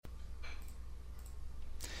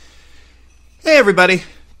Hey everybody,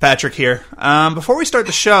 Patrick here. Before we start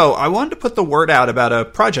the show, I wanted to put the word out about a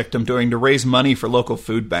project I'm doing to raise money for local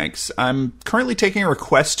food banks. I'm currently taking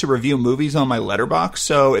requests to review movies on my Letterboxd,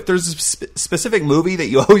 so if there's a specific movie that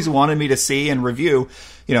you always wanted me to see and review,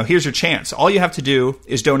 here's your chance. All you have to do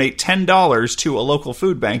is donate $10 to a local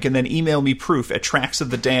food bank and then email me proof at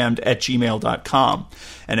tracksofthedamned@gmail.com.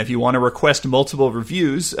 And if you want to request multiple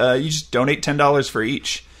reviews, you just donate $10 for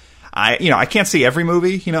each. I can't see every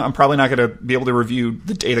movie. I'm probably not going to be able to review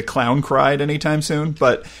The Day the Clown Cried anytime soon.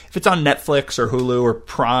 But if it's on Netflix or Hulu or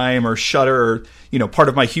Prime or Shudder or, part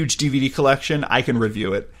of my huge DVD collection, I can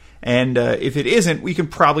review it. And if it isn't, we can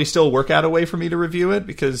probably still work out a way for me to review it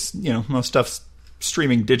because, most stuff's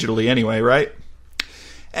streaming digitally anyway, right?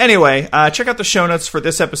 Anyway, check out the show notes for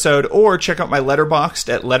this episode or check out my Letterboxd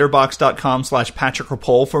at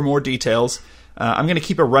letterboxd.com/PatrickRapole for more details. I'm going to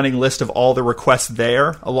keep a running list of all the requests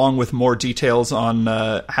there, along with more details on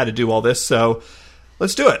how to do all this. So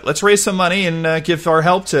let's do it. Let's raise some money and give our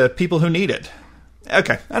help to people who need it.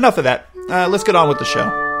 Okay, enough of that. Let's get on with the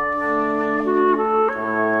show.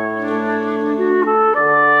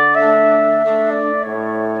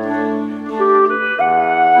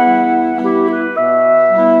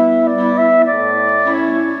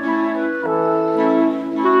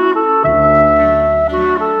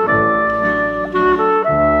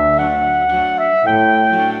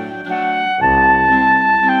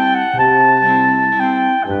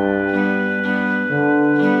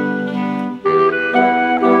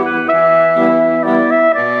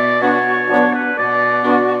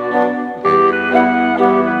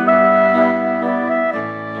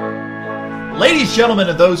 Gentlemen,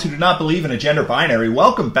 and those who do not believe in a gender binary,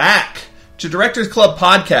 welcome back to Directors Club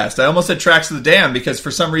Podcast. I almost said Tracks of the Damned because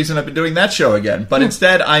for some reason I've been doing that show again. But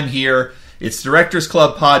instead, I'm here. It's Directors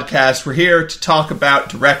Club Podcast. We're here to talk about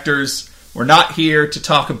directors. We're not here to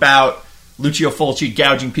talk about Lucio Fulci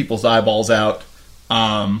gouging people's eyeballs out.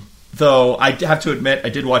 Though I have to admit, I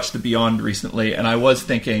did watch The Beyond recently, and I was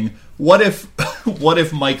thinking, what if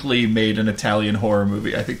Mike Leigh made an Italian horror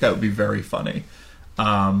movie? I think that would be very funny.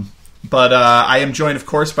 But I am joined, of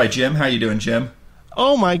course, by Jim. How you doing, Jim?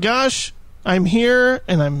 Oh, my gosh. I'm here,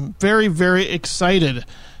 and I'm very, very excited.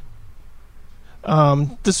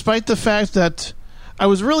 Despite the fact that I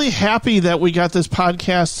was really happy that we got this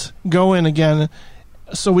podcast going again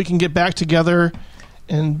so we can get back together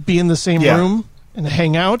and be in the same room and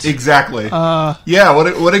hang out. Exactly.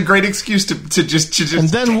 What a great excuse to just and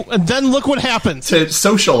then look what happened. To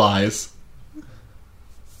socialize.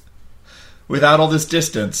 Without all this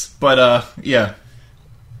distance. But, yeah.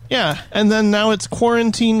 Yeah, and then now it's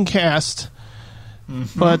Quarantine Cast.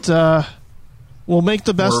 Mm-hmm. But we'll make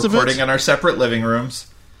the best of it. We're recording in our separate living rooms.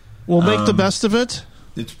 We'll make the best of it.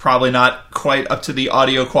 It's probably not quite up to the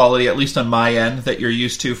audio quality, at least on my end, that you're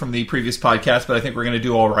used to from the previous podcast, but I think we're going to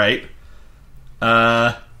do all right.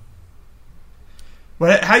 How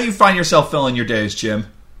do you find yourself filling your days, Jim?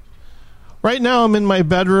 Right now I'm in my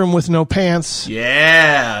bedroom with no pants.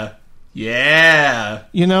 Yeah.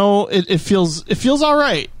 It feels all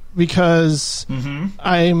right because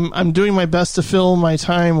I'm doing my best to fill my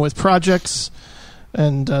time with projects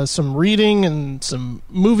and some reading and some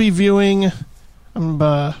movie viewing.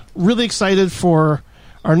 I'm really excited for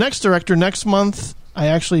our next director next month. I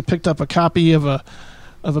actually picked up a copy of a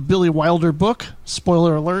Billy Wilder book.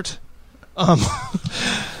 Spoiler alert. I'm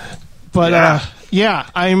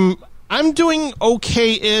doing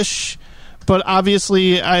okay-ish. But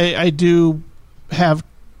obviously, I do have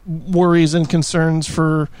worries and concerns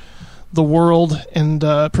for the world, and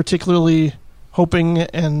particularly hoping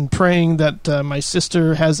and praying that my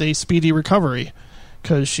sister has a speedy recovery,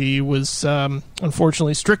 because she was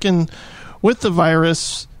unfortunately stricken with the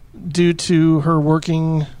virus due to her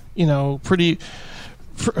working, a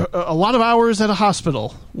lot of hours at a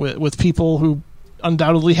hospital with people who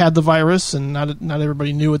undoubtedly had the virus, and not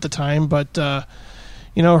everybody knew at the time, but.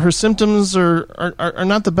 Her symptoms are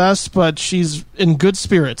not the best, but she's in good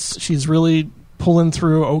spirits. She's really pulling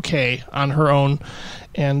through okay on her own.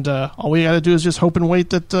 And all we got to do is just hope and wait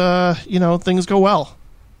that, things go well.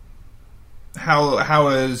 How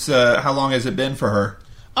long has it been for her?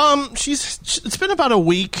 It's been about a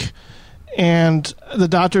week, and the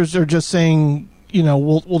doctors are just saying,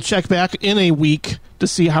 we'll check back in a week to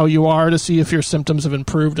see how you are, to see if your symptoms have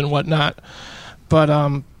improved and whatnot.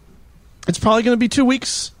 But, it's probably going to be 2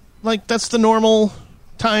 weeks. Like, that's the normal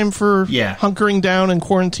time for hunkering down and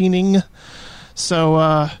quarantining.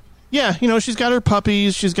 So, she's got her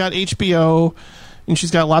puppies, she's got HBO, and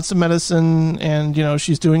she's got lots of medicine, and,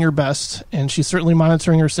 she's doing her best, and she's certainly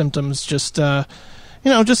monitoring her symptoms just to,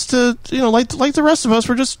 like the rest of us,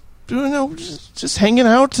 we're just hanging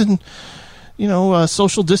out and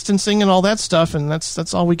social distancing and all that stuff, and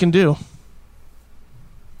that's all we can do.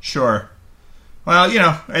 Sure. Well,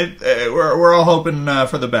 we're all hoping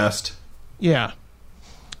for the best. Yeah.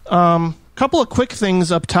 Couple of quick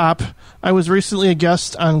things up top. I was recently a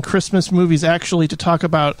guest on Christmas Movies Actually to talk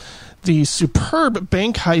about the superb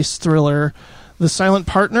bank heist thriller, The Silent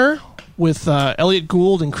Partner, with Elliot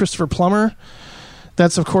Gould and Christopher Plummer.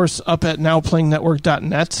 That's, of course, up at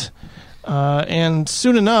nowplayingnetwork.net. And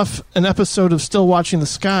soon enough, an episode of Still Watching the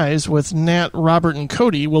Skies with Nat, Robert, and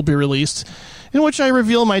Cody will be released, in which I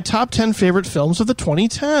reveal my top 10 favorite films of the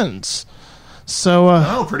 2010s.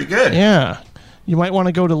 So, pretty good. Yeah. You might want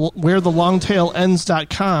to go to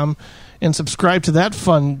wherelongtailends.com and subscribe to that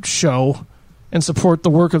fun show and support the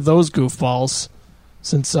work of those goofballs.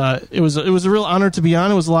 Since it was a real honor to be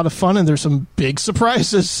on. It was a lot of fun, and there's some big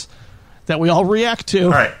surprises that we all react to.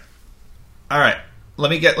 All right. Let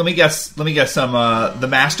me guess some The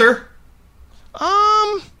Master?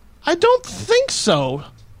 I don't think so.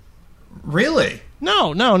 Really?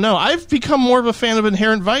 No. I've become more of a fan of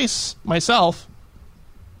Inherent Vice myself.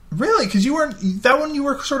 Really? Because you were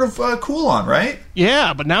sort of cool on, right?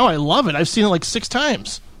 Yeah, but now I love it. I've seen it like 6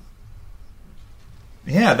 times.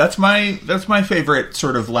 Yeah, that's my favorite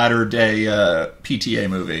sort of latter day PTA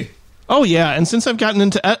movie. Oh yeah, and since I've gotten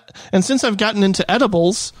into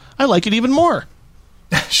edibles, I like it even more.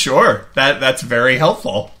 Sure, that's very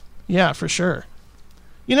helpful. Yeah, for sure.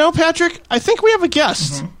 Patrick, I think we have a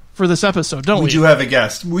guest for this episode, don't we? We do have a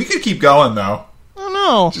guest. We could keep going though. Oh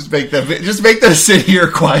no! Just make them sit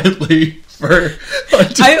here quietly.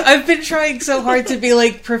 I've been trying so hard to be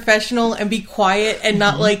like professional and be quiet and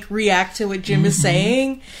not like react to what Jim is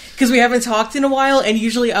saying, because we haven't talked in a while, and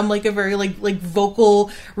usually I'm like a very like vocal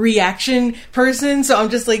reaction person, so I'm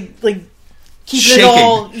just like keeping shaking. it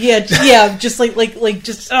all just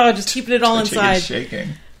keeping it all inside. Shaking.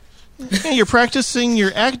 Yeah, you're practicing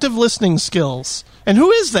your active listening skills. And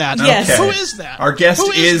who is that? Yes. Okay. Who is that? Our guest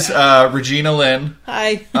is Regina Lynn.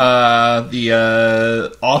 Hi.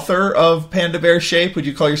 The author of Panda Bear Shape. Would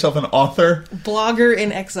you call yourself an author? Blogger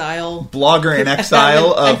in exile. Blogger in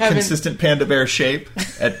exile I of haven't. Consistent Panda Bear Shape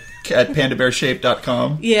at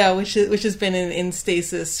pandabearshape.com. Yeah, which has been in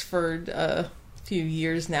stasis for a few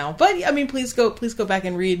years now. But I mean, please go back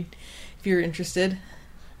and read if you're interested.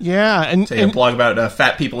 Yeah, and a blog about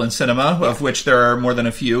fat people in cinema, of which there are more than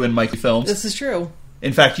a few in Mikey Films. This is true.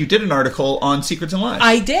 In fact, you did an article on Secrets and Lies.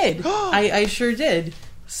 I did. I sure did.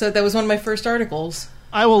 So that was one of my first articles.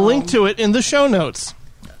 I will link to it in the show notes.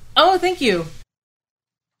 Oh, thank you.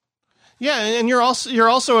 Yeah, and you're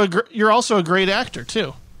also a great actor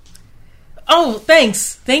too. Oh,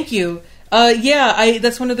 thanks. Thank you.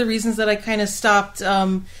 That's one of the reasons that I kind of stopped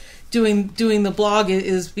doing the blog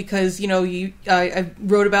is because I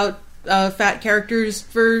wrote about fat characters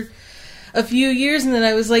for a few years, and then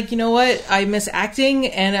I was like, you know what, I miss acting,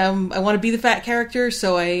 and I want to be the fat character,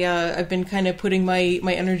 so I've been kind of putting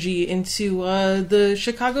my energy into the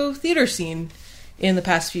Chicago theater scene in the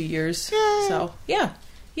past few years. Yay. So so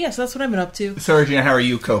that's what I've been up to. So Regina, how are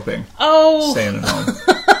you coping? Oh, staying at home.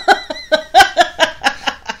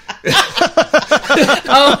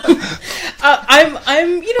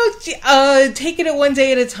 I'm taking it one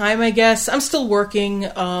day at a time, I guess. I'm still working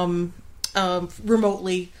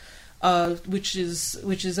remotely, which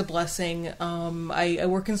is a blessing. I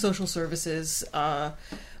work in social services,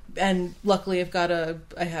 and luckily I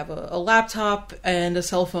have a laptop and a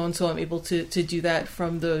cell phone, so I'm able to do that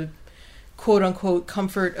from the quote unquote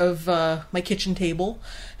comfort of my kitchen table.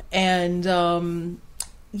 And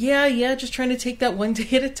just trying to take that one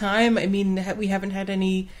day at a time. I mean, we haven't had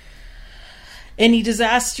any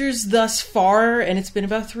disasters thus far, and it's been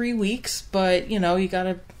about 3 weeks, but you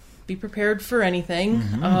gotta be prepared for anything.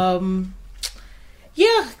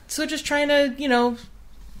 So just trying to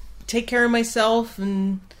take care of myself,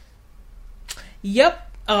 and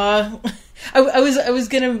I was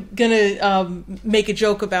gonna make a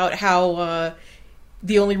joke about how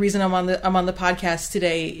the only reason I'm on the podcast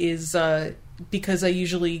today is because I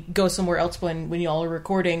usually go somewhere else when y'all are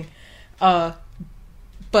recording,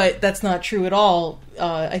 but that's not true at all.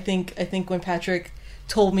 I think when Patrick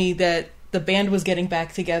told me that the band was getting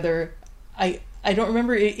back together, I don't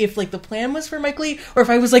remember if like the plan was for Mike Lee, or if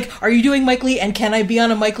I was like, "Are you doing Mike Lee? And can I be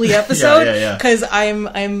on a Mike Lee episode?" Yeah. Because I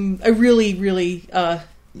really.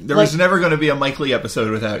 There was never going to be a Mike Lee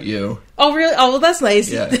episode without you. Oh really? Oh well, that's nice.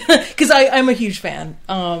 Yeah. Because I'm a huge fan.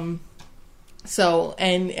 So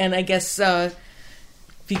and I guess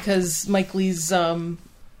because Mike Lee's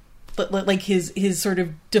like his sort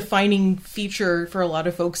of defining feature for a lot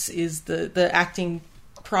of folks is the acting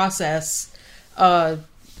process, and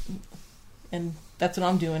that's what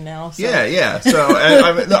I'm doing now. So. Yeah. So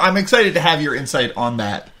I'm excited to have your insight on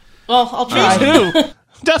that. Well, I'll try. Me too.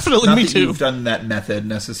 Definitely, Not me that too. You've done that method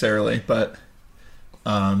necessarily, but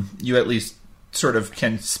you at least sort of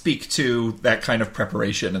can speak to that kind of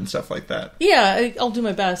preparation and stuff like that. Yeah, I'll do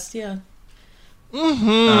my best. Yeah.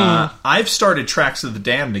 I've started Tracks of the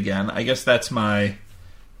Damned again. I guess that's my,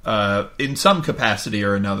 in some capacity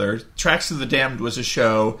or another. Tracks of the Damned was a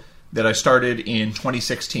show that I started in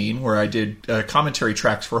 2016 where I did commentary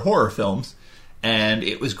tracks for horror films. And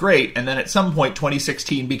it was great. And then at some point,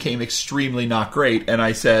 2016 became extremely not great. And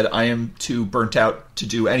I said, I am too burnt out to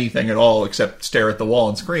do anything at all except stare at the wall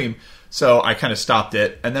and scream. So I kind of stopped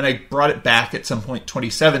it. And then I brought it back at some point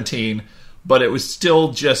 2017. But it was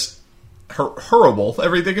still just horrible.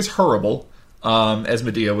 Everything is horrible, as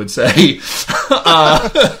Medea would say.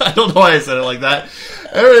 I don't know why I said it like that.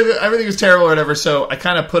 Everything was terrible or whatever, so I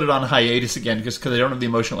kind of put it on hiatus again just because I don't have the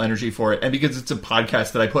emotional energy for it, and because it's a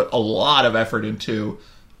podcast that I put a lot of effort into.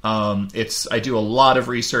 I do a lot of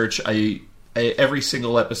research. Every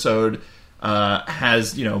single episode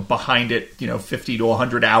has, behind it, 50 to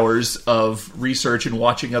 100 hours of research and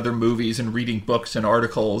watching other movies and reading books and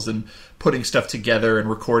articles and putting stuff together and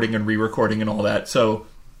recording and re-recording and all that. So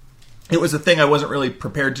it was a thing I wasn't really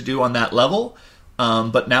prepared to do on that level.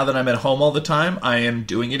 But now that I'm at home all the time, I am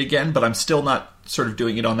doing it again, but I'm still not sort of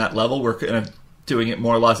doing it on that level. We're kind of doing it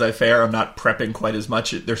more laissez-faire. I'm not prepping quite as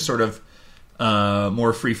much. They're sort of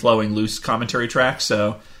more free-flowing, loose commentary tracks.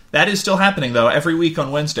 So that is still happening, though, every week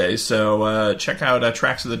on Wednesdays. So check out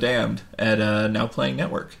Tracks of the Damned at Now Playing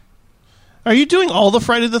Network. Are you doing all the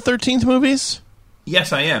Friday the 13th movies?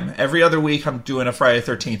 Yes, I am. Every other week I'm doing a Friday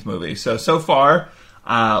the 13th movie. So far...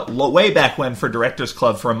 way back when for Directors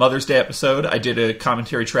Club for a Mother's Day episode, I did a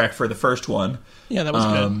commentary track for the first one. Yeah, that was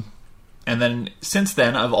good. And then since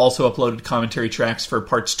then, I've also uploaded commentary tracks for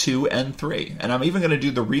parts 2 and 3. And I'm even going to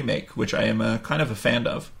do the remake, which I am kind of a fan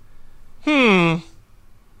of.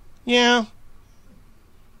 Yeah.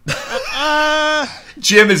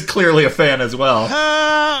 Jim is clearly a fan as well.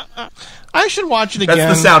 I should watch it again.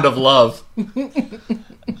 That's the sound of love. I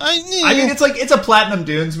mean, it's a Platinum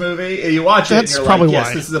Dunes movie. You watch it, That's and you're probably like, yes,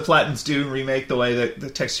 why. This is a Platinum Dune remake, the way that the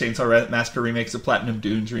Texas Chainsaw Massacre remakes a Platinum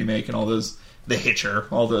Dunes remake, and all those, The Hitcher,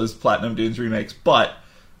 all those Platinum Dunes remakes. But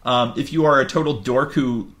if you are a total dork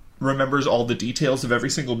who remembers all the details of every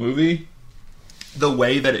single movie, the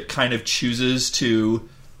way that it kind of chooses to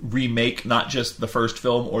remake not just the first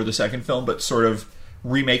film or the second film, but sort of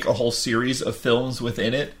remake a whole series of films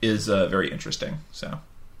within it is very interesting. So,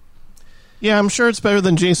 yeah, I'm sure it's better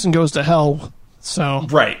than Jason Goes to Hell. So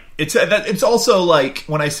right, it's also like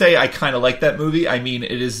when I say I kind of like that movie, I mean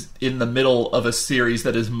it is in the middle of a series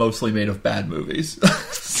that is mostly made of bad movies.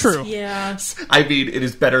 True. Yeah. I mean it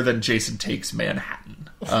is better than Jason Takes Manhattan,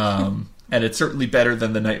 and it's certainly better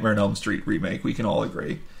than the Nightmare on Elm Street remake. We can all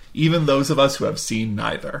agree, even those of us who have seen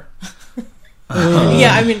neither.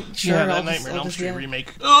 Yeah, I mean, sure. Yeah, that I'll Nightmare on Elm just- Street yeah.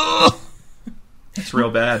 remake. It's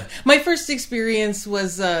real bad. My first experience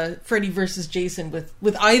was Freddy vs. Jason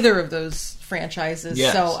with either of those franchises.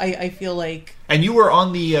 Yes. So I feel like... And you were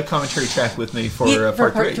on the commentary track with me for,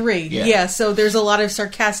 for part 3. Yeah, so there's a lot of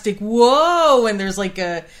sarcastic whoa, and there's like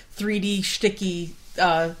a 3D shticky,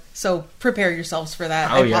 so prepare yourselves for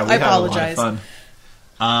that. Oh, yeah, we I had apologize. a lot of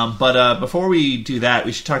fun. But before we do that,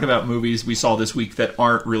 we should talk about movies we saw this week that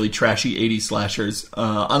aren't really trashy 80s slashers.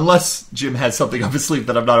 Unless Jim has something up his sleeve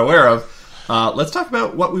that I'm not aware of. Let's talk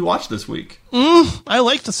about what we watched this week. I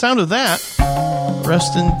like the sound of that.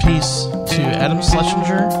 Rest in peace to Adam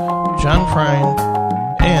Schlesinger, John Prine,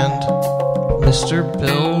 and Mr.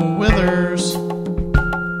 Bill Withers.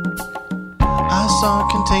 I saw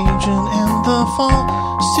Contagion and The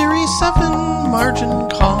Fall, Series 7, Margin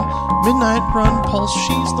Call, Midnight Run, Pulse,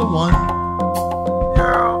 she's the one.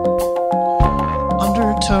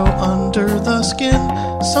 Undertow, Under the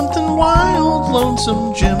Skin, Something Wild,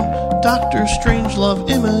 Lonesome Jim, Doctor Strangelove,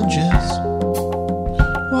 Images.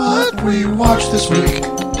 What we watched this week?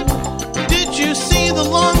 Did you see The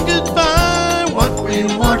Long Goodbye? What we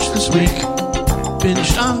watched this week?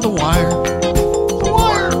 Binged on The Wire. The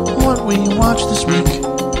Wire. What we watched this week?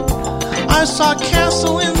 I saw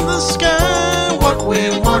Castle in the Sky. What we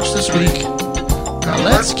watched this week? Now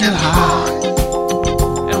let's get high.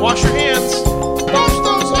 And wash your hands. Wash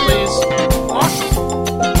those please. Wash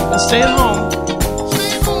them. And stay at home.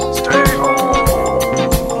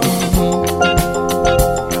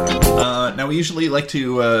 Now, we usually like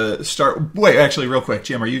to start... Wait, actually, real quick,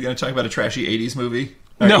 Jim, are you going to talk about a trashy 80s movie?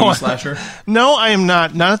 No. 80s slasher? No, I am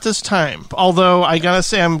not. Not at this time. Although, I gotta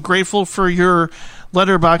say, I'm grateful for your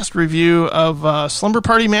Letterboxd review of Slumber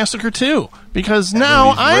Party Massacre 2. Because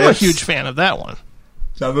now I'm a huge fan of that one.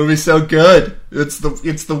 That movie's so good. It's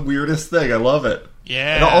the weirdest thing. I love it.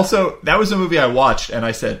 Yeah. And also, that was a movie I watched, and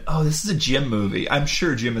I said, "Oh, this is a Jim movie." I'm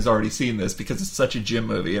sure Jim has already seen this because it's such a Jim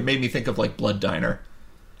movie. It made me think of like Blood Diner.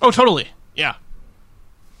 Oh, totally. Yeah.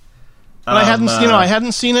 But I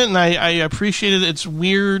hadn't seen it, and I appreciated its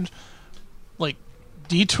weird, like,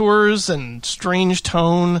 detours and strange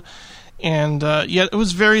tone, and yet it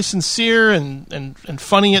was very sincere and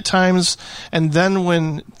funny at times. And then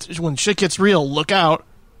when shit gets real, look out,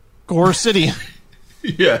 Gore City.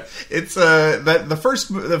 Yeah, it's the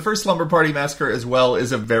first Slumber Party Massacre as well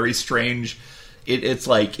is a very strange. It's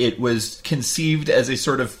like it was conceived as a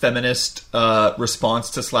sort of feminist response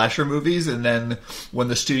to slasher movies, and then when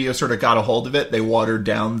the studio sort of got a hold of it, they watered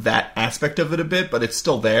down that aspect of it a bit, but it's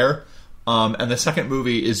still there. And the second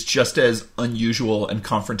movie is just as unusual and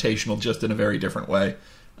confrontational, just in a very different way.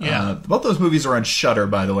 Yeah. Both those movies are on Shudder,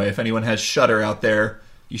 by the way. If anyone has Shudder out there,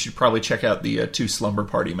 you should probably check out the two Slumber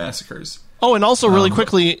Party Massacres. Oh, and also really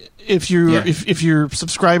quickly, if you're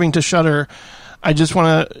subscribing to Shudder, I just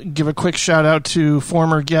want to give a quick shout out to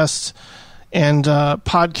former guest and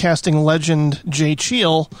podcasting legend Jay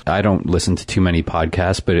Cheel. I don't listen to too many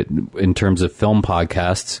podcasts, but in terms of film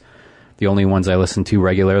podcasts, the only ones I listen to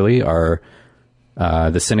regularly are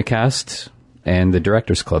the Cinecast and the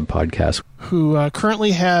Directors Club podcast. Who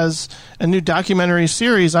currently has a new documentary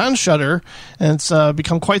series on Shudder, and it's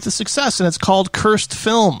become quite the success, and it's called Cursed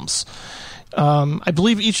Films. I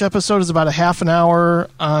believe each episode is about a half an hour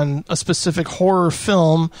on a specific horror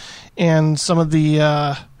film and some of the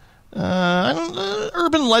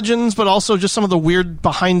urban legends, but also just some of the weird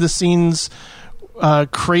behind-the-scenes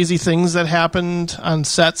crazy things that happened on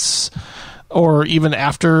sets or even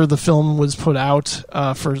after the film was put out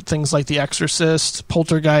for things like The Exorcist,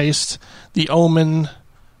 Poltergeist, The Omen.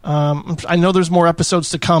 I know there's more episodes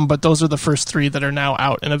to come, but those are the first 3 that are now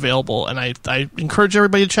out and available, and I encourage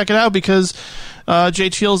everybody to check it out because Jay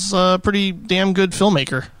Cheel's a pretty damn good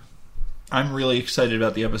filmmaker. I'm really excited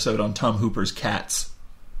about the episode on Tom Hooper's Cats.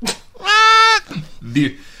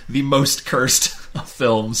 the most cursed of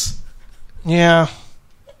films. Yeah.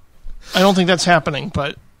 I don't think that's happening,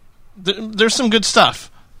 but there's some good stuff.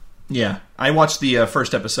 Yeah. I watched the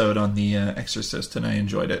first episode on The Exorcist, and I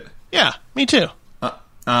enjoyed it. Yeah, me too.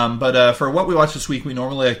 But for what we watch this week, we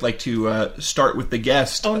normally like to start with the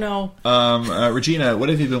guest. Oh, no. Regina, what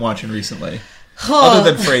have you been watching recently?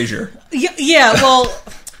 Other than Frasier. Yeah, well,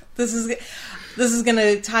 this is going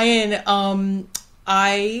to tie in.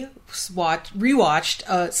 I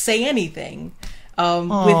rewatched Say Anything with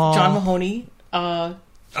John Mahoney. Oh,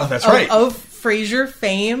 that's right. Of Frasier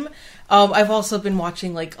fame. I've also been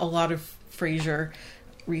watching like a lot of Frasier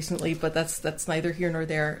recently, but that's neither here nor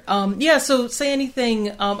there. So Say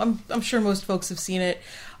Anything. I'm sure most folks have seen it.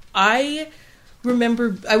 I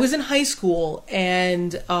remember I was in high school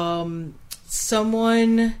and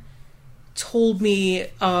someone told me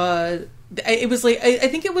it was like I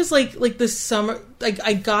think it was like the summer. Like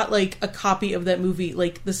I got like a copy of that movie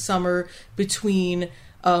like the summer between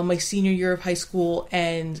my senior year of high school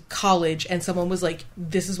and college, and someone was like,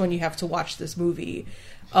 "This is when you have to watch this movie."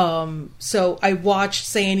 So I watched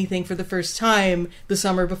Say Anything for the first time the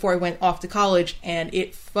summer before I went off to college, and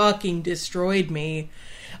it fucking destroyed me.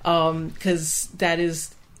 'Cause that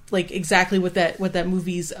is like exactly what that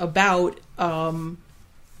movie's about. And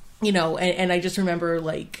I just remember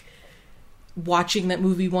like watching that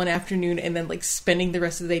movie one afternoon and then like spending the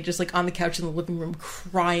rest of the day just like on the couch in the living room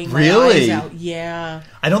crying my eyes out. Yeah.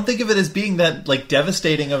 I don't think of it as being that like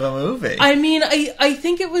devastating of a movie. I mean, I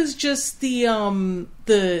think it was just the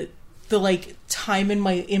like time in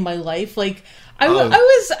my life. Like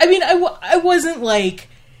I wasn't like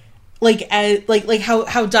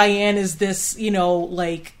how Diane is this,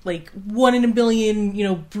 like 1 in a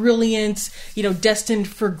billion, brilliant, destined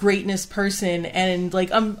for greatness person. And like,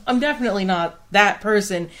 I'm definitely not that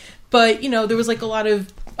person, but there was like a lot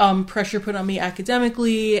of pressure put on me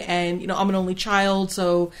academically, and I'm an only child,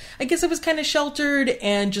 so I guess I was kind of sheltered.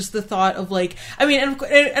 And just the thought of like, I mean, and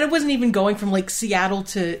I wasn't even going from like Seattle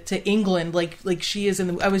to England, like she is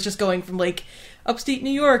I was just going from like upstate New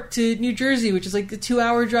York to New Jersey, which is like a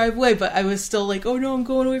 2-hour drive away, but I was still like, oh no, I'm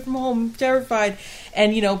going away from home, I'm terrified.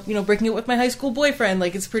 And breaking it with my high school boyfriend,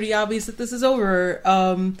 like it's pretty obvious that this is over.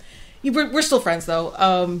 We're still friends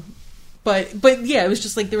though. But yeah, it was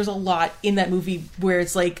just like there was a lot in that movie where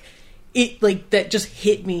it's like it like that just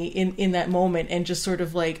hit me in that moment, and just sort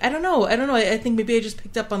of like I don't know. I think maybe I just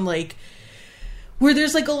picked up on like where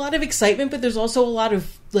there's like a lot of excitement, but there's also a lot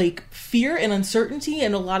of like fear and uncertainty,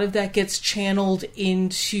 and a lot of that gets channeled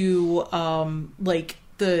into like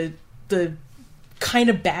the kind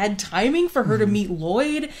of bad timing for her to meet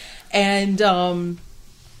Lloyd, and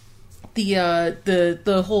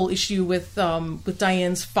the whole issue with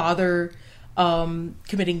Diane's father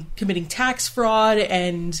committing tax fraud,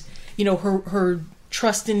 and her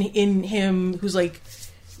trust in him, who's like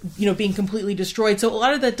being completely destroyed. So a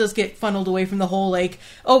lot of that does get funneled away from the whole like,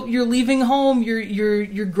 oh, you're leaving home,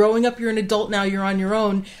 you're growing up, you're an adult now, you're on your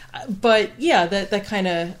own. But yeah, that kind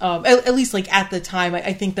of at least like at the time,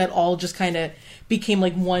 I think that all just kind of became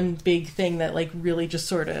like one big thing that like really just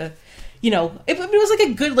sort of it was like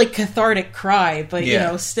a good like cathartic cry, but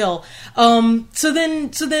still. So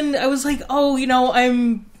then I was like, oh,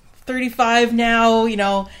 I'm 35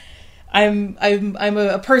 now, I'm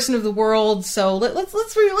a person of the world, so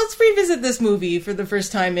let's revisit this movie for the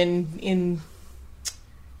first time in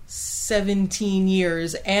 17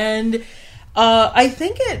 years, and I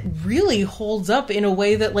think it really holds up in a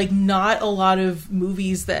way that like not a lot of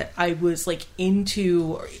movies that I was like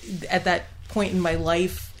into at that point in my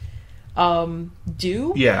life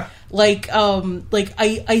do. Yeah. I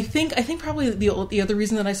think probably the other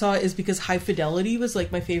reason that I saw it is because High Fidelity was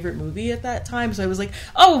like my favorite movie at that time. So I was like,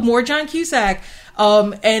 oh, more John Cusack.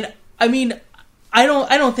 And I mean, I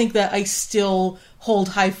don't think that I still hold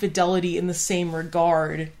High Fidelity in the same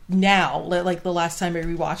regard now. Like the last time I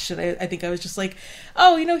rewatched it, I think I was just like,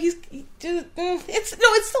 oh,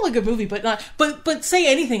 it's still a good movie, but not. But Say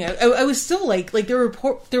Anything, I was still like there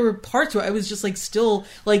were parts where I was just like still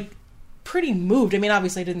like pretty moved. I mean,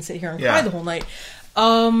 obviously I didn't sit here and cry the whole night.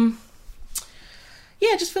 I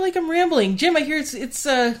just feel like I'm rambling. Jim, I hear it's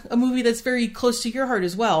a movie that's very close to your heart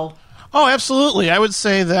as well. Oh, absolutely. I would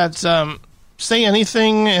say that Say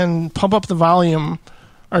Anything and Pump Up the Volume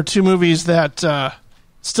are two movies that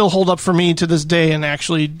still hold up for me to this day and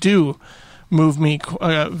actually do move me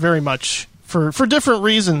very much for different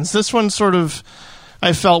reasons. This one sort of,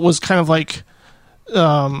 I felt, was kind of like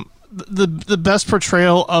the best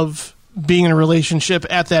portrayal of being in a relationship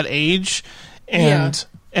at that age, and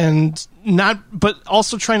not, but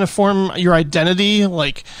also trying to form your identity.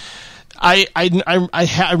 Like I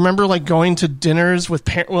remember like going to dinners with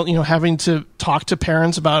having to talk to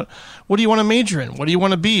parents about what do you want to major in, what do you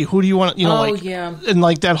want to be, who do you want to, and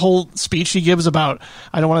like that whole speech he gives about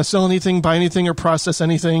I don't want to sell anything, buy anything, or process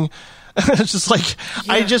anything. It's just like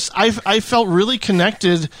I felt really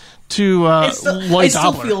connected to Lloyd I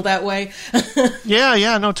still Dobler. feel that way.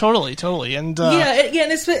 No, totally, and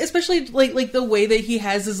and especially like the way that he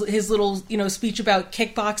has his little speech about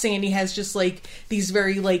kickboxing, and he has just like these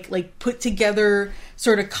very like put together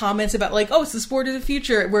sort of comments about like, oh, it's the sport of the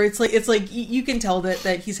future, where it's like you can tell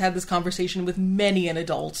that he's had this conversation with many an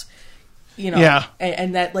adult,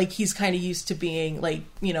 and that like he's kind of used to being like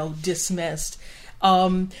dismissed.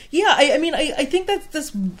 I think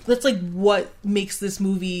that's like what makes this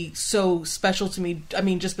movie so special to me. I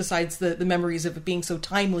mean, just besides the memories of it being so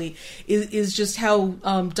timely, is just how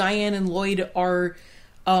Diane and Lloyd are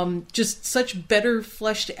just such better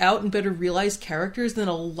fleshed out and better realized characters than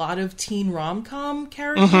a lot of teen rom-com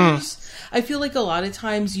characters. Mm-hmm. I feel like a lot of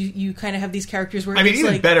times you kind of have these characters where it's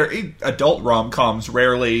even like, better adult rom-coms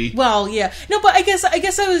rarely. Well, yeah, no, but I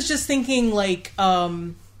guess I was just thinking like.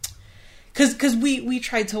 Because we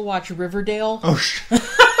tried to watch Riverdale. Oh,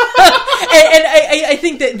 and I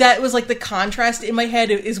think that was like the contrast in my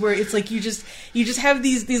head is where it's like you just have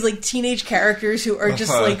these like teenage characters who are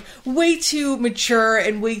just like way too mature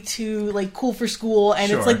and way too like cool for school,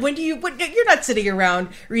 and it's like when you're not sitting around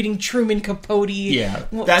reading Truman Capote,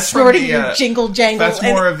 that's snorting your jingle jangle. That's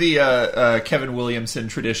more of the Kevin Williamson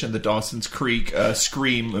tradition, the Dawson's Creek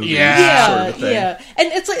Scream movie, sort of thing.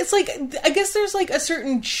 And it's like I guess there's like a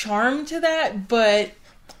certain charm to that, but.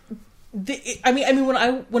 I mean,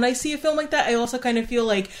 when I see a film like that, I also kind of feel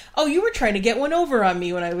like, oh, you were trying to get one over on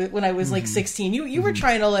me when I was like 16. You were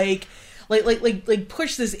trying to like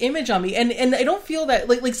push this image on me, and I don't feel that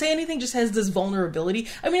like Say Anything just has this vulnerability.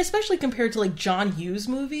 I mean, especially compared to like John Hughes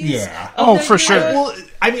movies. Yeah. Oh, for sure. Well,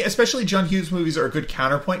 I mean, especially John Hughes movies are a good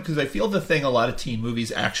counterpoint because I feel the thing a lot of teen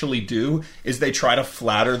movies actually do is they try to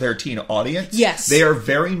flatter their teen audience. Yes. They are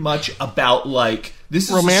very much about like. This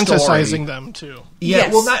is romanticizing them too. Yeah,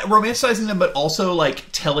 yes. Well, not romanticizing them, but also like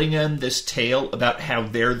telling them this tale about how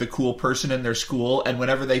they're the cool person in their school, and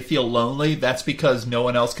whenever they feel lonely, that's because no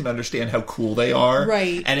one else can understand how cool they are.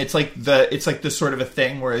 Right. And it's like this sort of a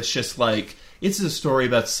thing where it's just like it's a story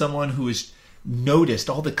about someone who is noticed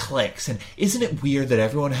all the clicks, and isn't it weird that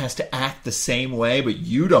everyone has to act the same way, but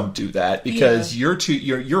you don't do that because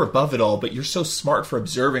you're above it all, but you're so smart for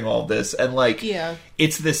observing all this, and like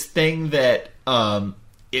it's this thing that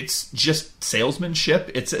it's just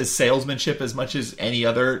salesmanship. It's a salesmanship as much as any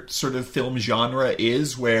other sort of film genre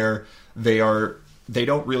is, where they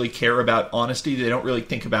don't really care about honesty. They don't really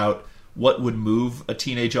think about what would move a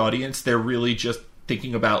teenage audience. They're really just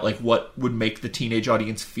thinking about like what would make the teenage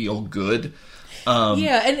audience feel good.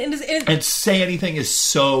 And Say Anything is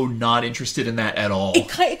so not interested in that at all. It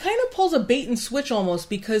kind of pulls a bait and switch almost,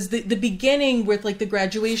 because the beginning with like the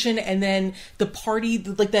graduation and then the party,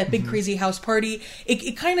 like that big crazy house party,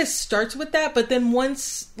 it kind of starts with that, but then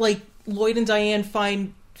once like Lloyd and Diane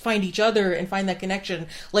find each other and find that connection,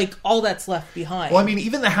 like all that's left behind. Well, I mean,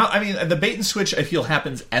 even the bait and switch I feel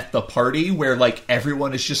happens at the party where like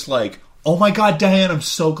everyone is just like, oh my God, Diane, I'm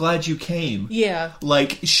so glad you came. Yeah.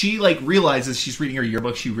 Like, she, like, realizes, she's reading her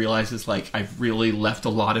yearbook, she realizes, like, I've really left a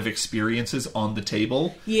lot of experiences on the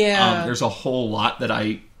table. Yeah. There's a whole lot that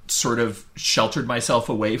I sort of sheltered myself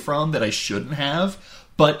away from that I shouldn't have.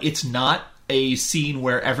 But it's not a scene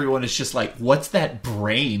where everyone is just like, what's that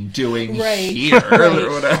brain doing here?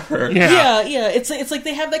 Or whatever. Yeah. It's like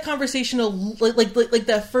they have that conversation like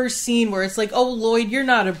that first scene where it's like, oh, Lloyd, you're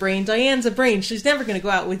not a brain. Diane's a brain. She's never going to go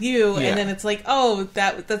out with you. Yeah. And then it's like, oh,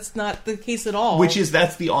 that's not the case at all.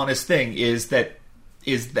 That's the honest thing is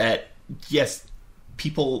that yes,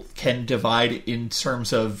 people can divide in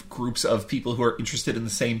terms of groups of people who are interested in the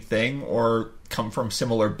same thing or come from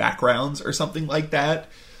similar backgrounds or something like that.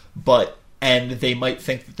 And they might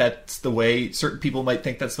think that that's the way, certain people might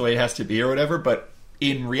think that's the way it has to be or whatever, but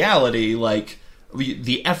in reality, like,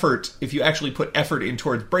 the effort, if you actually put effort in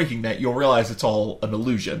towards breaking that, you'll realize it's all an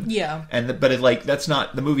illusion. Yeah. That's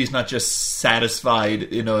not, the movie's not just satisfied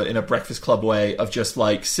in a Breakfast Club way of just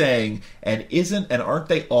like saying, and aren't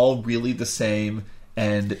they all really the same?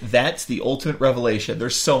 And that's the ultimate revelation.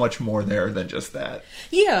 There's so much more there than just that.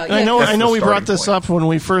 Yeah. I know we brought this up when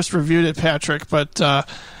we first reviewed it, Patrick, but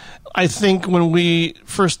I think when we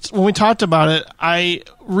talked about it, I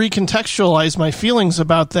recontextualized my feelings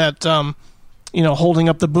about that, holding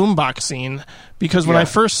up the boombox scene, because when I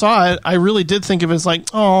first saw it, I really did think of it as like,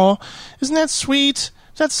 oh, isn't that sweet?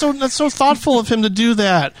 That's so thoughtful of him to do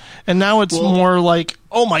that. And now it's more like,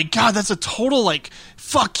 oh my God, that's a total like,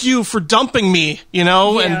 fuck you for dumping me,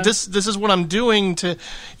 and this is what I'm doing to,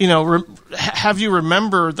 have you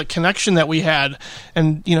remember the connection that we had,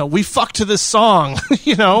 and we fucked to this song,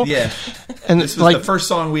 Yeah. And this was the first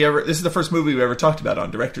song this is the first movie we ever talked about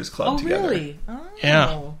on Directors Club together. Really? Oh.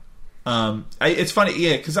 Yeah. It's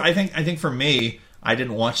funny, because I think for me, I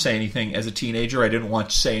didn't watch Say Anything as a teenager. I didn't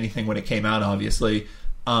watch Say Anything when it came out, obviously.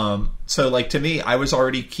 So like to me, I was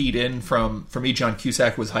already keyed in for me, John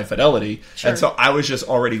Cusack was High Fidelity. Sure. And so I was just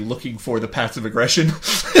already looking for the passive aggression.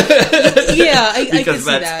 I can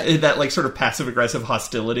see that like sort of passive aggressive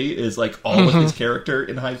hostility is like all of his character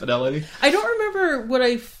in High Fidelity. I don't remember what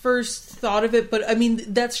I first thought of it, but I mean,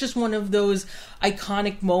 that's just one of those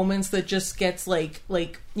iconic moments that just gets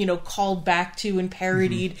called back to and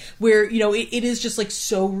parodied, where it is just like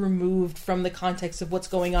so removed from the context of what's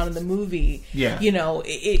going on in the movie.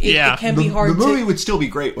 It can be hard. The movie would still be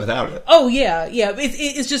great without it. Oh yeah.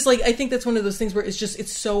 It's just like, I think that's one of those things where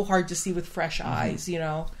it's so hard to see with fresh eyes.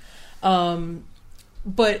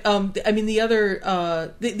 But I mean, the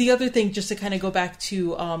other thing, just to kind of go back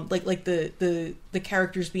to like the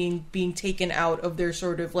characters being taken out of their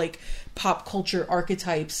sort of like pop culture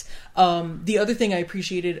archetypes. The other thing I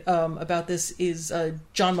appreciated about this is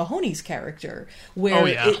John Mahoney's character, where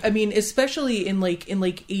especially in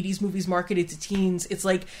 80s movies marketed to teens, it's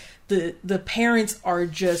like the parents are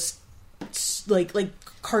just like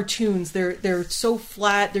cartoons. They're so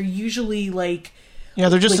flat. They're usually like. Yeah,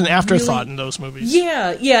 they're just an afterthought in those movies.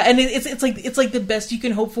 Yeah, and it's like the best you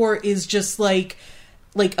can hope for is just like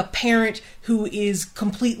a parent who is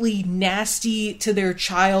completely nasty to their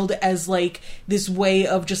child as like this way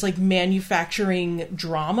of just like manufacturing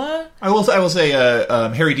drama. I will say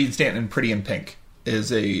Harry Dean Stanton in Pretty in Pink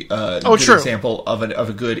is a good example of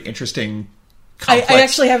a good, interesting. I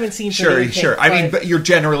actually haven't seen. Sure. I mean, but you're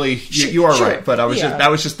generally you are right. But that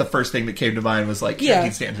was just the first thing that came to mind was like,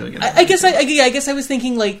 Dean Stanton's really good. I guess I was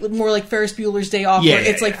thinking like more like Ferris Bueller's Day Off, where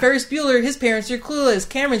it's like Ferris Bueller, his parents are clueless.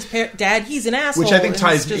 Cameron's dad, he's an asshole, which I think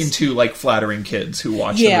ties into like flattering kids who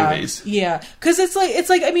watch the movies. Yeah, because it's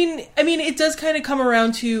like I mean it does kind of come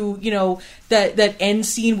around to that end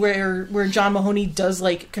scene where John Mahoney does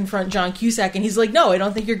like confront John Cusack, and he's like, no, I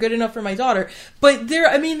don't think you're good enough for my daughter. But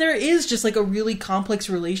there is just like a really complex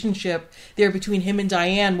relationship there between him and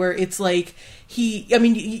Diane, where it's like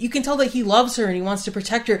you can tell that he loves her and he wants to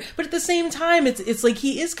protect her, but at the same time it's like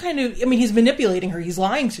he is kind of, he's manipulating her, he's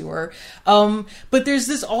lying to her, but there's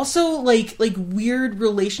this also like weird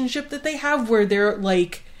relationship that they have where they're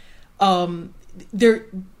like they're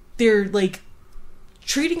like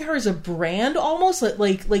treating her as a brand almost,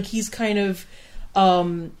 like he's kind of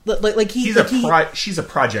she's a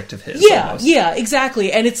project of his. Yeah, almost. yeah,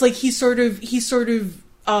 exactly. And it's like he sort of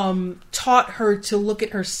taught her to look at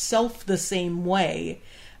herself the same way.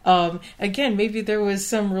 Again, maybe there was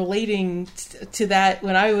some relating to that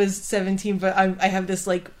when I was 17, but I have this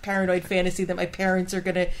like paranoid fantasy that my parents are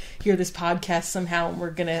gonna hear this podcast somehow, and we're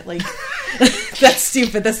gonna like that's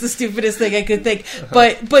stupid. That's the stupidest thing I could think.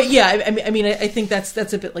 But yeah, I mean, I think that's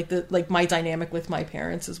a bit like my dynamic with my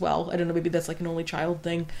parents as well. I don't know, maybe that's like an only child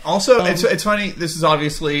thing. Also, it's funny. This is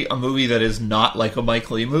obviously a movie that is not like a Mike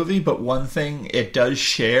Leigh movie, but one thing it does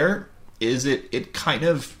share is it kind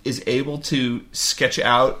of is able to sketch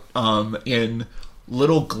out in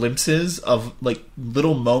little glimpses of like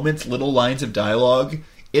little moments, little lines of dialogue.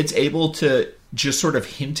 It's able to just sort of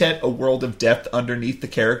hint at a world of depth underneath the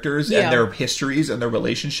characters and their histories and their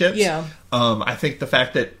relationships. Yeah. I think the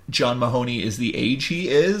fact that John Mahoney is the age he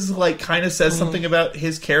is, like, kind of says something about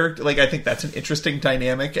his character. Like, I think that's an interesting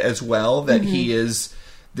dynamic as well, that he is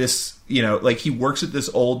this, you know, like, he works at this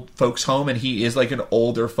old folks' home, and he is like an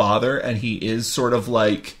older father, and he is sort of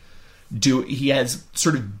like he has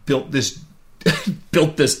sort of built this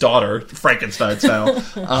daughter, Frankenstein style.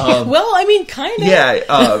 Well, I mean, kind of. Yeah,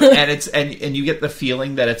 and it's and you get the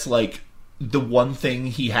feeling that it's like the one thing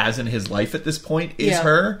he has in his life at this point is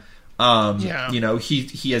her. You know,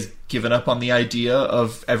 he has given up on the idea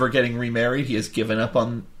of ever getting remarried. He has given up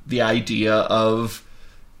on the idea of,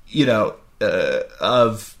 you know,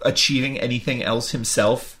 of achieving anything else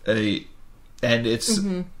himself. And it's...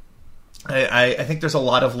 I think there's a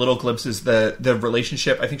lot of little glimpses. The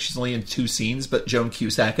relationship, I think she's only in 2 scenes, but Joan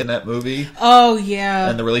Cusack in that movie. Oh, yeah.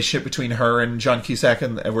 And the relationship between her and John Cusack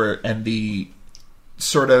and the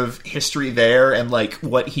sort of history there, and like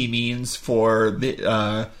what he means for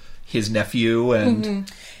his nephew.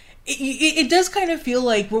 And it does kind of feel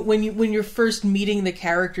like when you're first meeting the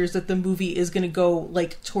characters that the movie is going to go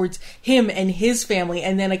like towards him and his family,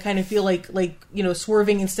 and then I kind of feel like you know,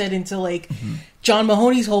 swerving instead into like John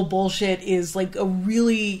Mahoney's whole bullshit is like a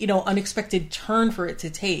really, you know, unexpected turn for it to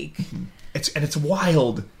take. It's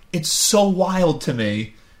wild. It's so wild to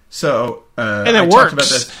me. So and it Talked works. about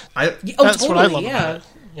this. That's totally, what I love yeah. about it.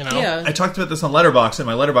 You know, Yeah. I talked about this on Letterboxd in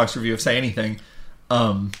my Letterboxd review of Say Anything.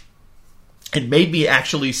 It made me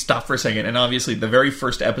actually stop for a second. And obviously, the very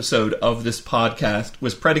first episode of this podcast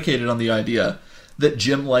was predicated on the idea that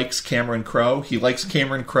Jim likes Cameron Crowe. He likes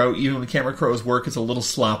Cameron Crowe even when Cameron Crowe's work is a little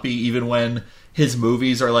sloppy, even when his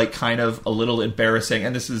movies are like kind of a little embarrassing.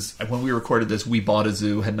 And this is when we recorded this, We Bought a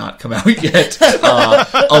Zoo had not come out yet.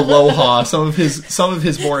 Aloha, some of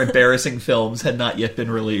his more embarrassing films had not yet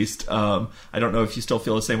been released. I don't know if you still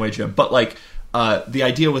feel the same way, Jim, but like the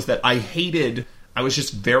idea was that I was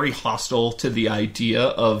just very hostile to the idea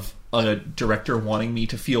of a director wanting me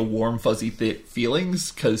to feel warm, fuzzy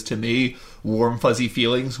feelings, because to me, warm, fuzzy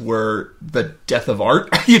feelings were the death of art,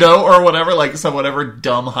 you know, or whatever, like some whatever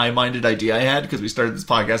dumb, high-minded idea I had, because we started this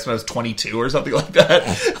podcast when I was 22 or something like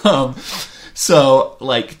that. So,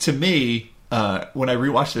 like, to me, when I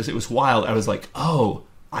rewatched this, it was wild. I was like, oh,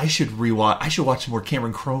 I should watch more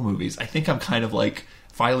Cameron Crowe movies. I think I'm kind of like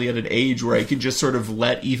finally at an age where I can just sort of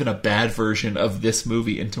let even a bad version of this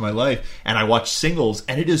movie into my life. And I watched Singles,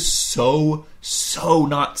 and it is so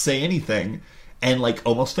not Say Anything. And like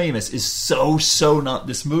Almost Famous is so not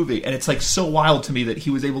this movie. And it's like so wild to me that he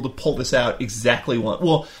was able to pull this out exactly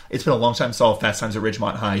well, it's been a long time since I saw Fast Times at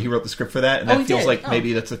Ridgemont High. He wrote the script for that, and that feels like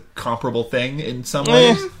maybe that's a comparable thing in some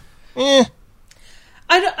ways.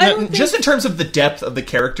 I don't think... Just in terms of the depth of the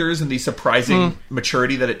characters and the surprising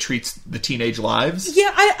maturity that it treats the teenage lives.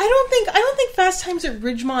 Yeah, I don't think Fast Times at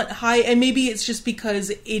Ridgemont High, and maybe it's just because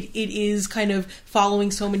it is kind of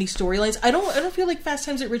following so many storylines. I don't feel like Fast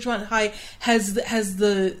Times at Ridgemont High has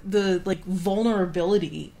the like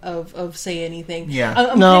vulnerability of Say Anything. Yeah,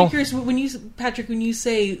 I'm kind of curious when you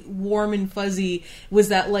say warm and fuzzy, was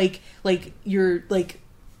that like you're like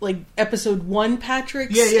episode 1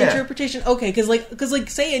 Patrick's interpretation? Okay,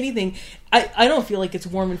 because Say Anything, I don't feel like it's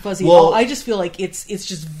warm and fuzzy at all. I just feel like it's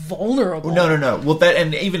just vulnerable. No. Well, that,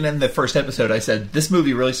 and even in the first episode, I said this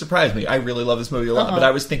movie really surprised me. I really love this movie a lot, but I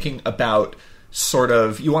was thinking about sort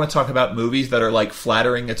of, you want to talk about movies that are like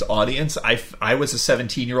flattering its audience. I was a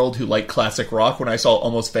 17-year-old who liked classic rock when I saw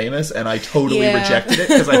Almost Famous, and I totally rejected it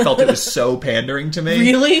because I felt it was so pandering to me.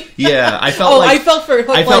 Really? Yeah, I felt I felt for hook,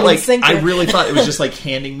 line, and sinker. I really thought it was just like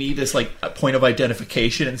handing me this like a point of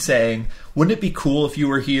identification and saying, wouldn't it be cool if you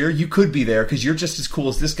were here? You could be there because you're just as cool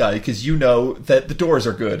as this guy because you know that the doors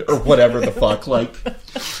are good or whatever the fuck. Like,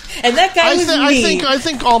 and that guy was me. I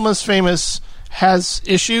think Almost Famous has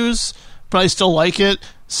issues, but I still like it.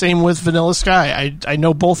 Same with Vanilla Sky. I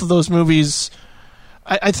know both of those movies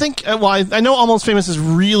I think, I know Almost Famous is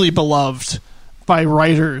really beloved by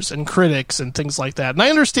writers and critics and things like that, and I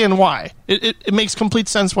understand why. It makes complete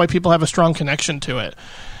sense why people have a strong connection to it.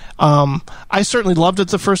 I certainly loved it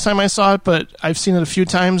the first time I saw it, but I've seen it a few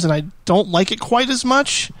times, and I don't like it quite as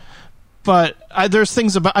much. But there's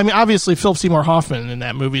things about... I mean, obviously, Philip Seymour Hoffman in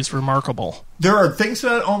that movie is remarkable. There are things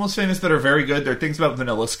about Almost Famous that are very good. There are things about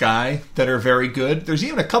Vanilla Sky that are very good. There's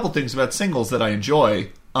even a couple things about Singles that I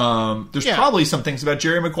enjoy. There's probably some things about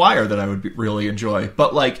Jerry Maguire that I would really enjoy.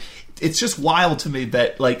 But, like, it's just wild to me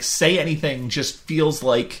that, like, Say Anything just feels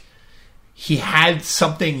like he had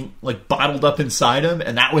something, like, bottled up inside him,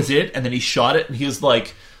 and that was it, and then he shot it, and he was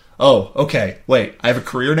like... Oh, okay. Wait, I have a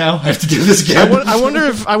career now? I have to do this again? I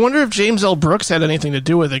wonder if James L. Brooks had anything to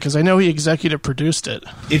do with it, because I know he executive produced it.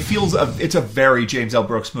 It's a very James L.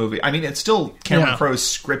 Brooks movie. I mean, it's still Cameron Crowe's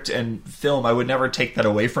script and film. I would never take that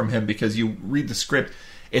away from him, because you read the script,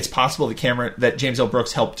 it's possible that James L.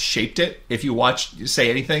 Brooks helped shaped it. If you watch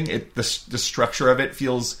Say Anything, the structure of it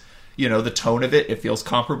feels, the tone of it feels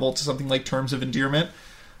comparable to something like Terms of Endearment.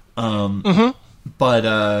 But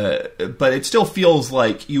it still feels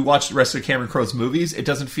like you watch the rest of Cameron Crowe's movies. It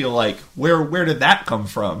doesn't feel like where did that come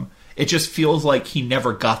from? It just feels like he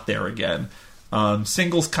never got there again.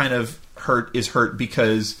 Singles kind of is hurt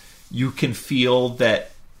because you can feel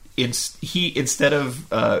that instead of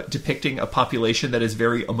depicting a population that is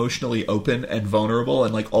very emotionally open and vulnerable,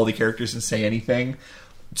 and like all the characters in Say Anything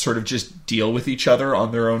sort of just deal with each other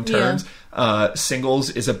on their own terms. Singles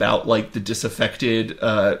is about like the disaffected,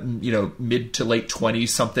 mid to late 20s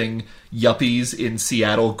something yuppies in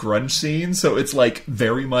Seattle grunge scene. So it's like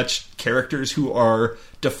very much characters who are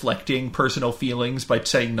deflecting personal feelings by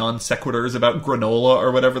saying non sequiturs about granola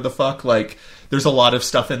or whatever the fuck. Like there's a lot of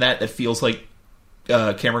stuff in that feels like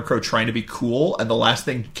Cameron Crowe trying to be cool, and the last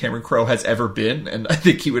thing Cameron Crowe has ever been, and I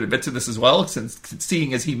think he would admit to this as well, since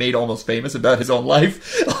seeing as he made Almost Famous about his own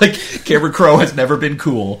life, like Cameron Crowe has never been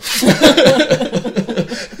cool.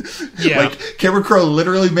 Like Cameron Crowe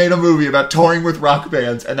literally made a movie about touring with rock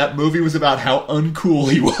bands, and that movie was about how uncool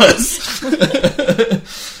he was.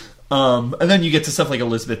 And then you get to stuff like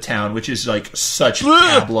Elizabethtown, which is like such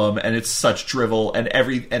pablum, and it's such drivel, and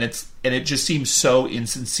it just seems so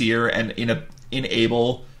insincere and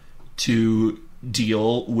unable to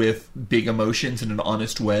deal with big emotions in an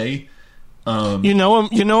honest way. A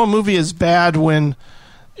movie is bad when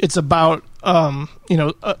it's about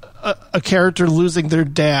a character losing their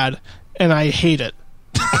dad, and I hate it.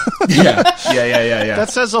 Yeah. That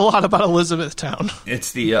says a lot about Elizabethtown.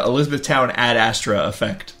 It's the Elizabethtown Ad Astra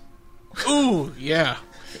effect. Ooh, yeah.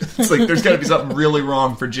 It's like there's got to be something really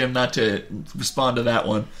wrong for Jim not to respond to that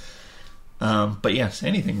one. But yes,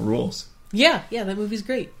 anything rules. Yeah, that movie's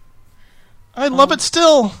great. I love it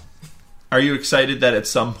still. Are you excited that at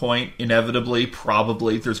some point, inevitably,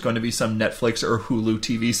 probably, there's going to be some Netflix or Hulu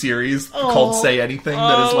TV series called Say Anything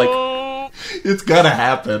that is like, it's gotta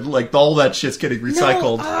happen. Like, all that shit's getting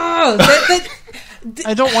recycled.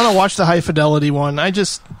 I don't want to watch the High Fidelity one. I'm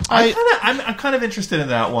kind of interested in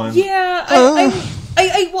that one. Yeah,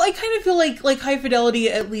 I kind of feel like High Fidelity,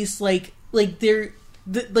 at least like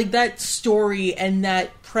that story and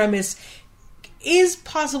that premise is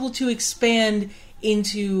possible to expand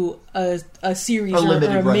into a series, a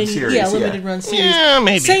limited run series. Limited run series. Yeah,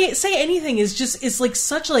 maybe. Say Anything is like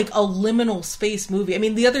such like a liminal space movie. I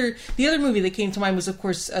mean, the other movie that came to mind was, of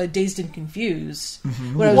course, Dazed and Confused.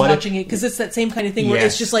 When I was watching it, because it's that same kind of thing where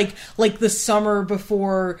it's just like the summer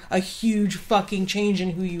before a huge fucking change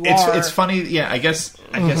in who you are. It's funny, yeah. I guess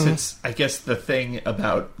the thing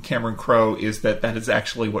about Cameron Crowe is that is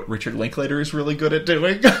actually what Richard Linklater is really good at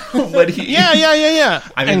doing. Yeah.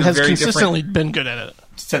 I mean, and has consistently been good at it.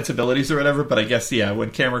 Sensibilities or whatever, but I guess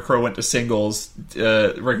when Cameron Crowe went to Singles,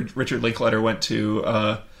 Richard Linklater went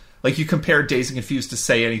to you compare Dazed and Confused to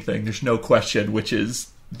Say Anything, there's no question which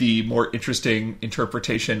is the more interesting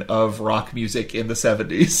interpretation of rock music in the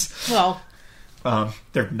 70s. Well,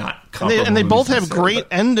 they're not comparable, and they both have great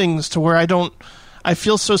endings to where I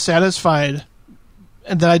feel so satisfied,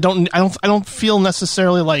 and that I don't feel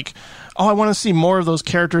necessarily like, oh, I want to see more of those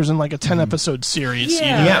characters in like a 10-episode series.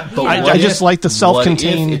 Yeah, but I just like the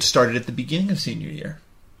self-contained. What if it started at the beginning of senior year?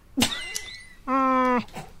 And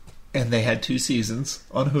they had 2 seasons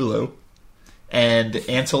on Hulu, and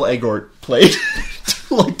Ansel Elgort played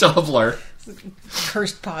like Doubler.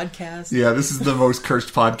 Cursed podcast. Yeah, this is the most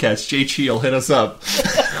cursed podcast. Jay Cheel, hit us up.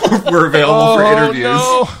 We're available for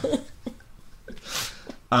interviews.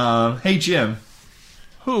 No. Hey, Jim.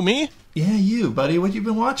 Who, me? Yeah, you, buddy. What you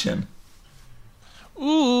been watching?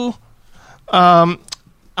 Ooh. I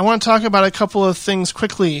want to talk about a couple of things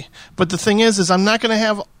quickly, but the thing is I'm not going to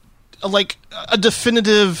have like a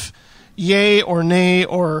definitive yay or nay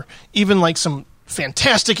or even like some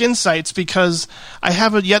fantastic insights because I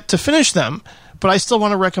haven't yet to finish them, but I still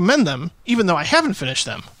want to recommend them even though I haven't finished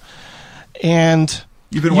them. And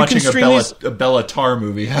you've been watching a Bella Tarr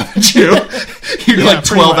movie, haven't you? You're like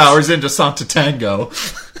 12 hours into Santa Tango.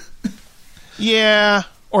 Yeah,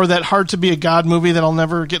 or that Hard to Be a God movie that I'll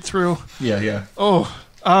never get through. Yeah. Oh,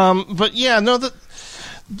 but yeah, no,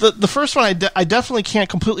 the first one I definitely can't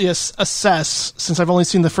completely assess since I've only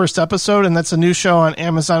seen the first episode, and that's a new show on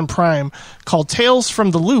Amazon Prime called Tales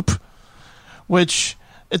from the Loop, which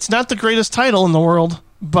it's not the greatest title in the world,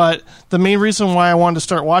 but the main reason why I wanted to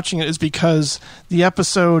start watching it is because the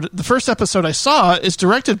first episode I saw is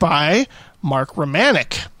directed by Mark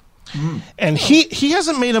Romanek. And he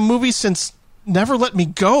hasn't made a movie since Never Let Me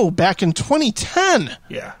Go back in 2010.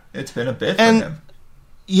 Yeah, it's been a bit for him.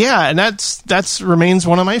 Yeah, and that's remains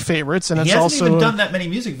one of my favorites. And he it's hasn't also even done that many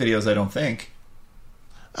music videos, I don't think.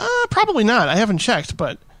 Probably not. I haven't checked,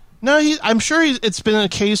 but no, I'm sure it's been a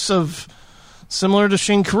case of similar to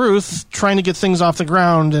Shane Carruth trying to get things off the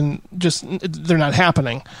ground and just they're not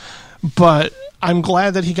happening. But I'm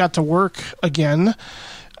glad that he got to work again,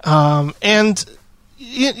 and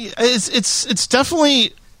it's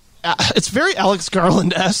definitely. It's very Alex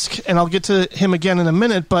Garland-esque, and I'll get to him again in a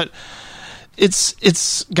minute, but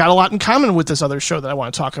it's got a lot in common with this other show that I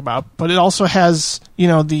want to talk about. But it also has,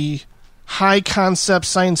 the high-concept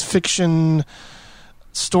science fiction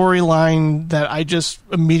storyline that I just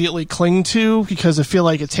immediately cling to because I feel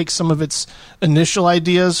like it takes some of its initial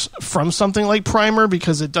ideas from something like Primer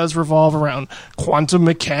because it does revolve around quantum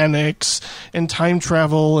mechanics and time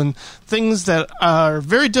travel and things that are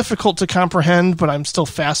very difficult to comprehend, but I'm still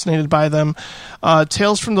fascinated by them.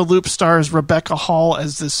 Tales from the Loop stars Rebecca Hall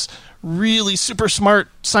as this really super smart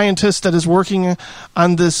scientist that is working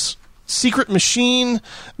on this secret machine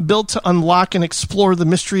built to unlock and explore the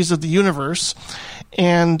mysteries of the universe.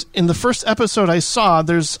 And in the first episode I saw,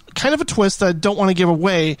 there's kind of a twist that I don't want to give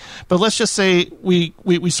away, but let's just say we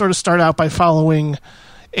sort of start out by following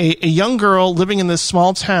a young girl living in this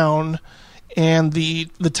small town, and the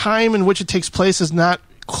time in which it takes place is not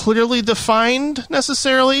clearly defined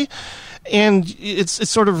necessarily, and it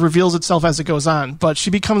sort of reveals itself as it goes on. But she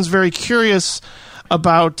becomes very curious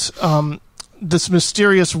about this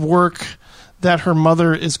mysterious work that her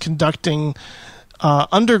mother is conducting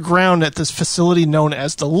underground at this facility known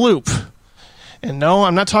as the Loop. And no,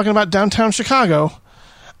 I'm not talking about downtown Chicago.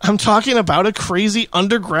 I'm talking about a crazy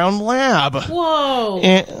underground lab. Whoa.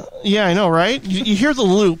 And, yeah, I know, right? You hear the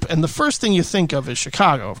Loop, and the first thing you think of is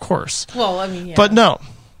Chicago, of course. Well, I mean, yeah. But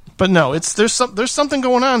no, there's something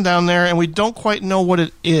going on down there, and we don't quite know what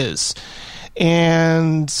it is.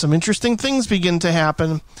 And some interesting things begin to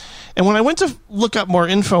happen. And when I went to look up more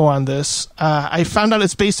info on this, I found out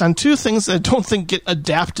it's based on two things that I don't think get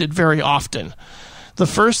adapted very often. The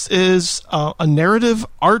first is a narrative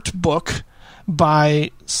art book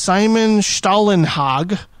by Simon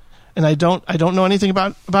Stahlenhag, and I don't know anything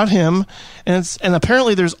about him. And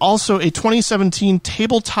apparently there's also a 2017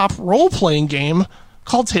 tabletop role-playing game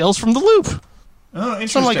called Tales from the Loop. Oh,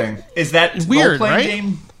 interesting. Is that weird, role-playing right?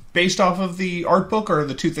 game based off of the art book, or are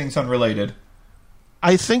the two things unrelated?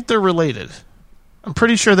 I think they're related. I'm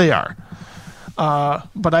pretty sure they are.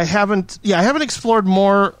 But I haven't explored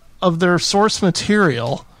more of their source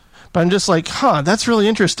material. But I'm just like, that's really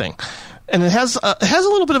interesting. And it has a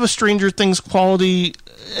little bit of a Stranger Things quality,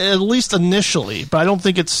 at least initially. But I don't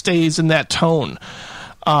think it stays in that tone.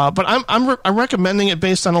 But I'm recommending it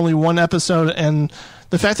based on only one episode, and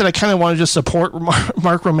the fact that I kind of want to just support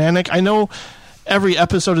Mark Romanek. I know every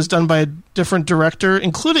episode is done by a different director,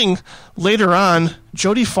 including later on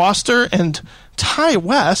Jodie Foster and Ty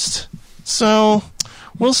West. So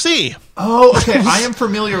we'll see. Oh, okay. I am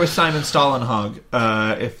familiar with Simon Stahlenhag,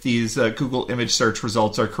 if these Google image search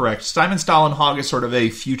results are correct. Simon Stahlenhag is sort of a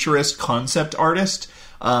futurist concept artist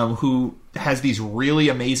who has these really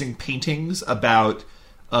amazing paintings about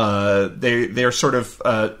they're sort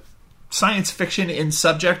of science fiction in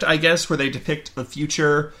subject, I guess, where they depict a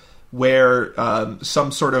future where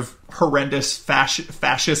some sort of horrendous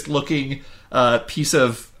fascist-looking piece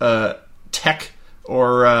of tech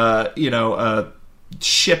or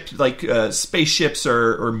ship, like spaceships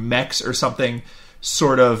or mechs or something,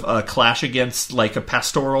 sort of clash against like a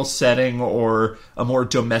pastoral setting or a more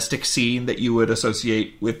domestic scene that you would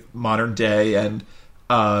associate with modern day. And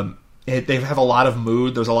they have a lot of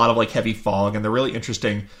mood. There's a lot of like heavy fog, and they're really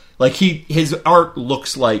interesting. Like his art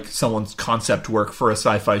looks like someone's concept work for a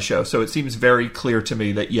sci-fi show. So it seems very clear to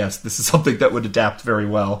me that yes, this is something that would adapt very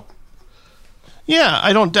well. Yeah,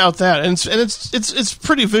 I don't doubt that, and it's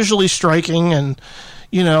pretty visually striking, and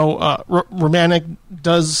Romanek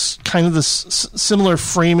does kind of this similar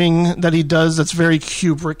framing that he does that's very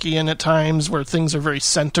Kubrickian at times, where things are very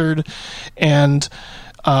centered, and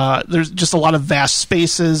there's just a lot of vast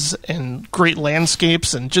spaces and great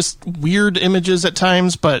landscapes and just weird images at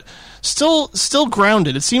times, but still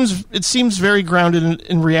grounded. It seems very grounded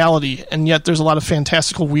in reality, and yet there's a lot of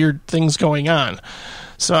fantastical, weird things going on.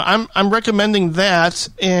 So I'm recommending that.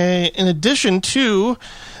 In addition to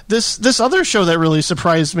this other show that really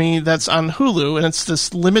surprised me, that's on Hulu, and it's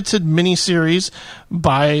this limited miniseries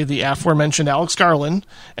by the aforementioned Alex Garland,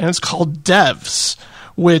 and it's called Devs,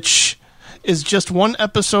 which is just one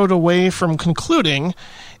episode away from concluding,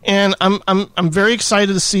 and I'm very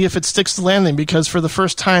excited to see if it sticks the landing, because for the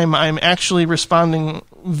first time I'm actually responding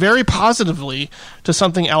very positively to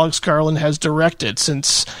something Alex Garland has directed,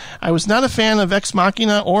 since I was not a fan of Ex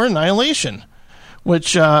Machina or Annihilation,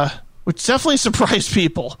 which definitely surprised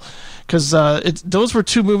people, because those were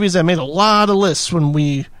two movies that made a lot of lists when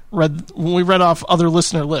we read off other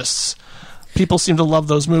listener lists. People seem to love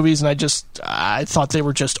those movies, and I thought they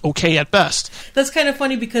were just okay at best. That's kind of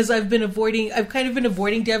funny, because I've kind of been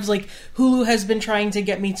avoiding Devs. Like, Hulu has been trying to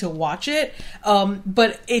get me to watch it,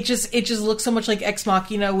 but it just looks so much like Ex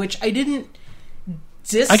Machina, which I didn't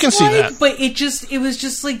dislike. I can see that, but it was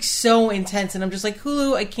just like so intense, and I'm just like,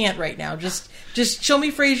 Hulu, I can't right now. Just show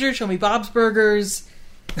me Frasier, show me Bob's Burgers.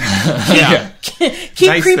 Yeah. Keep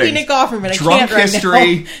nice creepy things. Nick Offerman. Drunk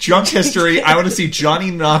history. I want to see Johnny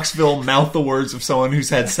Knoxville mouth the words of someone who's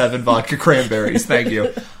had 7 vodka cranberries. Thank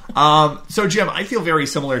you. So, Jim, I feel very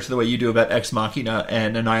similar to the way you do about Ex Machina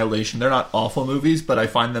and Annihilation. They're not awful movies, but I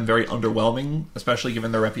find them very underwhelming, especially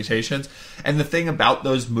given their reputations. And the thing about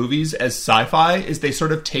those movies as sci-fi is they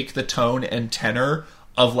sort of take the tone and tenor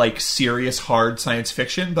of, like, serious, hard science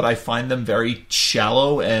fiction, but I find them very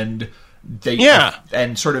shallow and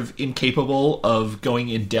and sort of incapable of going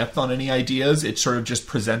in depth on any ideas. It sort of just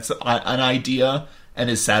presents an idea and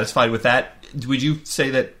is satisfied with that. Would you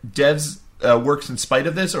say that Devs works in spite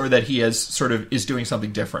of this, or that he is doing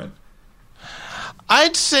something different?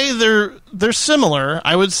 I'd say they're similar.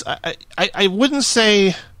 I wouldn't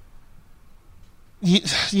say.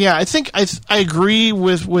 Yeah, I think I agree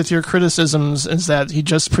with your criticisms, is that he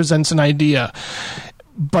just presents an idea.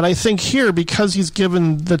 But I think here, because he's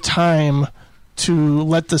given the time to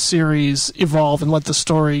let the series evolve and let the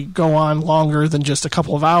story go on longer than just a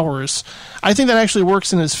couple of hours, I think that actually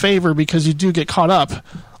works in his favor, because you do get caught up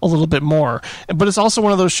a little bit more. But it's also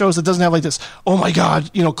one of those shows that doesn't have like this, oh my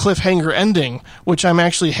God, cliffhanger ending, which I'm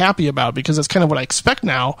actually happy about, because that's kind of what I expect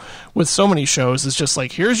now with so many shows. It's just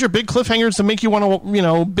like, here's your big cliffhangers to make you want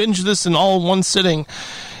to, binge this in all one sitting.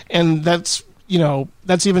 And that's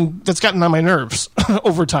gotten on my nerves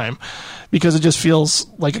over time, because it just feels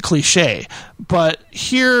like a cliche. But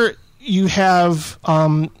here you have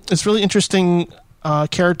this really interesting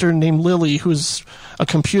character named Lily, who's a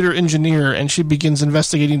computer engineer, and she begins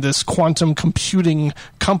investigating this quantum computing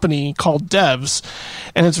company called Devs,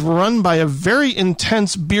 and it's run by a very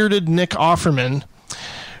intense bearded Nick Offerman,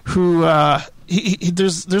 who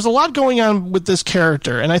there's a lot going on with this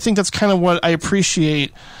character, and I think that's kind of what I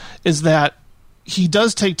appreciate, is that he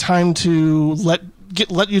does take time to let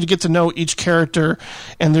you to get to know each character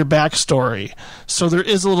and their backstory. So there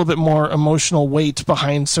is a little bit more emotional weight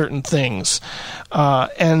behind certain things.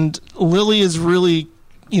 And Lily is really,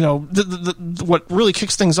 what really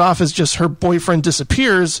kicks things off is just her boyfriend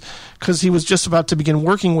disappears, because he was just about to begin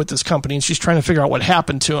working with this company, and she's trying to figure out what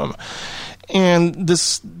happened to him. And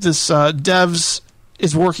this Devs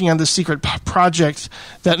is working on this secret project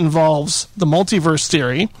that involves the multiverse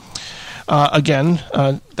theory. Again,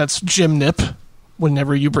 that's Jim Nip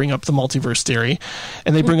whenever you bring up the multiverse theory.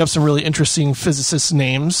 And they bring up some really interesting physicist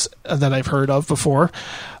names that I've heard of before.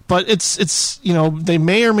 But it's they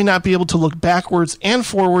may or may not be able to look backwards and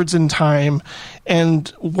forwards in time. And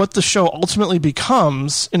what the show ultimately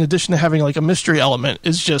becomes, in addition to having like a mystery element,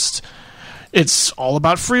 is just... it's all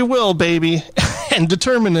about free will, baby, and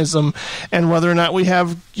determinism, and whether or not we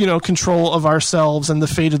have, control of ourselves and the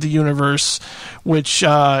fate of the universe, which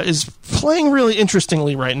is playing really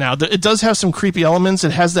interestingly right now. It does have some creepy elements.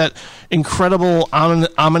 It has that incredible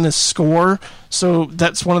ominous score. So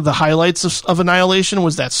that's one of the highlights of Annihilation,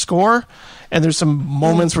 was that score. And there's some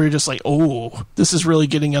moments where you're just like, oh, this is really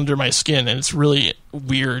getting under my skin, and it's really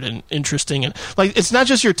weird and interesting. And like, it's not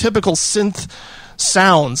just your typical synth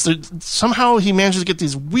sounds. Somehow he manages to get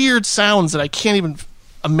these weird sounds that I can't even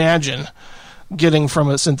imagine getting from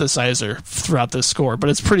a synthesizer throughout this score, but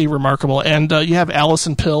it's pretty remarkable. And you have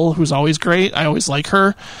Alison Pill, who's always great. I always like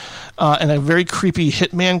her, and a very creepy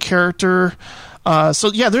hitman character.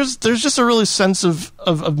 So yeah, there's just a really sense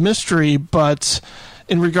of mystery, but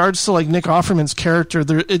in regards to like Nick Offerman's character,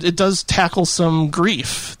 it does tackle some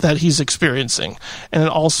grief that he's experiencing, and it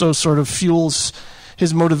also sort of fuels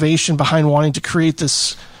his motivation behind wanting to create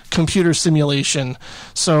this computer simulation.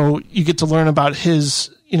 So you get to learn about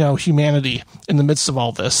his, humanity in the midst of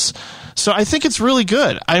all this. So I think it's really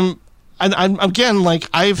good. I'm again, like,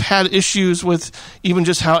 I've had issues with even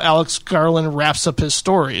just how Alex Garland wraps up his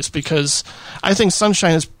stories, because I think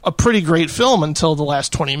Sunshine is a pretty great film until the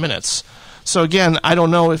last 20 minutes. So again, I don't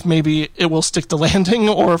know if maybe it will stick the landing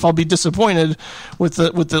or if I'll be disappointed with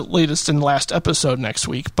the latest and last episode next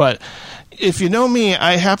week. But if you know me,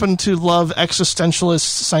 I happen to love existentialist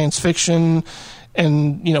science fiction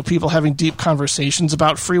and, people having deep conversations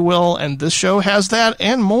about free will, and this show has that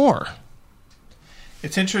and more.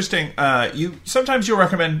 It's interesting. Sometimes you'll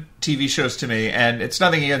recommend TV shows to me, and it's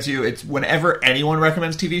nothing against you. It's whenever anyone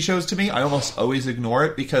recommends TV shows to me, I almost always ignore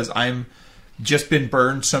it, because I'm just been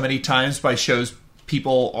burned so many times by shows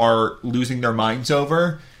people are losing their minds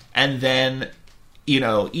over, and then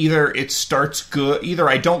either it starts good, either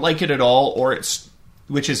I don't like it at all, or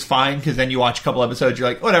which is fine, because then you watch a couple episodes, you're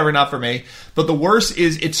like, whatever, not for me. But the worst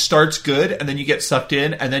is it starts good, and then you get sucked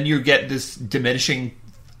in, and then you get this diminishing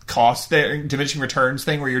returns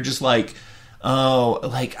thing where you're just like, oh,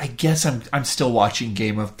 like, I guess I'm still watching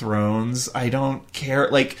Game of Thrones. I don't care.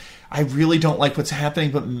 Like, I really don't like what's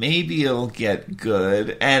happening, but maybe it'll get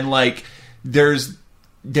good. And like, there is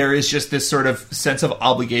just this sort of sense of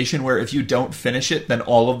obligation where if you don't finish it, then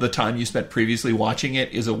all of the time you spent previously watching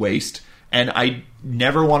it is a waste. And I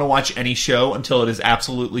never want to watch any show until it is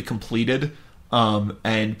absolutely completed.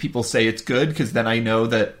 And people say it's good, because then I know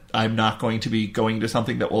that I'm not going to be going to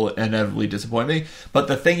something that will inevitably disappoint me. But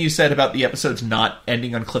the thing you said about the episodes not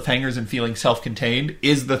ending on cliffhangers and feeling self-contained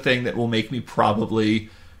is the thing that will make me probably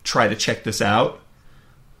try to check this out.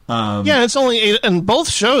 Yeah, it's only 8, and both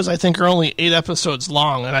shows I think are only 8 episodes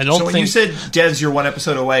long, and I don't think... So when you said, Des, you're 1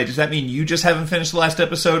 episode away, does that mean you just haven't finished the last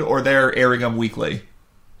episode, or they're airing them weekly?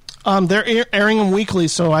 They're airing them weekly,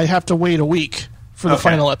 so I have to wait a week for the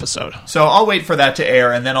final episode. So I'll wait for that to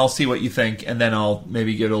air, and then I'll see what you think, and then I'll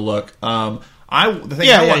maybe give it a look. The thing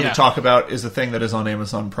I wanted to talk about is the thing that is on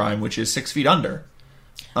Amazon Prime, which is 6 Feet Under.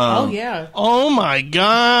 Oh, yeah. Oh, my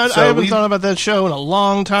God. I haven't thought about that show in a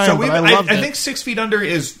long time, but I loved it. I think 6 Feet Under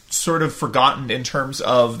is sort of forgotten in terms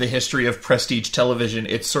of the history of prestige television.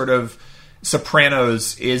 It's sort of...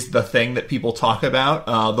 Sopranos is the thing that people talk about.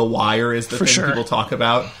 The Wire is the thing people talk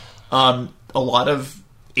about. A lot of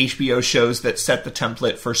HBO shows that set the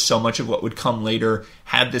template for so much of what would come later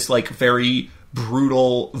had this like very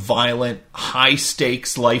brutal, violent, high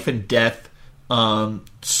stakes life and death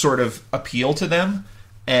sort of appeal to them,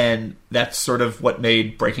 and that's sort of what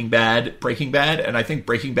made Breaking Bad. And I think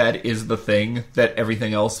Breaking Bad is the thing that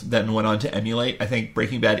everything else then went on to emulate. I think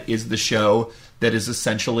Breaking Bad is the show that is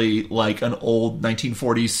essentially like an old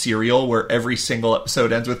 1940s serial where every single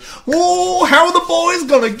episode ends with, oh, how are the boys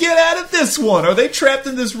going to get out of this one? Are they trapped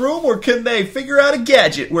in this room, or can they figure out a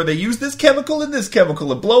gadget where they use this chemical and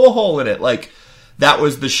blow a hole in it? Like, that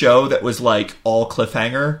was the show that was like all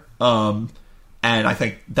cliffhanger. And I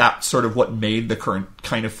think that's sort of what made the current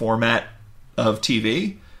kind of format of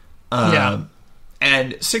TV.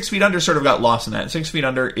 And 6 Feet Under sort of got lost in that. 6 Feet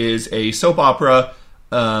Under is a soap opera,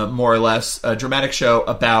 more or less, a dramatic show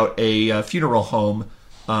about a funeral home,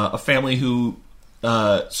 a family who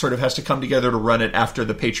sort of has to come together to run it after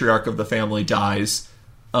the patriarch of the family dies,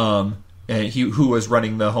 and who was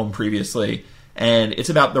running the home previously. And it's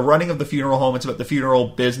about the running of the funeral home. It's about the funeral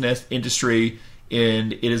business industry,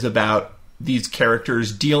 and it is about these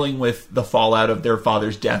characters dealing with the fallout of their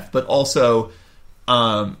father's death. But also,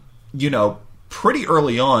 pretty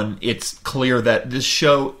early on, it's clear that this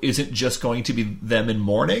show isn't just going to be them in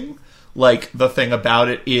mourning. Like, the thing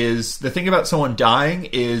about someone dying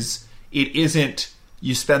is, it isn't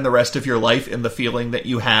you spend the rest of your life in the feeling that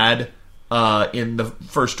you had in the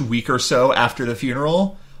first week or so after the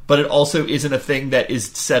funeral. But it also isn't a thing that is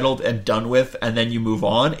settled and done with and then you move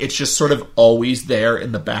on. It's just sort of always there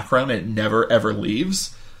in the background, and it never, ever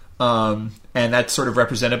leaves. And that's sort of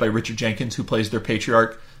represented by Richard Jenkins, who plays their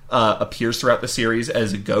patriarch, appears throughout the series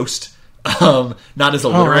as a ghost. Not as a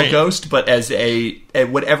literal ghost, but as a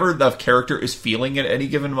whatever the character is feeling at any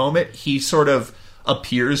given moment, he sort of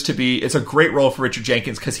appears to be... It's a great role for Richard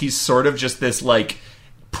Jenkins, because he's sort of just this, like,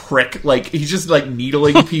 prick. Like, he's just, like,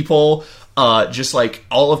 needling people... just like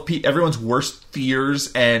all of everyone's worst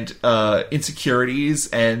fears and insecurities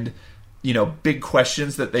and, big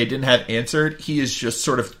questions that they didn't have answered. He is just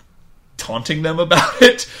sort of taunting them about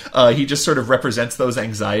it. He just sort of represents those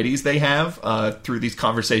anxieties they have through these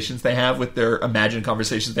conversations they have with their imagined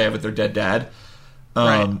conversations they have with their dead dad.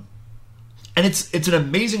 Right. And it's an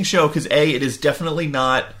amazing show because it is definitely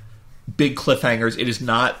not big cliffhangers. It is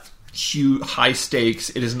not huge, high stakes.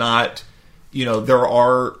 It is not, there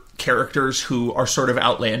are characters who are sort of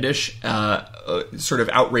outlandish, sort of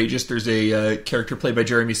outrageous. There's a character played by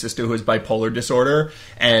Jeremy Sisto who has bipolar disorder,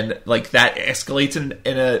 and like that escalates in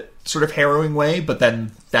a sort of harrowing way, but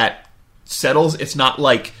then that settles. It's not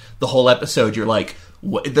like the whole episode you're like,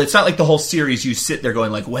 it's not like the whole series you sit there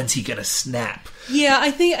going like, when's he gonna snap? Yeah,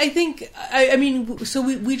 I mean, so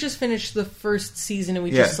we just finished the first season and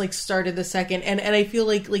we just like started the second, and I feel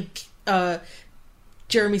like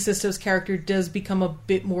Jeremy Sisto's character does become a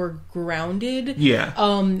bit more grounded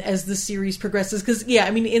as the series progresses, because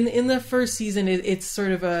I mean in the first season it's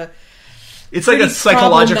sort of it's like a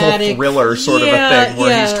psychological thriller sort of a thing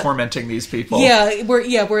where he's tormenting these people.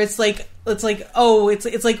 Where it's like it's like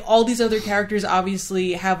all these other characters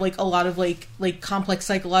obviously have like a lot of like complex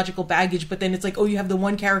psychological baggage, but then it's like, you have the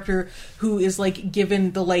one character who is like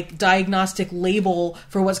given the like diagnostic label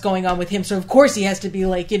for what's going on with him, so of course he has to be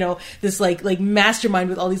like this like mastermind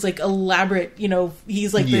with all these like elaborate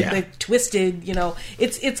he's like the twisted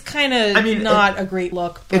it's kind of not a great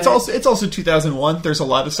look, but it's also 2001. There's a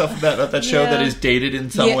lot of stuff about that show that is dated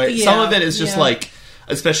in some way. Some of it is just like,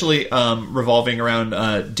 especially revolving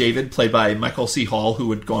around David, played by Michael C. Hall, who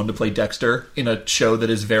would go on to play Dexter in a show that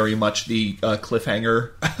is very much the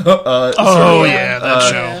cliffhanger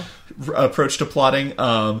show approach to plotting.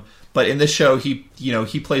 But in this show, he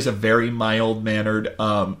plays a very mild-mannered,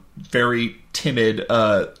 very timid,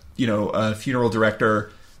 funeral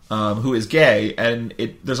director who is gay, and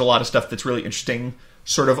there's a lot of stuff that's really interesting,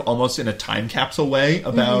 sort of almost in a time capsule way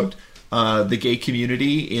about the gay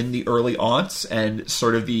community in the early aughts and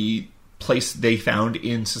sort of the place they found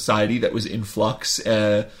in society that was in flux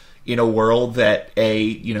in a world that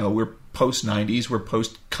we're post 90s, we're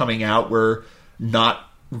post coming out, we're not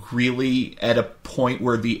really at a point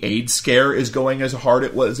where the AIDS scare is going as hard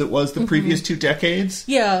it was the previous 2 decades.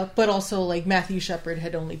 Yeah, but also like Matthew Shepard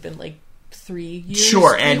had only been like 3 years.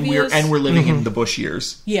 Sure, and we're living in the Bush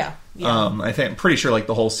years. Yeah. I'm pretty sure like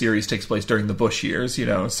the whole series takes place during the Bush years,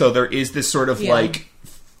 So there is this sort of like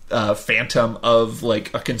phantom of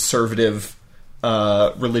like a conservative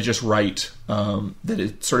religious right that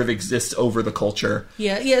it sort of exists over the culture.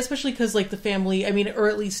 Yeah, especially because like the family, I mean, or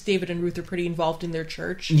at least David and Ruth are pretty involved in their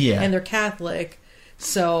church. And they're Catholic,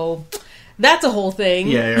 so that's a whole thing.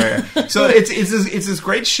 Yeah. So it's this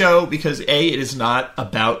great show because it is not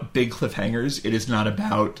about big cliffhangers. It is not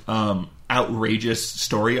about outrageous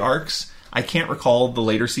story arcs. I can't recall the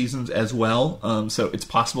later seasons as well, so it's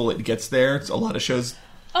possible it gets there. It's a lot of shows.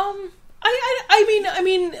 I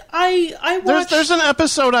watched... There's an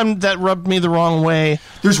episode that rubbed me the wrong way.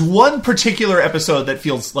 There's one particular episode that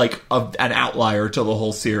feels like an outlier to the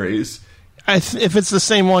whole series. If it's the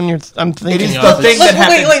same one I'm thinking it is of. The thing that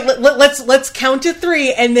happened. Wait. Let's count to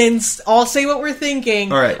 3 and then all say what we're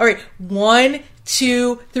thinking. All right. 1,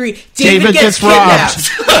 2, 3. David gets robbed.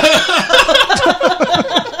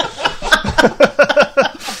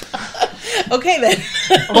 Okay then.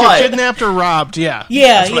 Kidnapped or robbed? Yeah.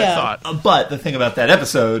 That's what I thought. But the thing about that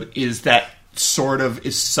episode is that sort of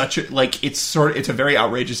is such a like it's a very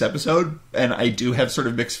outrageous episode, and I do have sort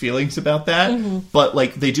of mixed feelings about that. But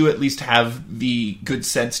like they do at least have the good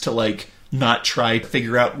sense to like not try to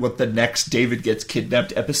figure out what the next David gets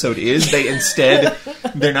kidnapped episode is. They instead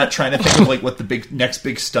they're not trying to think of like what the next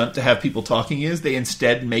big stunt to have people talking is. They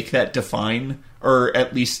instead make that define or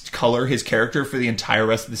at least color his character for the entire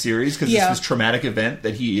rest of the series, because it's this traumatic event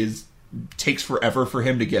that takes forever for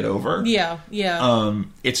him to get over.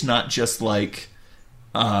 It's not just like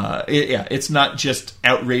it's not just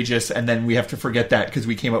outrageous and then we have to forget that because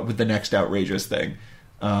we came up with the next outrageous thing.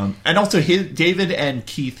 And also David and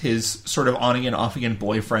Keith, his sort of on again off again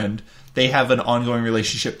boyfriend, they have an ongoing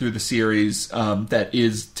relationship through the series that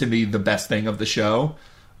is to me the best thing of the show.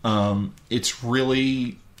 It's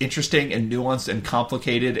really interesting and nuanced and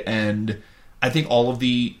complicated, and I think all of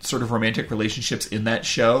the sort of romantic relationships in that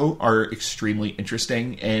show are extremely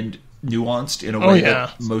interesting and nuanced in a way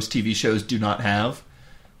that most TV shows do not have.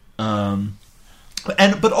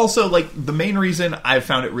 But also, like, the main reason I've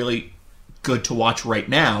found it really good to watch right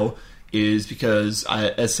now is because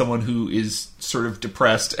as someone who is sort of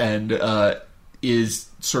depressed and is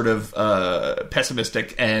sort of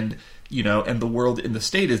pessimistic and and the world in the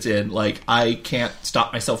state is in, like, I can't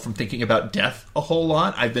stop myself from thinking about death a whole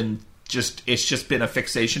lot. It's just been a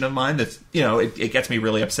fixation of mine that's, it gets me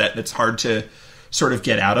really upset and it's hard to sort of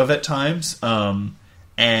get out of at times.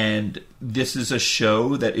 And this is a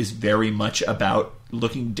show that is very much about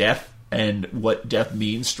looking death and what death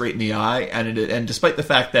means straight in the eye. And despite the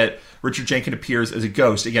fact that Richard Jenkins appears as a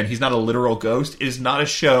ghost, again, he's not a literal ghost. It is not a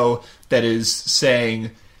show that is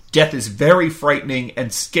saying death is very frightening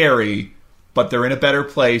and scary, but they're in a better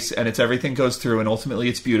place, and everything goes through, and ultimately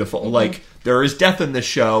it's beautiful. Mm-hmm. Like, there is death in this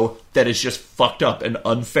show that is just fucked up and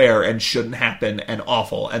unfair and shouldn't happen and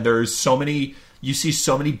awful. And there's so many... You see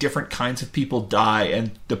so many different kinds of people die, and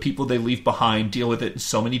the people they leave behind deal with it in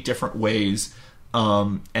so many different ways.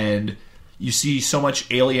 And you see so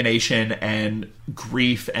much alienation and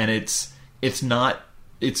grief, and it's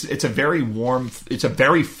a very warm, it's a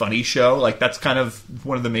very funny show. Like, that's kind of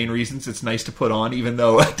one of the main reasons it's nice to put on, even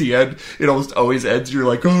though at the end it almost always ends, you're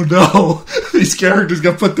like, oh no, these characters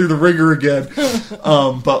got put through the ringer again.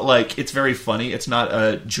 But like, it's very funny. It's not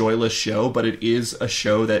a joyless show, but it is a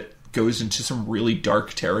show that goes into some really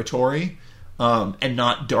dark territory, and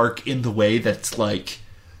not dark in the way that's like,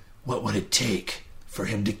 what would it take for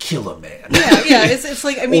him to kill a man? Yeah. It's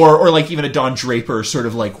like, I mean, or like even a Don Draper sort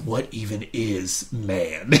of like, what even is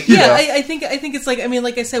man? I think it's like, I mean,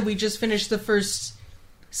 like I said, we just finished the first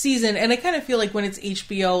season, and I kind of feel like when it's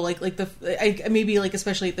HBO, like maybe like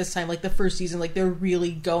especially at this time, like the first season, like they're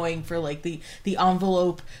really going for like the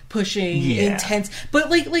envelope pushing, intense. But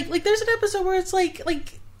like there's an episode where it's like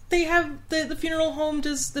they have the funeral home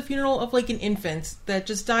does the funeral of like an infant that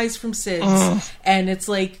just dies from SIDS, and it's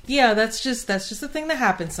like, yeah, that's just a thing that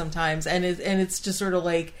happens sometimes, and it's just sort of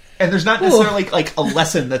like, and there's not necessarily like a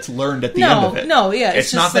lesson that's learned at the end of it. No, yeah,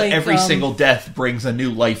 it's not just that like, every single death brings a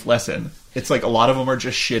new life lesson. It's like a lot of them are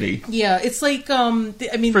just shitty. Yeah, it's like I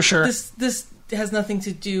mean, for sure, this has nothing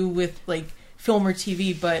to do with like film or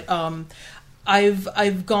TV, but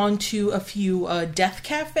I've gone to a few death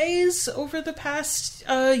cafes over the past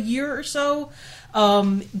year or so.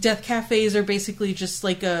 Death cafes are basically just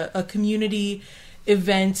like a community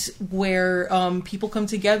event where people come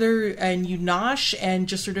together and you nosh and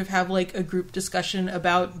just sort of have like a group discussion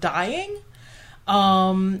about dying.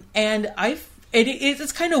 And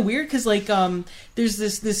it's kind of weird because like there's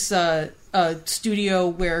this studio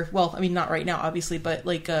where, well, I mean, not right now, obviously, but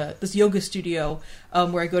like this yoga studio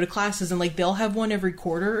where I go to classes, and like they'll have one every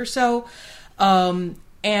quarter or so, and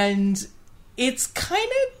it's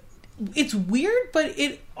it's weird, but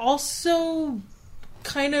it also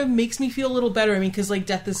kind of makes me feel a little better. I mean, because like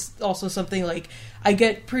death is also something like I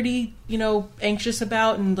get pretty anxious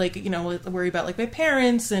about, and like worry about like my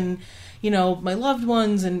parents and my loved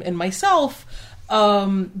ones and myself.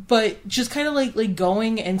 But just kind of like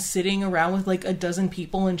going and sitting around with like a dozen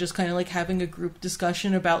people and just kind of like having a group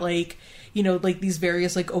discussion about like, like these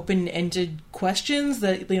various like open-ended questions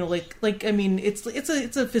that, like, I mean, it's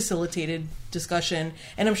a facilitated discussion,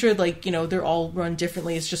 and I'm sure like, they're all run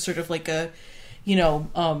differently. It's just sort of like a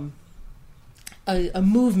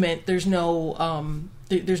movement. There's no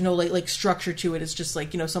like structure to it. It's just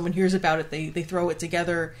like, someone hears about it, they throw it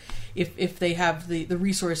together if they have the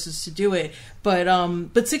resources to do it.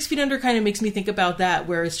 But 6 Feet Under kind of makes me think about that,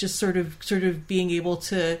 where it's just sort of being able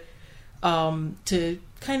to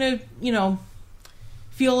kind of,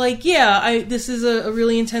 feel like, this is a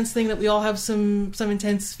really intense thing that we all have some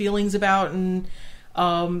intense feelings about, and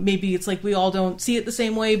maybe it's like we all don't see it the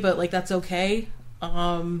same way, but like that's okay.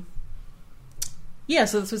 Yeah,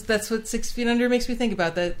 so that's what 6 Feet Under makes me think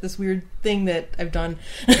about, this weird thing that I've done.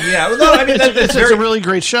 Yeah, well, no, I mean it's a really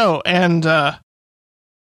great show, and and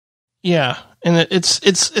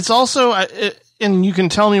it's also, and you can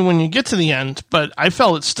tell me when you get to the end, but I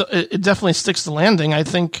felt it definitely sticks the landing. I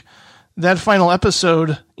think that final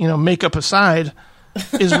episode, makeup aside,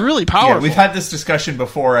 is really powerful. Yeah, we've had this discussion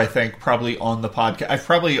before, I think, probably on the podcast. I've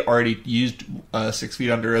probably already used 6 Feet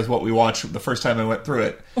Under as what we watched the first time I went through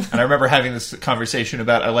it. And I remember having this conversation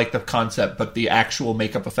about, I like the concept, but the actual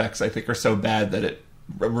makeup effects, I think, are so bad that it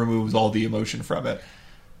removes all the emotion from it.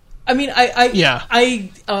 I mean, it's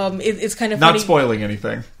kind of funny. Not spoiling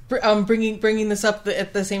anything. Bringing this up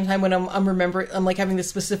at the same time when I'm like having this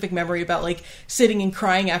specific memory about like sitting and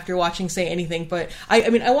crying after watching Say Anything. But I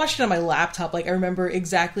mean, I watched it on my laptop. Like I remember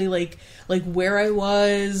exactly like where I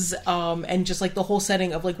was, and just like the whole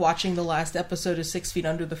setting of like watching the last episode of 6 Feet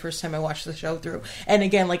Under the first time I watched the show through. And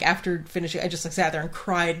again, like after finishing, I just like sat there and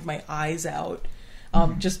cried my eyes out.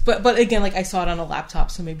 But again, like I saw it on a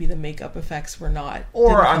laptop, so maybe the makeup effects were not.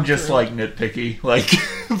 Or I'm just like nitpicky, like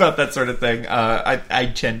about that sort of thing. I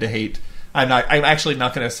tend to hate. I'm actually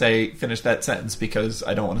not going to finish that sentence because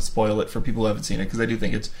I don't want to spoil it for people who haven't seen it, because I do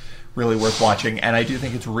think it's really worth watching, and I do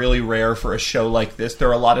think it's really rare for a show like this. There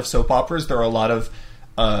are a lot of soap operas. There are a lot of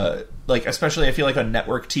like, especially I feel like on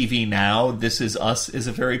network TV now, This Is Us is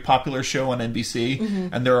a very popular show on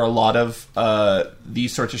NBC, and there are a lot of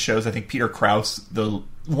these sorts of shows. I think Peter Krause, the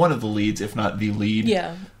one of the leads, if not the lead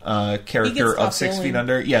character of 6 Feet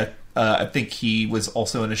Under. Yeah, I think he was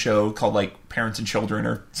also in a show called like Parents and Children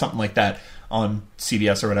or something like that on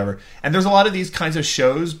CBS or whatever. And there's a lot of these kinds of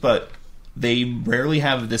shows, but they rarely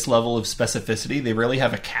have this level of specificity. They rarely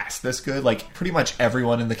have a cast this good. Like, pretty much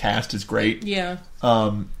everyone in the cast is great. Yeah.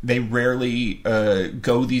 They rarely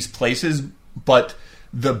go these places, but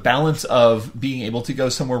the balance of being able to go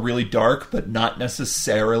somewhere really dark, but not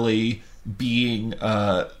necessarily being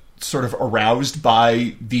sort of aroused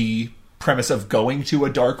by the premise of going to a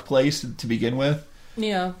dark place to begin with.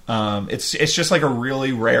 Yeah. It's just like a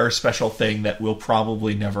really rare special thing that will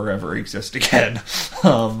probably never ever exist again.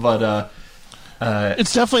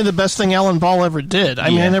 It's definitely the best thing Alan Ball ever did. I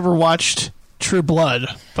mean, I never watched True Blood,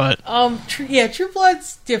 but True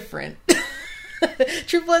Blood's different.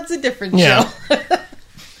 True Blood's a different show.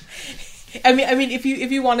 I mean, if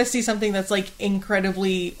you want to see something that's like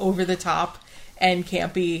incredibly over the top and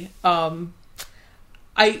campy,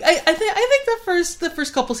 I think the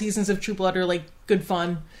first couple seasons of True Blood are like good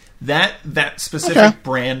fun. That specific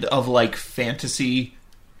brand of like fantasy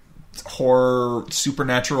horror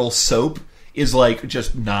supernatural soap is like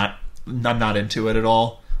just I'm not into it at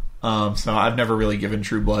all. So I've never really given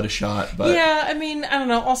True Blood a shot. But yeah, I mean, I don't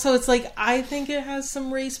know. Also, it's like I think it has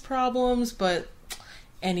some race problems, but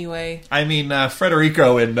anyway. I mean,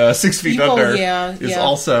 Federico in 6 Feet Under is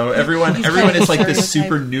also everyone is like this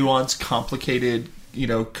super nuanced, complicated,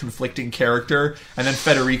 conflicting character, and then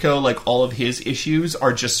Federico, like all of his issues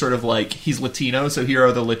are just sort of like he's Latino, so here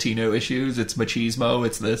are the Latino issues. It's machismo,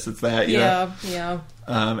 it's this, it's that. Yeah.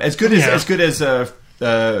 As good as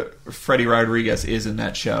Freddie Rodriguez is in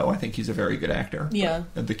that show, I think he's a very good actor. Yeah,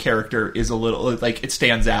 but the character is a little like it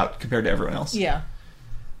stands out compared to everyone else. Yeah.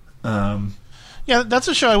 Yeah, that's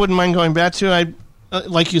a show I wouldn't mind going back to.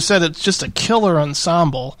 Like you said, it's just a killer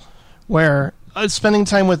ensemble where spending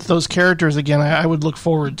time with those characters again, I would look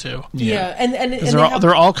forward to. Yeah, and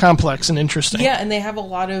they're all complex and interesting. Yeah, and they have a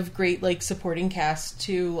lot of great like supporting cast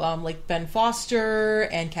too, like Ben Foster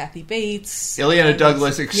and Kathy Bates. Ileana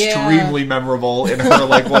Douglas, extremely memorable in her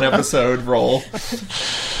like one episode role.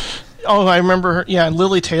 Oh, I remember her. Yeah,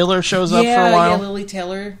 Lily Taylor shows up for a while. Yeah, Lily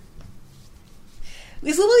Taylor.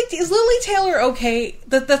 Is Lily Taylor okay?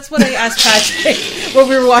 That's what I asked Patrick when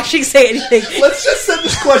we were watching Say Anything. Let's just send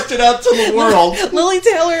this question out to the world. Lily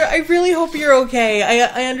Taylor, I really hope you're okay.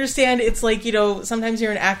 I understand it's like, sometimes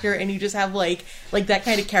you're an actor and you just have like that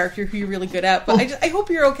kind of character who you're really good at. But I hope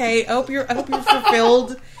you're okay. I hope you're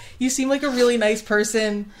fulfilled. You seem like a really nice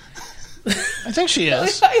person. I think she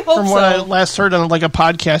is. I hope From what I last heard on like a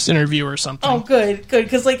podcast interview or something. Oh, good.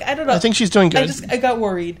 Because I don't know. I think she's doing good. I got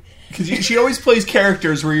worried. Because she always plays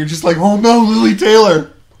characters where you're just like, oh no, Lily Taylor.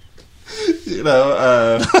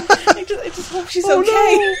 I just hope she's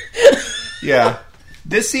okay. No. Yeah.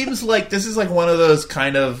 This is like one of those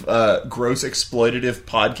kind of gross exploitative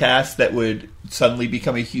podcasts that would suddenly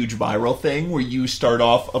become a huge viral thing where you start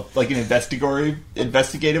off like an investigative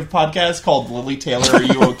podcast called Lily Taylor, Are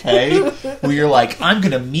You Okay? Where you're like, I'm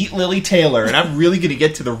going to meet Lily Taylor and I'm really going to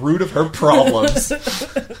get to the root of her problems.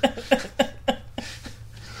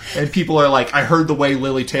 And people are like, I heard the way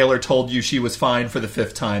Lily Taylor told you she was fine for the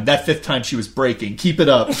 5th time. That 5th time she was breaking. Keep it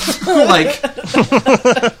up. Like,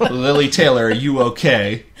 Lily Taylor, are you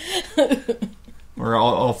okay? Where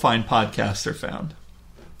all fine podcasts are found.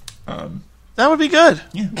 That would be good.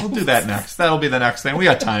 Yeah, we'll do that next. That'll be the next thing. We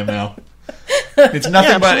got time now. It's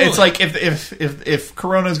nothing but, it's like if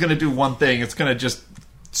Corona's going to do one thing, it's going to just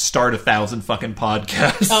start 1,000 fucking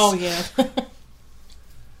podcasts. Oh, yeah.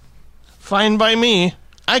 Fine by me.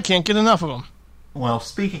 I can't get enough of them. Well,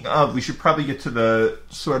 speaking of, we should probably get to the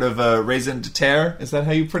sort of raison d'etre. Is that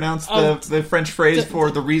how you pronounce the French phrase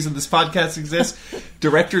for the reason this podcast exists?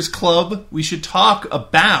 Directors Club. We should talk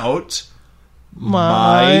about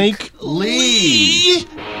Mike Leigh.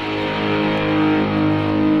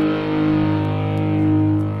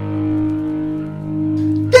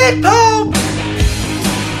 Big Pope!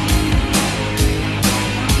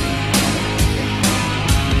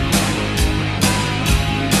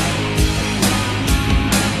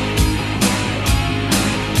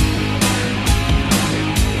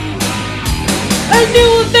 A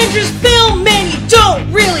new Avengers film and you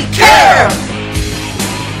don't really care!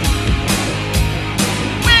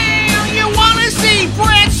 Well, you wanna see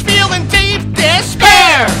Bratchfield and Dave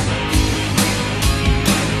despair!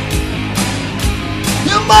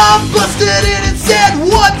 Your mom busted in and said,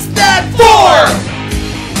 what's that for?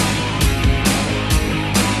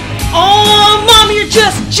 Oh, Mom, you're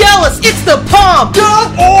just jealous! It's the pomp!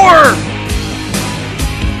 Or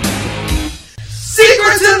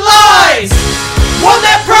Secrets and Lies! Won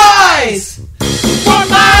that prize! For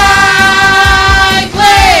my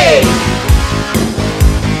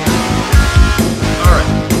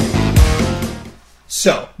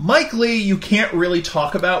Mike Leigh, you can't really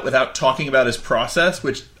talk about without talking about his process,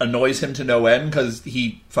 which annoys him to no end because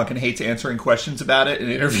he fucking hates answering questions about it in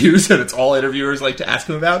interviews, and it's all interviewers like to ask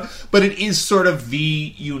him about. But it is sort of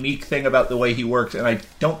the unique thing about the way he worked, and I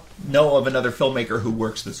don't know of another filmmaker who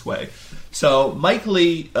works this way. So Mike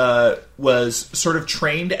Leigh was sort of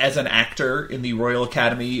trained as an actor in the Royal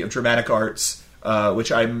Academy of Dramatic Arts,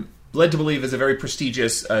 which I'm led to believe is a very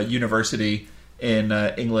prestigious university in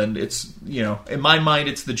England. It's, in my mind,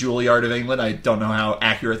 it's the Juilliard of England. I don't know how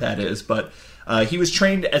accurate that is, but he was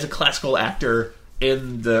trained as a classical actor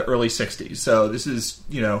in the early 60s. So this is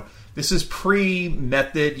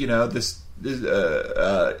pre-method, Marlon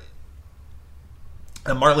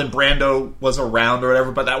Brando was around or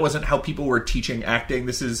whatever, but that wasn't how people were teaching acting.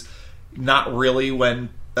 This is not really when,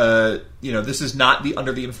 this is not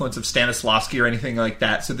under the influence of Stanislavski or anything like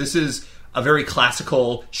that. So this is a very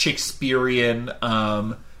classical Shakespearean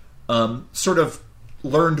sort of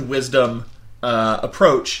learned wisdom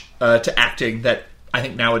approach to acting that I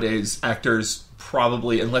think nowadays actors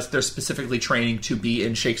probably, unless they're specifically training to be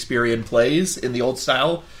in Shakespearean plays in the old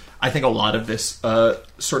style, I think a lot of this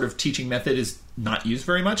sort of teaching method is not used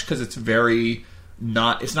very much because it's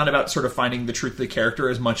it's not about sort of finding the truth of the character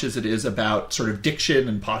as much as it is about sort of diction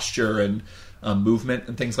and posture and movement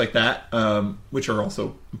and things like that, which are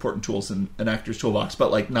also important tools in an actor's toolbox,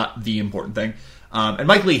 but like not the important thing. And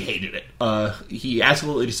Mike Leigh hated it. He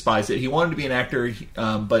absolutely despised it. He wanted to be an actor,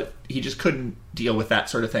 but he just couldn't deal with that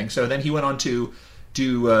sort of thing. So then he went on to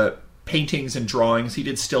do paintings and drawings. He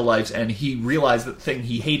did still lifes, and he realized that the thing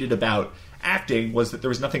he hated about acting was that there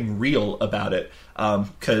was nothing real about it.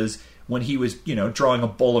 Because when he was, drawing a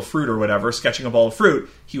bowl of fruit or whatever, sketching a bowl of fruit,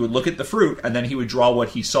 he would look at the fruit and then he would draw what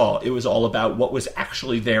he saw. It was all about what was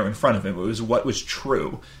actually there in front of him. It was what was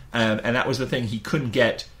true. And that was the thing he couldn't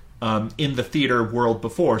get in the theater world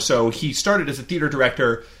before. So he started as a theater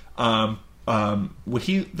director.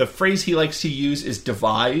 The phrase he likes to use is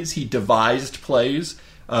devise. He devised plays.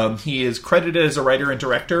 He is credited as a writer and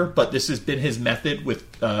director, but this has been his method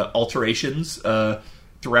with alterations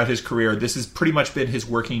throughout his career. This has pretty much been his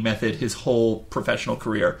working method his whole professional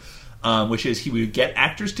career, which is he would get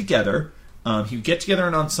actors together. He would get together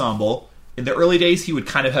an ensemble. In the early days, he would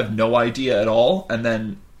kind of have no idea at all, and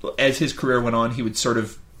then as his career went on, he would sort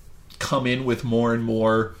of come in with more and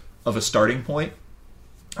more of a starting point.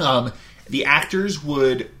 The actors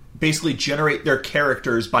would basically generate their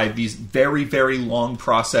characters by these very, very long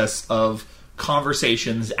process of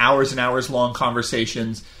conversations, hours and hours long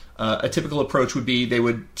conversations. A typical approach would be they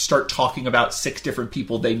would start talking about 6 different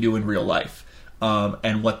people they knew in real life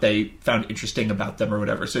and what they found interesting about them or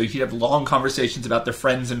whatever. So you'd have long conversations about their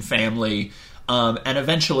friends and family, and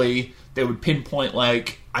eventually they would pinpoint,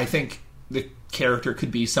 like, I think the character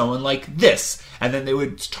could be someone like this, and then they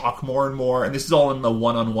would talk more and more, and this is all on the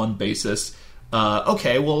one-on-one basis.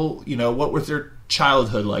 Okay, well, what was their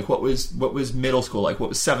childhood like? What was middle school like? What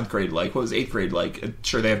was 7th grade like? What was 8th grade like?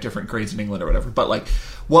 Sure, they have different grades in England or whatever, but like,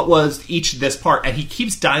 what was each this part? And he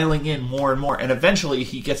keeps dialing in more and more, and eventually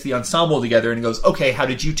he gets the ensemble together and he goes, okay, how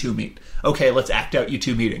did you two meet? Okay, let's act out you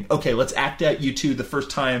two meeting. Okay, let's act out you two the first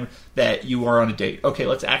time that you were on a date. Okay,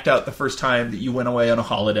 let's act out the first time that you went away on a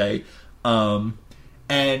holiday. And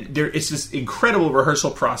it's this incredible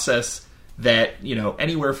rehearsal process that,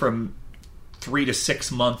 anywhere from 3 to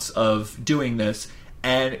 6 months of doing this,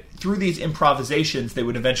 and through these improvisations they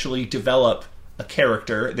would eventually develop a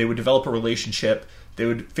character, they would develop a relationship, they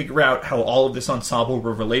would figure out how all of this ensemble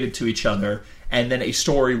were related to each other, and then a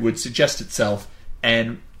story would suggest itself,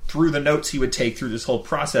 and through the notes he would take through this whole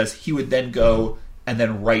process, he would then go and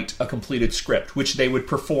then write a completed script, which they would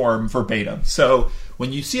perform verbatim. So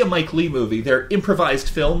when you see a Mike Leigh movie, they're improvised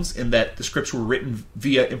films in that the scripts were written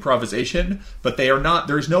via improvisation, but they are not.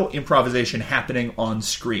 There is no improvisation happening on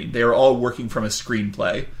screen. They are all working from a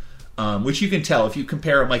screenplay, which you can tell if you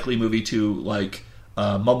compare a Mike Leigh movie to like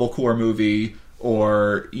a Mumblecore movie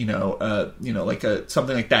or like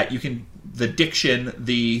something like that. You can the diction,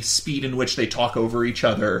 the speed in which they talk over each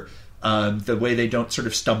other, the way they don't sort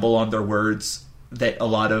of stumble on their words that a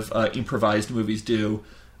lot of improvised movies do,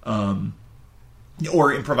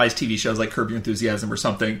 or improvised TV shows like Curb Your Enthusiasm or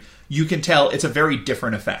something, you can tell it's a very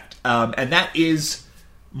different effect. And that is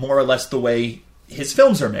more or less the way his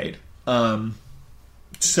films are made.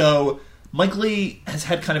 So Mike Leigh has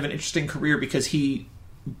had kind of an interesting career because he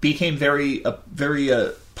became very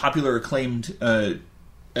popular, acclaimed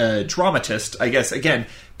dramatist, I guess. Again,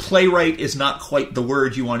 playwright is not quite the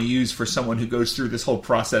word you want to use for someone who goes through this whole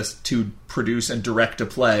process to produce and direct a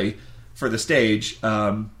play for the stage,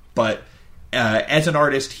 but As an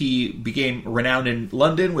artist, he became renowned in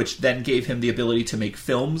London, which then gave him the ability to make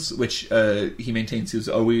films, which he maintains was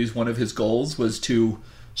always one of his goals, was to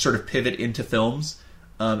sort of pivot into films.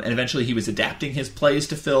 And eventually he was adapting his plays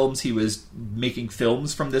to films. He was making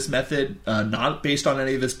films from this method, not based on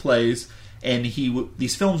any of his plays. And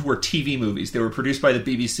these films were TV movies. They were produced by the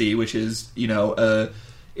BBC, which is,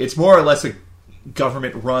 it's more or less a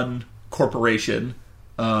government-run corporation.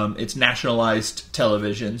 It's nationalized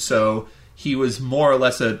television, so he was more or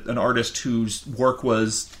less an artist whose work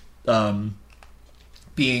was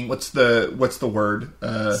being what's the word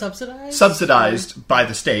subsidized by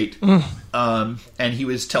the state, and he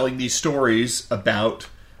was telling these stories about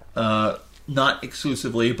not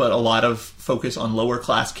exclusively, but a lot of focus on lower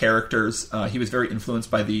class characters. He was very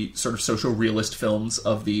influenced by the sort of social realist films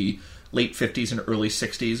of the late 50s and early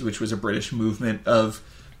 60s, which was a British movement of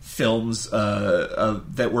films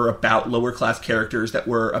that were about lower class characters, that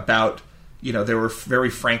were about, they were very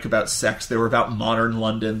frank about sex, they were about modern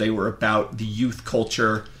London, they were about the youth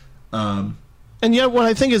culture. And yet what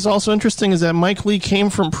I think is also interesting is that Mike Leigh came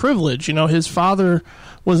from privilege. His father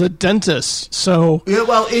was a dentist, so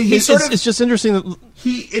it's just interesting that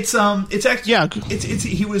he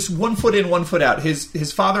was 1 foot in, 1 foot out.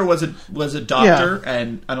 His father was a doctor,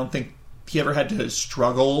 and I don't think he ever had to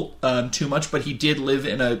struggle too much, but he did live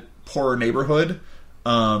in a poorer neighborhood.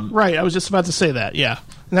 Right, I was just about to say that, yeah.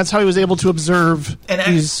 And that's how he was able to observe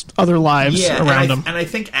these other lives around him. And I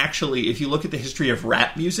think, actually, if you look at the history of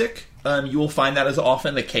rap music, you will find that is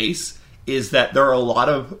often the case, is that there are a lot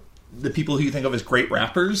of the people who you think of as great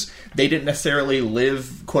rappers, they didn't necessarily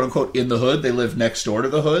live, quote-unquote, in the hood. They lived next door to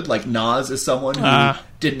the hood. Like, Nas is someone who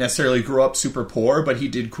didn't necessarily grow up super poor, but he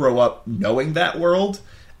did grow up knowing that world.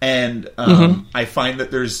 And I find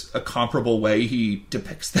that there's a comparable way he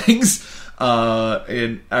depicts things,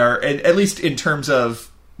 at least in terms of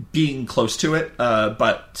being close to it,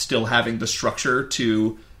 but still having the structure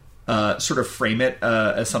to sort of frame it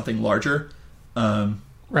as something larger.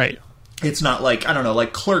 Right. It's not like, I don't know,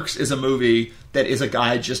 like Clerks is a movie that is a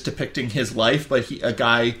guy just depicting his life, but a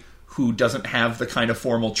guy who doesn't have the kind of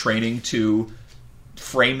formal training to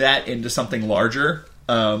frame that into something larger.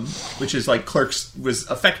 Which is like Clerks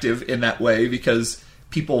was effective in that way because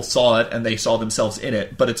people saw it and they saw themselves in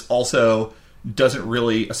it, but it's also doesn't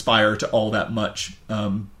really aspire to all that much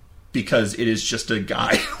because it is just a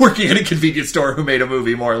guy working at a convenience store who made a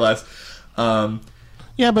movie, more or less. But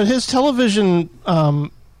his television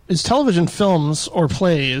films or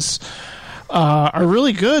plays are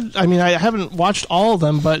really good. I mean, I haven't watched all of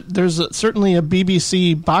them, but there's certainly a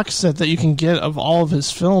BBC box set that you can get of all of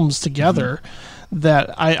his films together.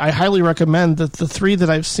 That I highly recommend. That the three that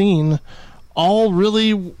I've seen all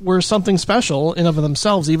really were something special in of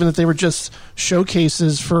themselves, even if they were just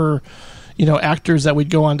showcases for actors that we'd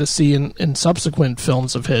go on to see in subsequent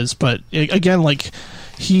films of his. But again, like,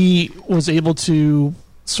 he was able to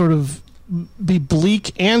sort of be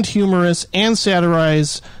bleak and humorous and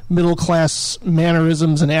satirize middle class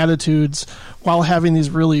mannerisms and attitudes while having these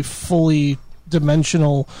really fully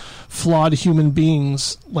dimensional, flawed human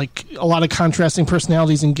beings, like a lot of contrasting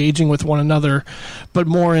personalities engaging with one another, but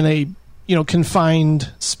more in a confined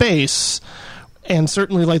space. And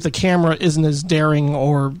certainly, like, the camera isn't as daring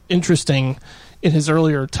or interesting in his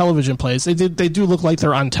earlier television plays. They do look like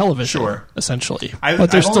they're on television, sure, essentially, but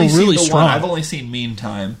they're still really strong. I've only seen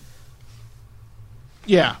Meantime.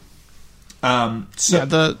 Yeah.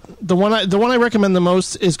 The one I recommend the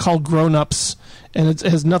most is called Grown Ups, and it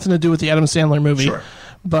has nothing to do with the Adam Sandler movie. Sure.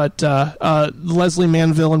 But Leslie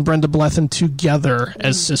Manville and Brenda Blethyn together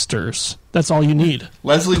as sisters. That's all you need.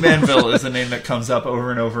 Leslie Manville is a name that comes up over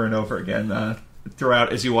and over and over again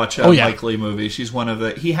throughout as you watch Mike Leigh movies. She's one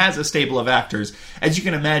of he has a stable of actors. As you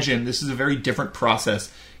can imagine, this is a very different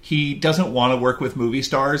process. He doesn't want to work with movie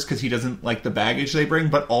stars because he doesn't like the baggage they bring,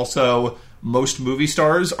 but also most movie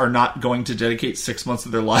stars are not going to dedicate 6 months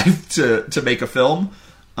of their life to make a film.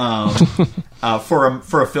 For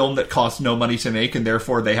a film that costs no money to make, and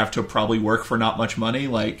therefore they have to probably work for not much money.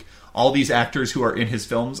 Like, all these actors who are in his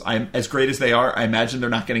films, as great as they are, I imagine they're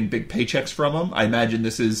not getting big paychecks from them. I imagine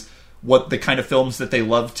this is what the kind of films that they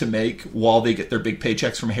love to make while they get their big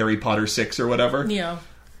paychecks from Harry Potter 6 or whatever. Yeah.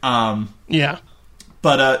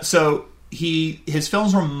 But so his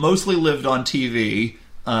films were mostly lived on TV.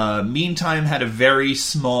 Meantime had a very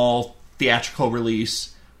small theatrical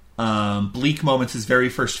release. Bleak Moments, his very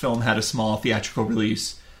first film, had a small theatrical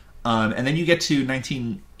release. And then you get to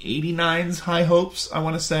 1989's High Hopes, I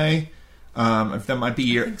want to say. If that might be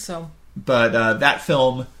year. I think so. But that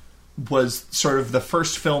film was sort of the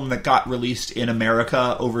first film that got released in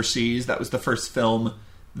America overseas. That was the first film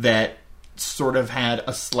that sort of had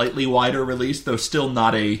a slightly wider release, though still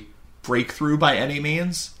not a breakthrough by any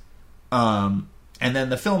means. And then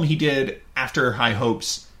the film he did after High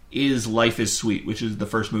Hopes is Life is Sweet, which is the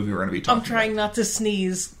first movie we're going to be talking about. I'm trying not to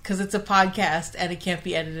sneeze because it's a podcast and it can't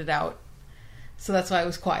be edited out. So that's why I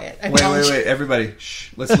was quiet. Wait, everybody.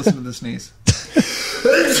 Shh. Let's listen to the sneeze.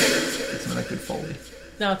 It's not a good Foley.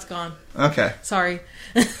 No, it's gone. Okay. Sorry.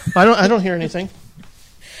 I don't hear anything.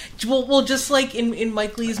 Well, just like in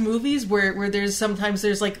Mike Leigh's movies, where there's sometimes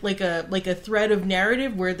like a thread of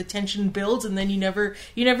narrative where the tension builds, and then you never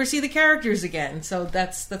see the characters again. So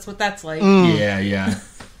that's what that's like. Yeah.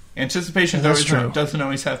 Anticipation doesn't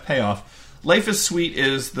always have payoff. Life is Sweet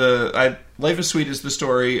is the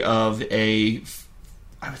story of a,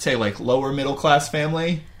 I would say, like lower middle class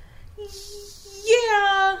family.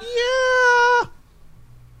 Yeah.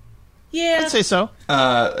 I'd say so.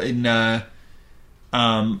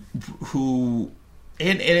 Who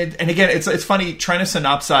and again, it's funny trying to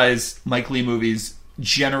synopsize Mike Leigh movies.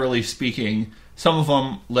 Generally speaking, some of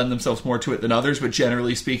them lend themselves more to it than others, but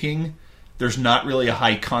generally speaking, there's not really a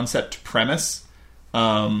high concept premise.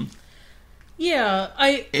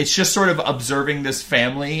 It's just sort of observing this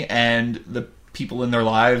family and the people in their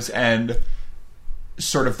lives and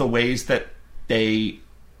sort of the ways that they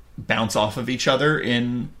bounce off of each other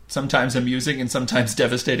in sometimes amusing and sometimes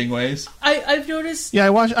devastating ways. I've noticed... Yeah,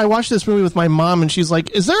 I watched this movie with my mom, and she's like,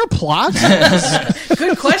 is there a plot?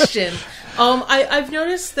 Good question. I've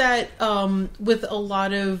noticed that with a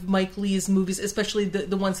lot of Mike Leigh's movies, especially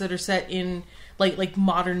the ones that are set in like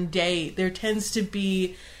modern day, there tends to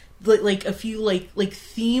be like a few like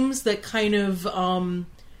themes that kind of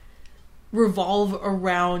revolve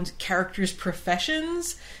around characters'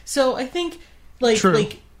 professions. So I think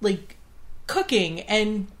like cooking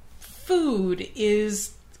and food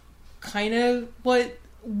is kind of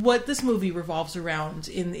what this movie revolves around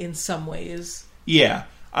in some ways. Yeah.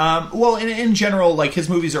 Well, in general, like, his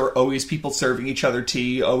movies are always people serving each other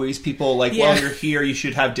tea, always people, like, while you're here, you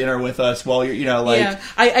should have dinner with us, while you're, Yeah,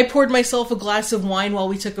 I poured myself a glass of wine while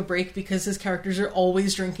we took a break because his characters are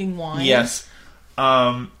always drinking wine. Yes.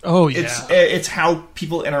 It's how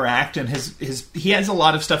people interact, and he has a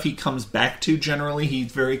lot of stuff he comes back to. Generally,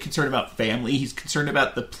 he's very concerned about family. He's concerned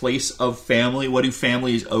about the place of family. What do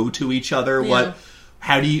families owe to each other? Yeah.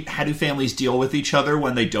 How do families deal with each other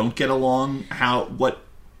when they don't get along? How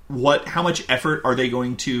much effort are they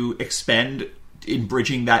going to expend in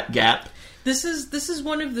bridging that gap? This is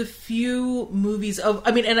one of the few movies of,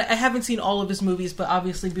 I mean, and I haven't seen all of his movies, but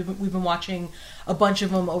obviously we've been watching a bunch of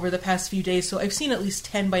them over the past few days, so I've seen at least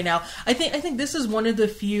 10 by now. I think this is one of the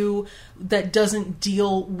few that doesn't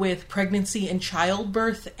deal with pregnancy and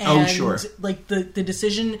childbirth and like the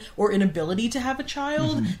decision or inability to have a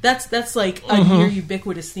child. Mm-hmm. That's like a near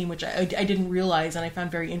ubiquitous theme, which I didn't realize and I found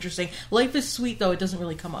very interesting. Life is Sweet, though, it doesn't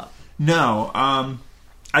really come up. No,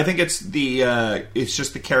 I think it's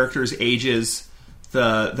just the characters' ages.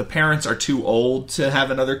 The parents are too old to have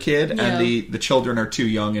another kid, and the children are too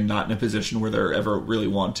young and not in a position where they ever really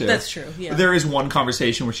want to. That's true, yeah. There is one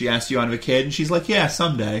conversation where she asks you out of a kid, and she's like, yeah,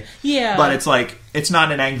 someday. Yeah. But it's like, it's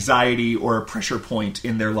not an anxiety or a pressure point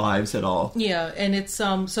in their lives at all. Yeah, and it's,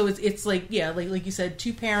 so it's like, yeah, like you said,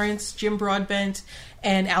 two parents, Jim Broadbent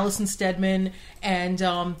and Allison Steadman, and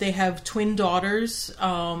they have twin daughters,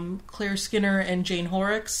 Claire Skinner and Jane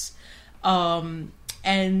Horrocks,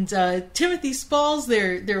 and Timothy Spall's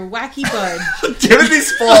their wacky bud. Timothy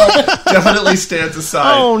Spall definitely stands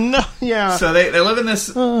aside. Oh no, yeah. So they live in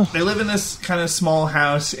this kind of small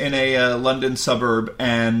house in a London suburb,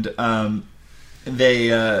 and they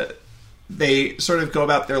sort of go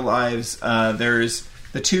about their lives. There's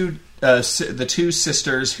the two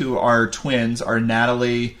sisters who are twins are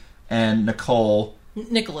Natalie and Nicola.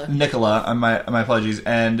 My apologies.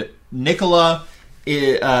 And Nicola,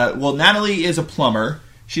 Natalie is a plumber.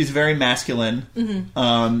 She's very masculine.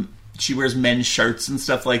 Mm-hmm. She wears men's shirts and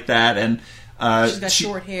stuff like that, and she's got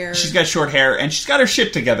short hair. She's got short hair, and she's got her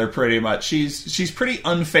shit together pretty much. She's pretty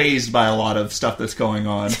unfazed by a lot of stuff that's going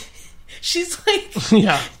on. She's like,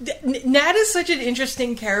 yeah. Nat is such an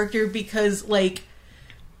interesting character because, like,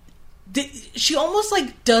 she almost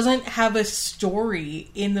like doesn't have a story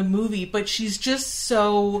in the movie, but she's just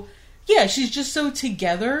so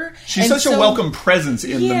together. She's such a welcome presence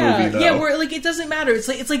in the movie, though. Yeah, where like it doesn't matter. It's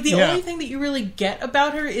like the only thing that you really get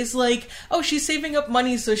about her is like, oh, she's saving up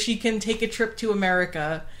money so she can take a trip to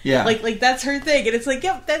America. Yeah, like that's her thing, and it's like,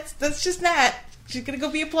 yep, that's just Nat. She's gonna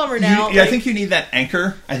go be a plumber now. I think you need that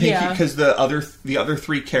anchor. I think because the other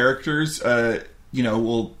three characters,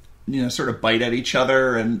 will sort of bite at each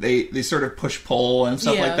other, and they sort of push pull and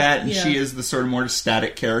stuff like that. And she is the sort of more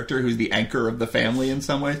static character who's the anchor of the family in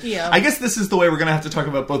some ways. Yeah. I guess this is the way we're going to have to talk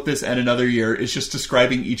about both this and Another Year, is just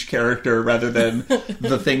describing each character rather than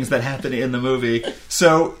the things that happen in the movie.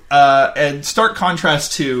 So, and stark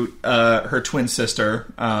contrast to her twin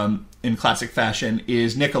sister, in classic fashion,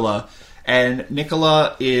 is Nicola. And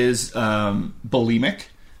Nicola is bulimic.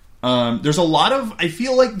 I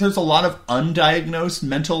feel like there's a lot of undiagnosed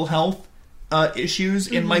mental health issues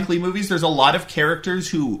in Mike Leigh movies. There's a lot of characters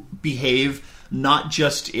who behave not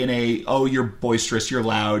just in you're boisterous, you're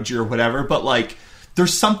loud, you're whatever, but like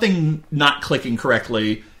there's something not clicking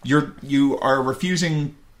correctly. You are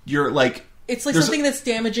refusing. You're like. It's like something that's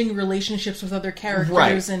damaging relationships with other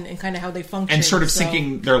characters and kind of how they function. And sort of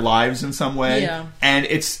sinking their lives in some way. Yeah. And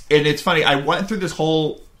it's funny. I went through this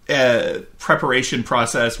whole preparation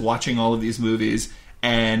process watching all of these movies,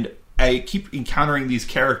 and I keep encountering these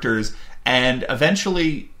characters, and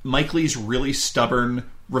eventually Mike Leigh's really stubborn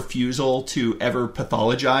refusal to ever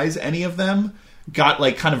pathologize any of them got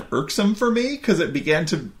like kind of irksome for me, because it began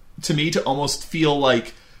to me to almost feel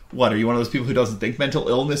like, what, are you one of those people who doesn't think mental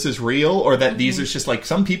illness is real, or that these are just like,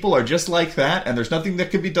 some people are just like that and there's nothing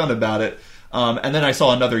that can be done about it? And then I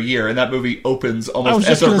saw Another Year, and that movie opens almost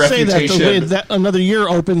as a refutation. I was just going to say that the way that Another Year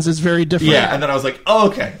opens is very different. Yeah, and then I was like, oh,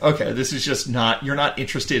 okay, this is just not, you're not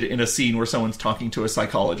interested in a scene where someone's talking to a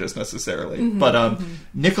psychologist necessarily. But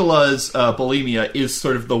Nicola's bulimia is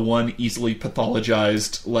sort of the one easily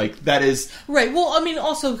pathologized, like, that is... Right, well, I mean,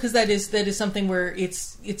 also, because that is something where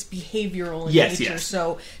it's behavioral in nature, yes.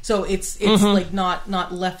 So it's like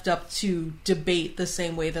not left up to debate the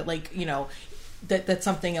same way that, like, that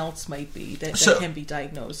something else might be that can be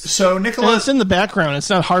diagnosed. So Nicola, it's in the background. It's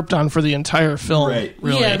not harped on for the entire film, right?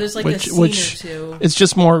 Really. Yeah, there's like a scene or two. It's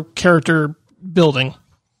just more character building.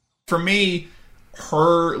 For me,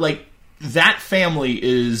 her that family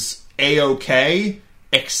is a-okay,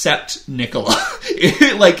 except Nicola.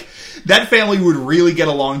 Like that family would really get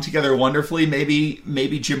along together wonderfully.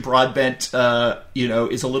 Maybe Jim Broadbent, is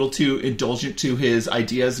a little too indulgent to his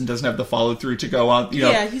ideas and doesn't have the follow through to go on.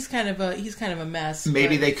 Yeah, he's kind of a mess.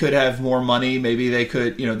 Maybe they could have more money. Maybe they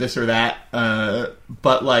could, this or that.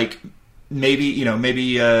 But like, maybe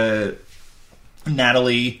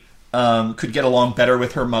Natalie could get along better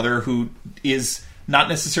with her mother, who is not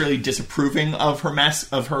necessarily disapproving of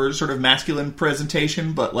her sort of masculine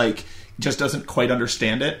presentation, but like just doesn't quite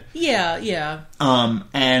understand it. Yeah.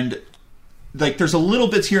 And like there's a little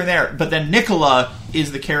bits here and there, but then Nicola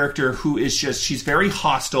is the character who is she's very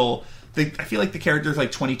hostile. I feel like the character is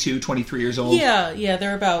like 22, 23 years old. Yeah,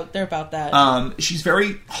 they're about that. She's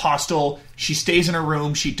very hostile. She stays in her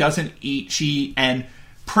room. She doesn't eat. And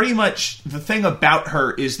pretty much the thing about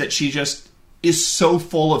her is that she just is so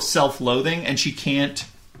full of self-loathing, and she can't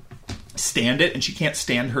stand it, and she can't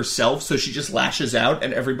stand herself, so she just lashes out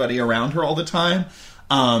at everybody around her all the time.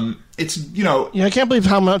 It's I can't believe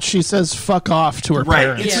how much she says "fuck off" to her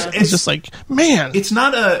parents. It's just like, man, it's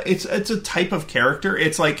not it's a type of character.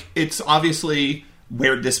 It's like, it's obviously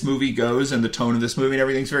where this movie goes, and the tone of this movie and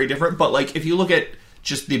everything's very different. But like, if you look at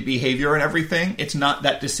just the behavior and everything, it's not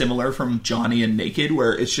that dissimilar from Johnny and Naked,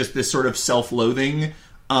 where it's just this sort of self-loathing.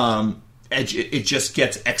 It just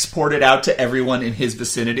gets exported out to everyone in his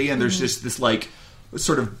vicinity, and there's just this like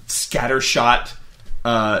sort of scattershot,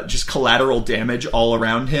 just collateral damage all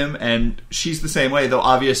around him. And she's the same way, though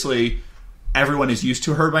obviously everyone is used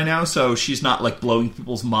to her by now, so she's not like blowing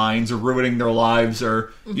people's minds or ruining their lives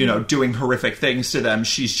or doing horrific things to them.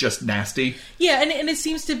 She's just nasty. Yeah, and it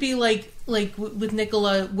seems to be like with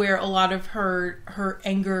Nicola, where a lot of her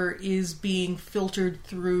anger is being filtered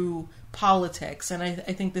through politics, and I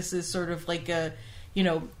think this is sort of like a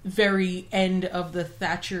very end of the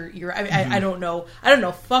Thatcher era. I don't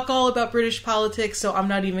know fuck all about British politics, so I'm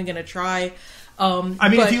not even gonna try.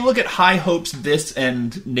 If you look at High Hopes, this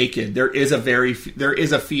and Naked, there is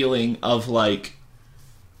a feeling of like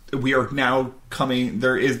we are now coming.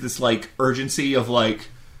 There is this like urgency of like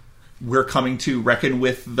we're coming to reckon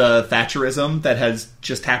with the Thatcherism that has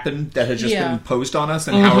just happened, that has just been imposed on us,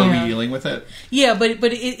 and how are we dealing with it? Yeah, but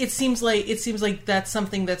it seems like that's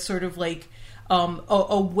something that's sort of like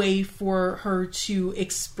a way for her to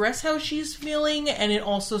express how she's feeling, and it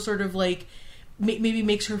also sort of like maybe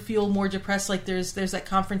makes her feel more depressed. Like there's that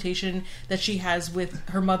confrontation that she has with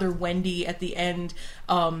her mother Wendy at the end,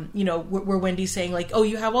 where Wendy's saying like, "Oh,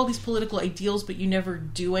 you have all these political ideals, but you never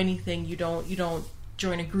do anything. You don't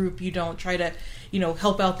join a group. You don't try to,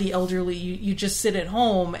 help out the elderly. You just sit at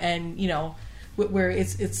home." And where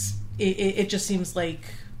it just seems like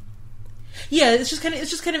Yeah, it's just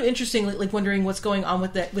kind of interesting, like wondering what's going on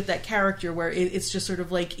with that character, where it's just sort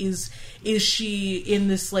of like, is she in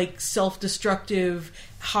this like self-destructive,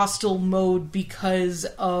 hostile mode because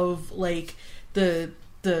of like the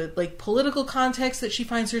like political context that she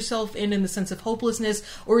finds herself in the sense of hopelessness,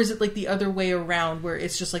 or is it like the other way around, where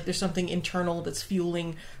it's just like there's something internal that's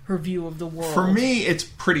fueling her view of the world? For me, it's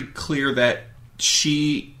pretty clear that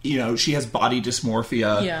she has body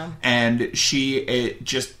dysmorphia, and she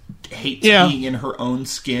just hates being in her own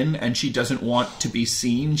skin, and she doesn't want to be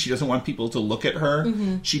seen. She doesn't want people to look at her.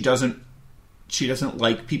 Mm-hmm. She doesn't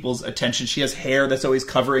like people's attention. She has hair that's always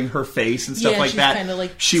covering her face and stuff like that. Kinda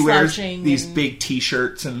like she wears these big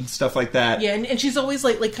T-shirts and stuff like that. Yeah, and she's always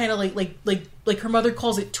like kind of like her mother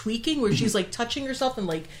calls it tweaking, where she's like touching herself and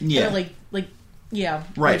like yeah.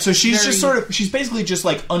 Right. Like, so she's just she's basically just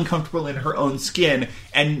like uncomfortable in her own skin,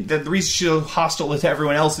 and the reason she's so hostile to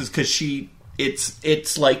everyone else is because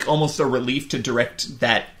it's like almost a relief to direct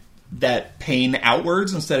that pain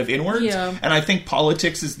outwards instead of inwards. Yeah. And I think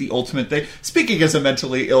politics is the ultimate thing. Speaking as a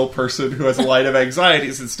mentally ill person who has a lot of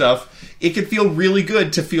anxieties and stuff, it can feel really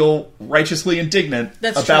good to feel righteously indignant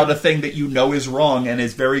about a thing that you know is wrong and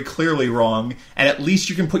is very clearly wrong, and at least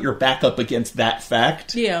you can put your back up against that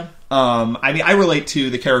fact. Yeah. I mean, I relate to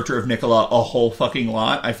the character of Nicola a whole fucking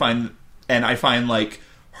lot. I find like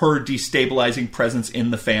her destabilizing presence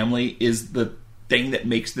in the family is the thing that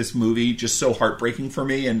makes this movie just so heartbreaking for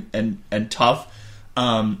me and tough.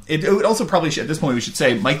 It would also probably, at this point we should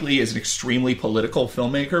say, Mike Leigh is an extremely political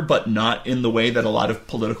filmmaker, but not in the way that a lot of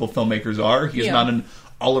political filmmakers are. He is not an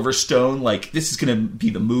Oliver Stone, like, this is going to be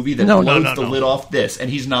the movie that blows the lid off this. And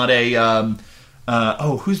he's not a...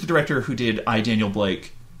 who's the director who did I, Daniel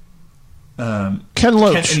Blake? Ken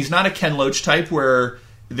Loach. And he's not a Ken Loach type where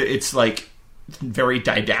it's like very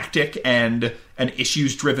didactic and an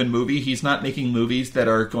issues-driven movie. He's not making movies that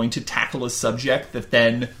are going to tackle a subject that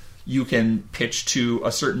then you can pitch to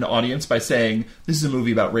a certain audience by saying, this is a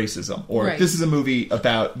movie about racism, or this is a movie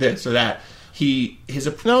about this or that.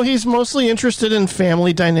 He's mostly interested in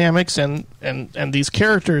family dynamics and these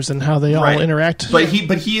characters and how they all interact. But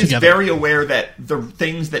he is very aware that the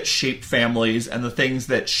things that shape families and the things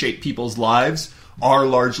that shape people's lives are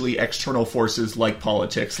largely external forces like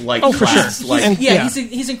politics, like class. For sure.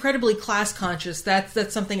 He's incredibly class conscious.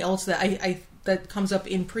 That's something else that I that comes up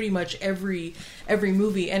in pretty much every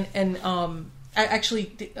movie. And do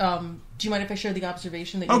you mind if I share the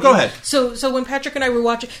observation that you made? Go ahead. So when Patrick and I were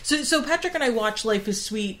watching... So Patrick and I watched Life is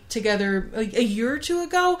Sweet together a year or two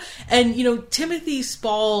ago, and, Timothy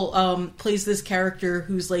Spall plays this character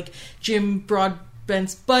who's, like, Jim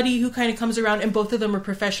Broadbent's buddy, who kind of comes around, and both of them are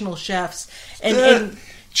professional chefs.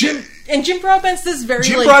 Jim Broadbent's this very...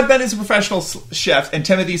 Jim Broadbent is a professional chef, and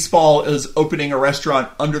Timothy Spall is opening a restaurant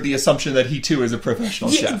under the assumption that he, too, is a professional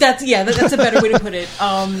chef. That's a better way to put it.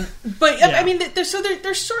 I mean,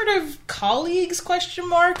 they're sort of colleagues, ?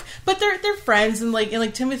 But they're friends, and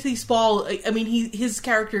like Timothy Spall, I mean, his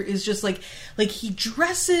character is just like he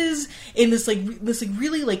dresses in this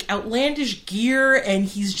really like outlandish gear, and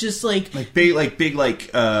he's just like big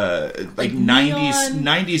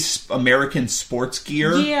 90s American sports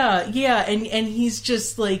gear. Yeah, and he's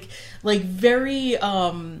just like very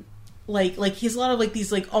like he has a lot of like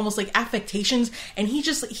these like almost like affectations, and he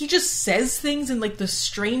just says things in like the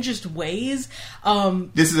strangest ways.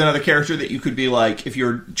 This is another character that you could be like, if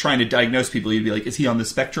you're trying to diagnose people, you'd be like, is he on the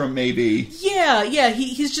spectrum? Maybe. Yeah.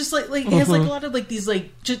 He's just like he has like a lot of like these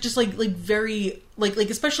like just like very like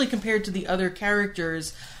especially compared to the other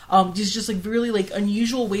characters. These just like really like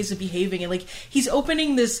unusual ways of behaving, and like he's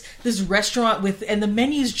opening this restaurant and the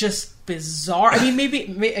menu's just bizarre. I mean, maybe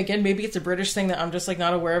it's a British thing that I'm just like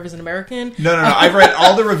not aware of as an American. No. I've read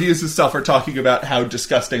all the reviews and stuff are talking about how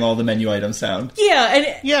disgusting all the menu items sound.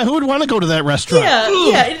 Yeah, who would want to go to that restaurant?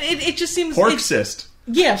 It just seems pork cyst.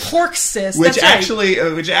 Yeah, pork cyst. Which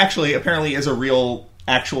actually apparently is a real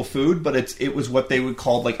actual food, but it was what they would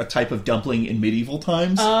call like a type of dumpling in medieval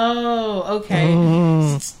times. Oh, okay.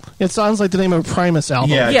 It sounds like the name of a Primus album.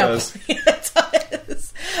 Yeah, it does. It does.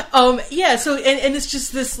 So and it's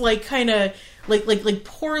just this like kind of like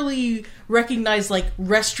poorly recognized like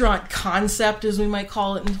restaurant concept, as we might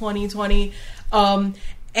call it in 2020. And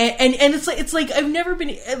it's like I've never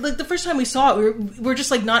been like the first time we saw it, we're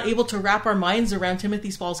just like not able to wrap our minds around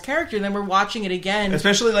Timothy Spall's character, and then we're watching it again,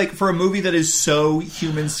 especially like for a movie that is so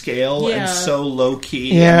human scale and so low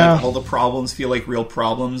key, and like all the problems feel like real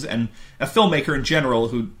problems, and a filmmaker in general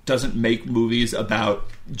who doesn't make movies about,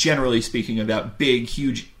 generally speaking, about big,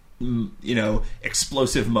 huge,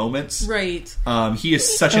 explosive moments. Right. He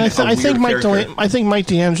is such an I think Mike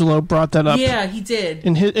D'Angelo brought that up. Yeah, he did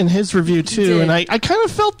in his review too, and I kind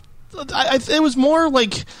of felt it was more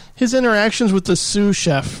like his interactions with the sous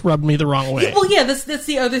chef rubbed me the wrong way. Well, yeah, that's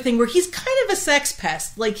the other thing where he's kind of a sex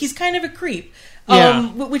pest. Like, he's kind of a creep. Yeah.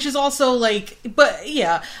 Which is also like, but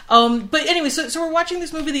yeah. But anyway, so we're watching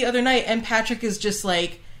this movie the other night, and Patrick is just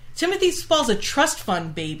like, Timothy Spall's a trust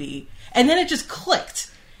fund baby, and then it just clicked.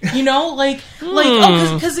 You know,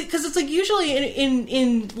 because it's like usually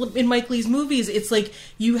in Mike Leigh's movies, it's like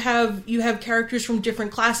you have characters from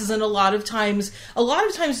different classes, and a lot of times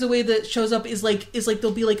the way that shows up is like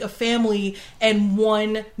there'll be like a family, and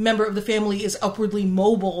one member of the family is upwardly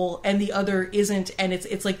mobile and the other isn't, and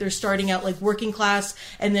it's like they're starting out like working class,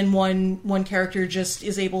 and then one character just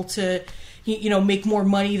is able to make more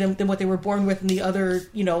money than what they were born with, and the other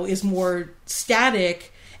is more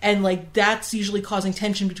static. And, like, that's usually causing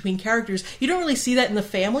tension between characters. You don't really see that in The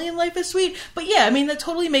Family in Life is Sweet. But, yeah, I mean, that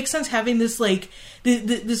totally makes sense, having this, like,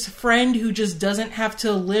 this friend who just doesn't have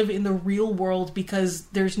to live in the real world because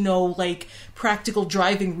there's no, like, practical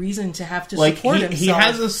driving reason to have to support himself. He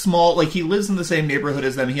has a small, like, he lives in the same neighborhood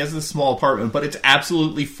as them. He has this small apartment, but it's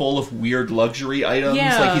absolutely full of weird luxury items.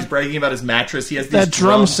 Yeah. Like, he's bragging about his mattress. He has these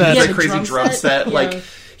drum set. That the crazy drum set. Yeah. Like...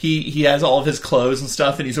 He has all of his clothes and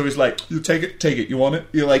stuff, and he's always like, "You take it, you want it?"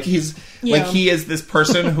 You're like, like he is this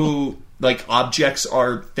person who, like, objects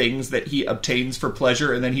are things that he obtains for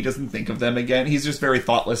pleasure, and then he doesn't think of them again. He's just very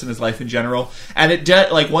thoughtless in his life in general. And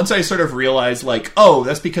like, once I sort of realized, like, oh,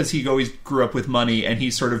 that's because he always grew up with money, and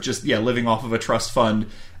he's sort of just living off of a trust fund,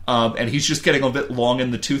 and he's just getting a bit long in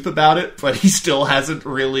the tooth about it, but he still hasn't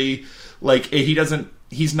really, like,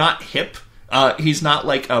 he's not hip. He's not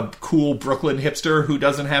like a cool Brooklyn hipster who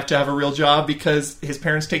doesn't have to have a real job because his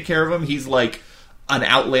parents take care of him. He's like an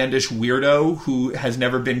outlandish weirdo who has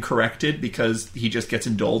never been corrected because he just gets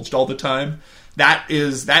indulged all the time. That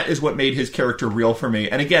is what made his character real for me.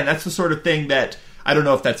 And again, that's the sort of thing that I don't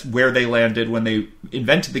know if that's where they landed when they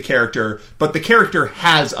invented the character, but the character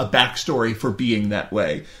has a backstory for being that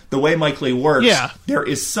way. The way Mike Leigh works, there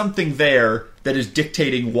is something there that is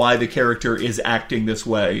dictating why the character is acting this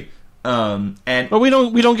way. But we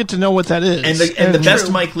don't get to know what that is. And the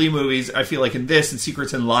best Mike Leigh movies, I feel like in this and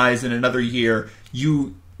Secrets and Lies in Another Year,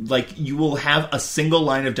 you will have a single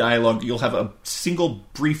line of dialogue, you'll have a single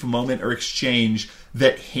brief moment or exchange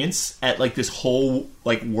that hints at like this whole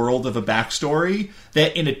like world of a backstory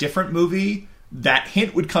that in a different movie that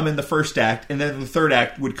hint would come in the first act, and then in the third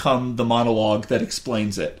act would come the monologue that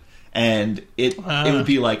explains it. And it would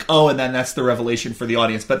be like, oh, and then that's the revelation for the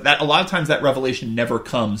audience. But that a lot of times that revelation never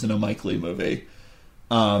comes in a Mike Leigh movie.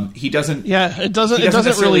 He doesn't. Yeah, it doesn't. It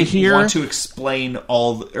doesn't really want to explain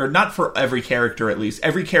all, or not for every character at least.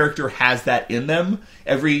 Every character has that in them.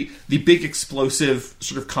 The big explosive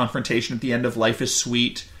sort of confrontation at the end of Life is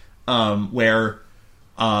Sweet, where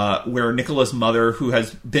Nicola's mother, who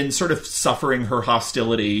has been sort of suffering her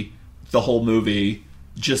hostility the whole movie,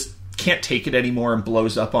 just can't take it anymore and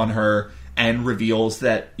blows up on her and reveals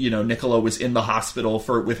that Nicola was in the hospital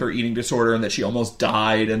with her eating disorder and that she almost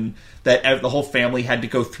died and that the whole family had to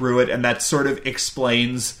go through it, and that sort of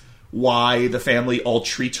explains why the family all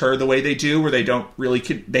treats her the way they do, where they don't really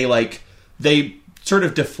they sort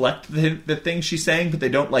of deflect the things she's saying, but they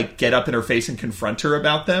don't like get up in her face and confront her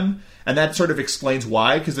about them, and that sort of explains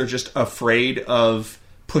why, because they're just afraid of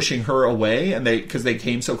pushing her away, and because they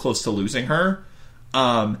came so close to losing her.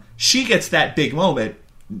 She gets that big moment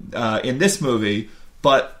in this movie,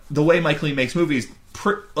 but the way Mike Leigh makes movies,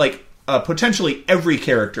 potentially every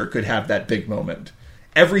character could have that big moment.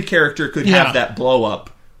 Every character could have that blow up.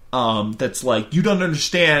 That's like, you don't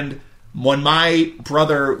understand. When my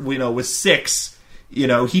brother, was 6,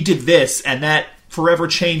 he did this, and that forever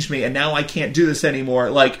changed me, and now I can't do this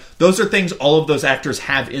anymore. Like, those are things all of those actors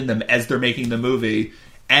have in them as they're making the movie,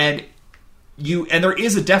 and there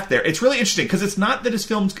is a depth there. It's really interesting because it's not that his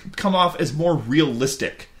films come off as more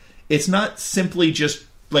realistic. It's not simply just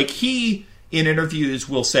like, he in interviews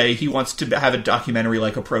will say he wants to have a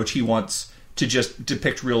documentary-like approach. He wants to just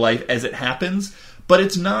depict real life as it happens, but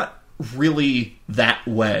it's not really that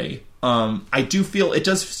way. I do feel it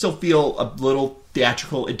does still feel a little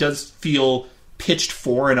theatrical. It does feel pitched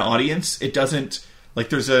for an audience. It doesn't, like,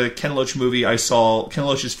 there's a Ken Loach movie I saw. Ken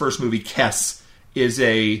Loach's first movie, Kess, is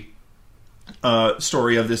a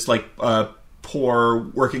story of this poor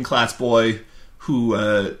working class boy who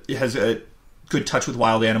has a good touch with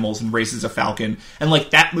wild animals and raises a falcon. And like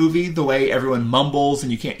that movie, the way everyone mumbles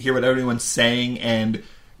and you can't hear what everyone's saying, and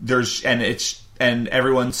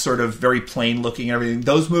everyone's sort of very plain looking and everything.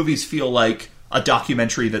 Those movies feel like a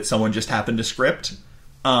documentary that someone just happened to script.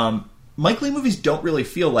 Mike Leigh movies don't really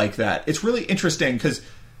feel like that. It's really interesting because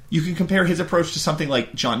You can compare his approach to something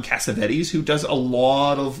like John Cassavetes, who does a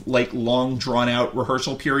lot of like long, drawn-out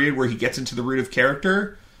rehearsal period where he gets into the root of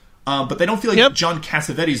character. But they don't feel like John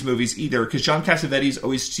Cassavetes movies either, because John Cassavetes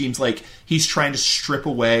always seems like he's trying to strip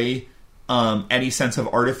away any sense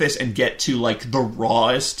of artifice and get to like the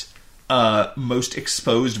rawest, most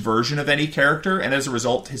exposed version of any character, and as a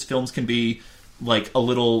result, his films can be like a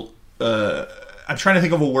little. I'm trying to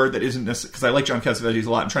think of a word that isn't because I like John Cassavetes a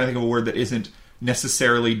lot. I'm trying to think of a word that isn't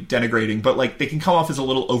necessarily denigrating, but like they can come off as a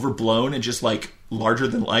little overblown and just like larger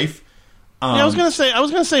than life. I was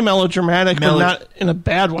gonna say melodramatic, but not in a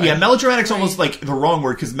bad way. Yeah, melodramatic's almost like the wrong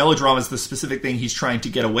word, because melodrama is the specific thing he's trying to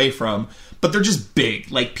get away from. But they're just big.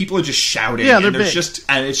 Like, people are just shouting. Yeah, they're and big.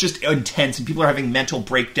 And it's just intense, and people are having mental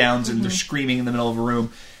breakdowns, and they're screaming in the middle of a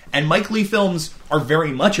room. And Mike Leigh films are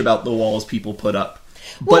very much about the walls people put up.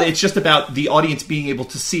 But it's just about the audience being able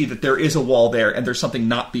to see that there is a wall there and there's something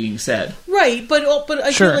not being said. Right, but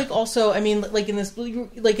I Sure. feel like also, I mean, like in this,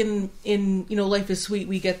 like in Life is Sweet,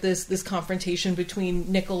 we get this confrontation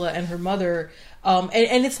between Nicola and her mother,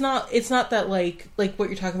 and it's not that like what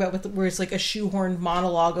you're talking about with where it's like a shoehorned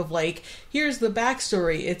monologue of like, here's the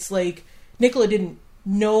backstory. It's like Nicola didn't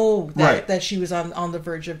know that she was on the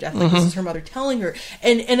verge of death. Like, this is her mother telling her,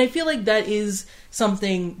 and I feel like that is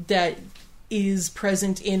something that is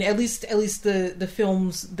present in at least the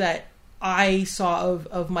films that I saw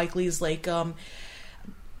of Mike Leigh's. Like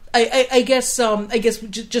I guess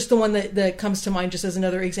just the one that comes to mind just as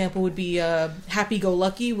another example would be Happy Go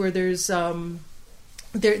Lucky, where there's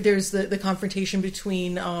the confrontation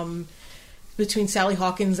between Sally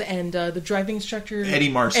Hawkins and the driving instructor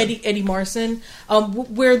Eddie Marsan. Eddie Marsan,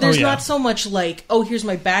 where there's not so much like, oh, here's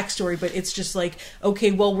my backstory, but it's just like,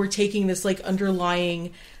 okay, well, we're taking this like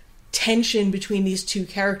underlying tension between these two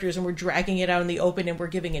characters and we're dragging it out in the open and we're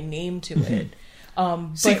giving a name to it.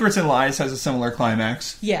 Secrets and Lies has a similar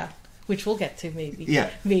climax. Yeah, which we'll get to maybe. Yeah.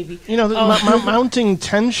 Maybe. You know, mounting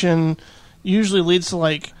tension usually leads to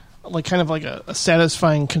like kind of like a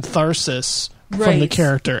satisfying catharsis from the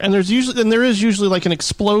character, and there is usually like an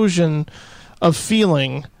explosion of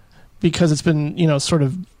feeling because it's been sort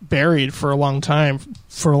of buried for a long time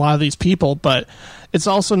for a lot of these people, but it's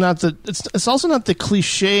also not the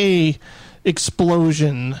cliche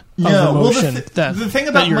explosion of emotion the thing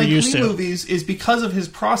about you're Mike used Leigh to. movies is because of his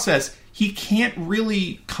process, he can't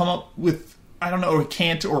really come up with, I don't know, or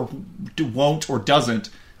can't or won't or doesn't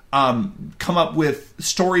come up with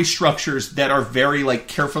story structures that are very like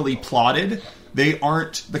carefully plotted. They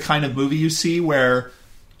aren't the kind of movie you see where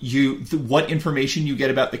what information you get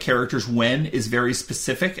about the characters when is very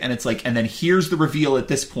specific, and it's like, and then here's the reveal at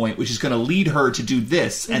this point, which is going to lead her to do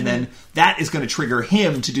this, and then that is going to trigger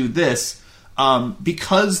him to do this,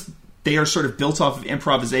 because they are sort of built off of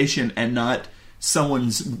improvisation and not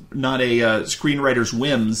a screenwriter's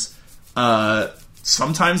whims.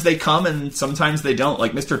 Sometimes they come and sometimes they don't.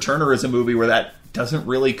 Like Mr. Turner is a movie where that doesn't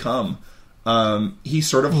really come. He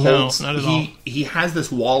sort of holds. not at all. He has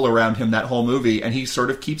this wall around him that whole movie, and he sort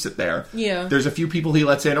of keeps it there. Yeah. There's a few people he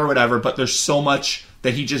lets in or whatever, but there's so much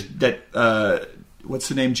that he just what's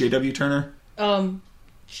the name? J.W. Turner.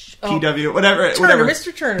 P.W. Whatever.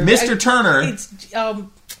 Mr. Turner. Mr. Turner. It's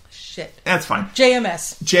shit. That's fine.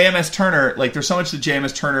 JMS Turner. Like, there's so much that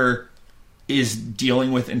JMS Turner is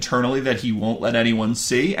dealing with internally that he won't let anyone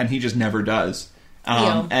see, and he just never does.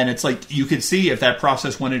 And it's like, you could see if that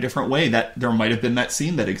process went a different way, that there might have been that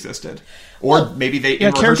scene that existed, or maybe they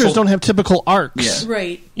characters don't have typical arcs,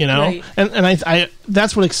 right? And I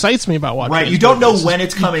that's what excites me about watching. Right, you don't know when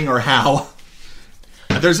it's coming or how.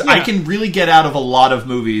 I can really get out of a lot of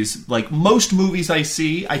movies. Like most movies I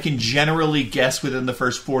see, I can generally guess within the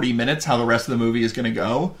first 40 minutes how the rest of the movie is going to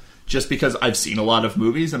go, just because I've seen a lot of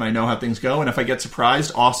movies and I know how things go. And if I get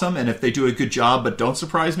surprised, awesome. And if they do a good job but don't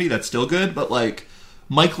surprise me, that's still good. But like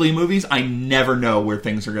Mike Leigh movies, I never know where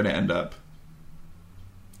things are going to end up.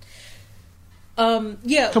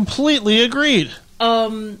 Completely agreed.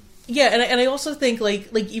 Yeah, and I also think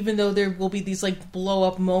like even though there will be these like blow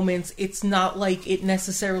up moments, it's not like it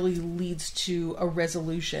necessarily leads to a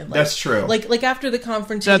resolution. Like, that's true. Like after the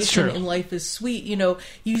confrontation in Life is Sweet,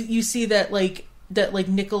 you see that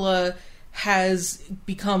Nicola has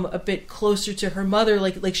become a bit closer to her mother.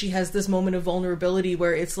 Like she has this moment of vulnerability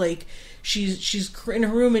where it's like she's in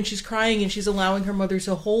her room and she's crying and she's allowing her mother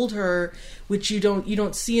to hold her, which you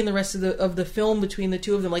don't see in the rest of the film between the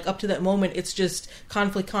two of them. Like up to that moment, it's just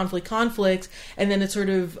conflict, and then it's sort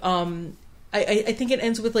of I think it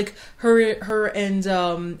ends with like her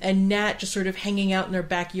and Nat just sort of hanging out in their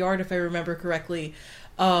backyard, if I remember correctly.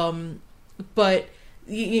 But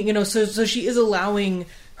so she is allowing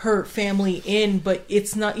her family in, but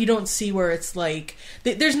it's not, you don't see where it's like,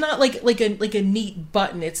 there's not like a neat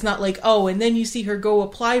button. It's not like, oh, and then you see her go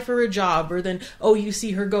apply for a job, or then, oh, you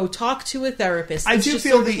see her go talk to a therapist. I It's do just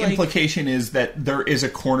feel sort of the like- implication is that there is a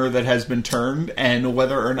corner that has been turned, and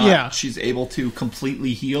whether or not Yeah. she's able to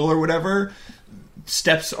completely heal or whatever,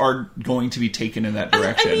 steps are going to be taken in that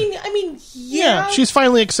direction. I mean, yeah. she's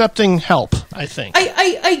finally accepting help, I think.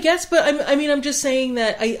 I guess, but I'm just saying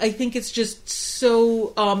that I think it's just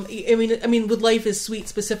so. I mean, with Life is Sweet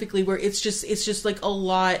specifically, where it's just like a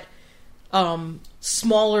lot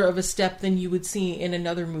smaller of a step than you would see in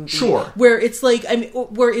another movie. Sure. Where it's like,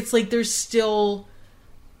 where it's like there's still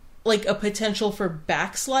like a potential for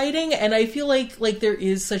backsliding, and I feel like there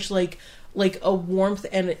is such like a warmth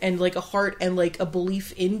and like a heart and like a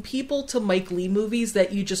belief in people to Mike Leigh movies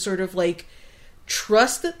that you just sort of like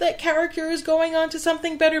trust that character is going on to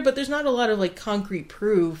something better, but there's not a lot of like concrete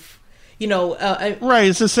proof, you know. Right,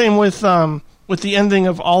 it's the same with the ending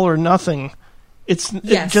of All or Nothing. It's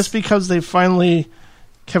Yes. just because they finally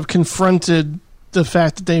have confronted the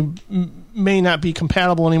fact that they may not be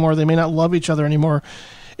compatible anymore, they may not love each other anymore.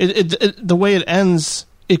 The way it ends,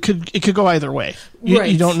 it could go either way.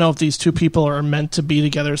 Right. You don't know if these two people are meant to be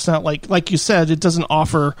together. It's not like you said, it doesn't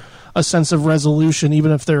offer a sense of resolution,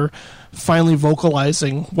 even if they're finally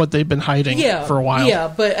vocalizing what they've been hiding for a while.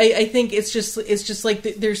 Yeah, but I think it's just like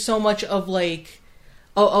there's so much of like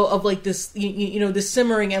of like this, you know, this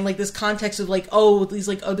simmering and like this context of like, oh, these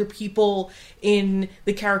like other people in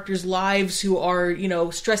the characters' lives who are, you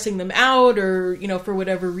know, stressing them out, or, you know, for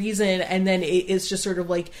whatever reason, and then it's just sort of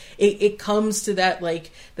like it comes to that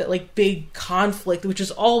big conflict, which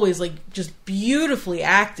is always like just beautifully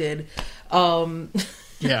acted.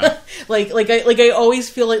 Yeah. like I always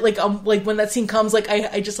feel like when that scene comes, like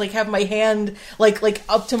I just like have my hand like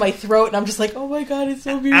up to my throat, and I'm just like, oh my god, it's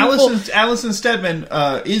so beautiful. Alison Steadman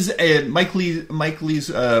is Mike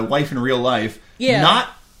Leigh's wife in real life. Yeah. Not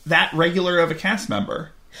that regular of a cast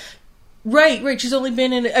member. Right. She's only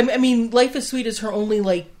been in. I mean, Life is Sweet is her only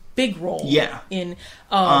like big role. Yeah. In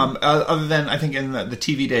Other than I think in the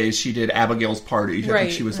TV days she did Abigail's Party. I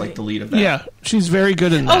think she was like the lead of that. Yeah, she's very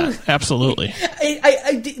good in that. Absolutely.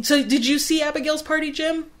 So did you see Abigail's Party,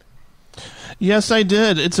 Jim? Yes, I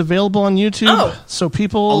did. It's available on YouTube. Oh. So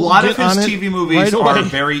people A lot get of his on it TV movies right are away.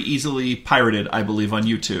 very easily pirated, I believe, on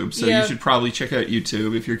YouTube. So Yeah. you should probably check out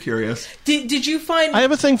YouTube if you're curious. Did you find? I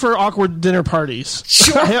have a thing for awkward dinner parties.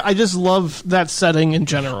 Sure. I just love that setting in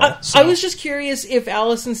general. I was just curious if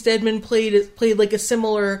Alison Steadman played like a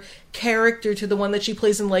similar character to the one that she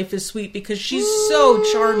plays in Life is Sweet, because she's so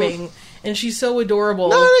charming and she's so adorable.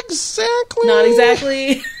 Not exactly. Not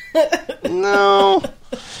exactly. No.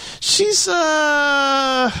 She's,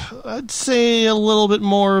 I'd say, a little bit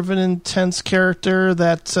more of an intense character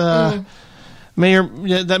that may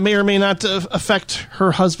or may not affect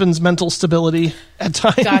her husband's mental stability at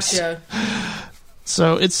times. Gotcha.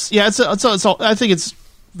 So I think it's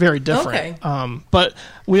very different. Okay. But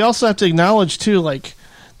we also have to acknowledge too, like,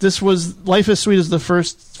 Life is Sweet is the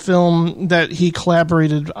first film that he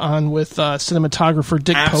collaborated on with cinematographer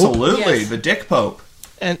Dick Pope. Absolutely, Yes. the Dick Pope.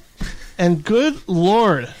 And good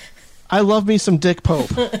Lord, I love me some Dick Pope.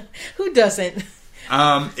 Who doesn't?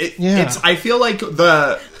 It's. I feel like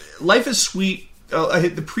the Life is Sweet.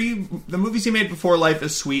 The movies he made before Life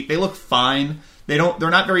is Sweet, they look fine. They're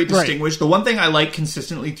not very distinguished. The one thing I like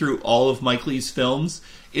consistently through all of Mike Leigh's films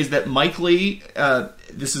is that Mike Leigh,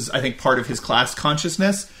 this is I think part of his class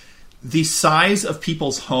consciousness, the size of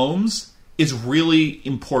people's homes is really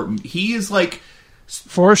important. He is like,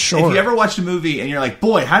 For sure. if you ever watched a movie and you're like,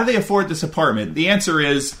 boy, how do they afford this apartment? The answer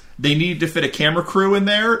is they needed to fit a camera crew in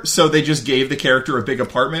there, so they just gave the character a big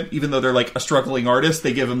apartment. Even though they're like a struggling artist,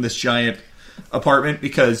 they give him this giant apartment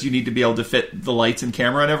because you need to be able to fit the lights and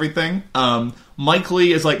camera and everything. Mike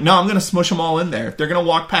Leigh is like, no, I'm going to smush them all in there. They're going to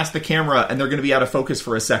walk past the camera and they're going to be out of focus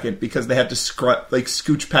for a second because they have to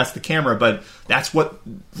scooch past the camera. But that's what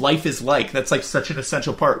life is like. That's like such an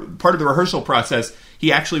essential part of the rehearsal process.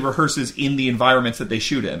 He actually rehearses in the environments that they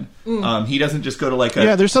shoot in. He doesn't just go to like a...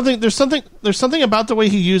 Yeah, there's something about the way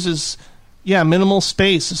he uses minimal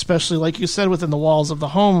space, especially like you said within the walls of the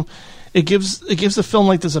home. It gives the film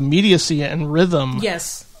like this immediacy and rhythm.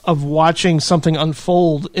 Yes. Of watching something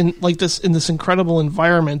unfold in this incredible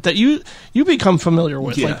environment that you become familiar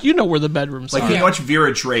with. Yeah. Like, you know where the bedrooms Like are. when you watch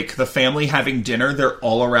Vera Drake, the family having dinner, they're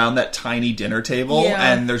all around that tiny dinner table,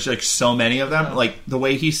 Yeah. and there's like so many of them. Like the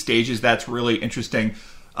way he stages that's really interesting.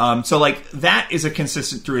 So like that is a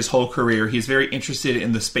consistent through his whole career. He's very interested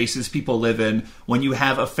in the spaces people live in. When you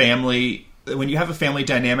have a family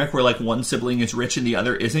dynamic where like one sibling is rich and the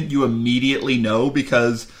other isn't, you immediately know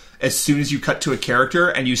because as soon as you cut to a character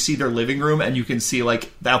and you see their living room and you can see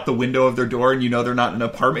like out the window of their door and you know they're not in an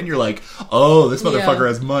apartment, you're like, oh, this motherfucker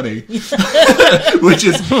has money. Which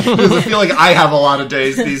is, because I feel like I have a lot of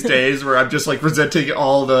days these days where I'm just like resenting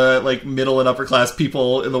all the like middle and upper class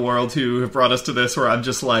people in the world who have brought us to this, where I'm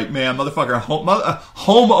just like, man, motherfucker,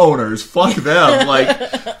 homeowners, fuck them. Like,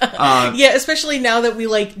 yeah, especially now that we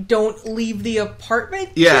like don't leave the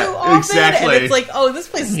apartment too Yeah, often, exactly. and it's like, oh, this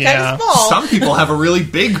place is kind of small. Some people have a really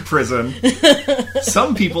big prison.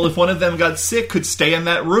 Some people, if one of them got sick, could stay in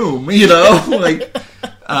that room, you know? Like,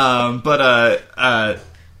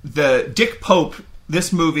 the Dick Pope,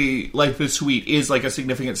 this movie, Life is Sweet, is like a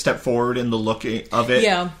significant step forward in the look of it.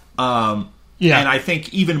 Yeah. And I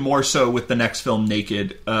think even more so with the next film,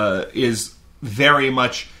 Naked, is very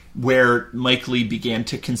much where Mike Leigh began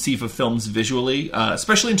to conceive of films visually,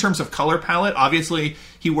 especially in terms of color palette. Obviously,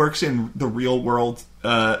 he works in the real world.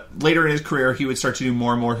 Later in his career, he would start to do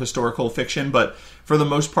more and more historical fiction, but for the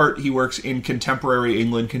most part, he works in contemporary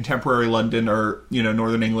England, contemporary London, or, you know,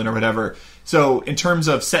 Northern England or whatever. So in terms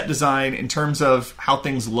of set design, in terms of how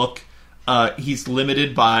things look, he's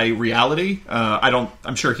limited by reality.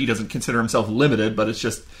 I'm sure he doesn't consider himself limited, but it's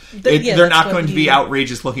just, they're not going to be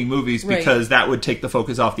outrageous looking movies because that would take the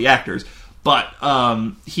focus off the actors. But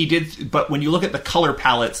but when you look at the color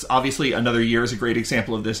palettes, obviously Another Year is a great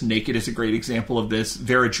example of this. Naked is a great example of this.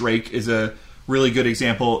 Vera Drake is a really good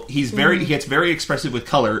example. He gets very expressive with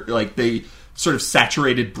color. Like the sort of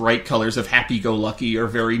saturated bright colors of Happy Go Lucky are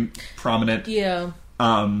very prominent. Yeah.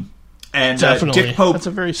 And Definitely. Dick Pope, that's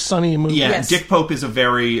a very sunny movie. Yeah, Yes. Dick Pope is a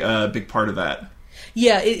very big part of that.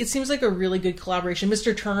 Yeah, it seems like a really good collaboration.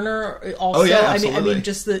 Mr. Turner also. Oh, yeah, I absolutely. mean,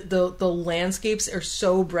 just the landscapes are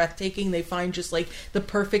so breathtaking. They find just like the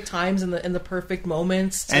perfect times and the perfect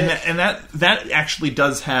moments. And that actually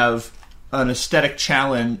does have an aesthetic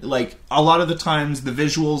challenge. Like a lot of the times, the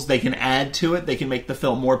visuals they can add to it. They can make the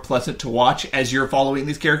film more pleasant to watch as you're following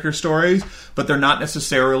these character stories, but they're not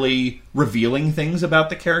necessarily revealing things about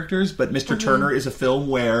the characters. But Mr. Turner is a film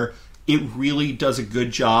where it really does a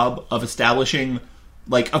good job of establishing,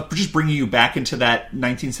 like, of just bringing you back into that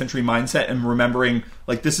 19th century mindset and remembering,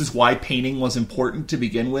 like, this is why painting was important to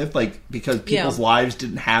begin with, like, because people's lives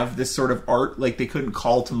didn't have this sort of art, like, they couldn't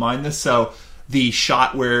call to mind this. So the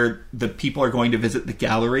shot where the people are going to visit the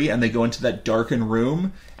gallery and they go into that darkened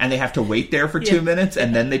room and they have to wait there for 2 minutes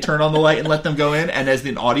and then they turn on the light and let them go in, and as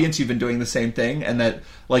an audience you've been doing the same thing, and that,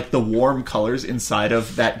 like, the warm colors inside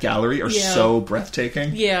of that gallery are so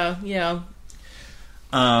breathtaking. Yeah.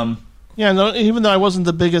 Yeah, no, even though I wasn't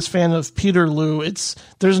the biggest fan of Peter Liu,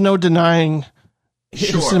 there's no denying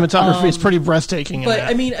his cinematography is pretty breathtaking. But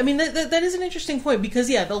I mean that is an interesting point, because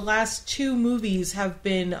the last two movies have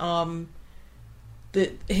been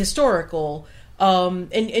the historical,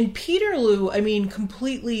 and Peter Liu, I mean,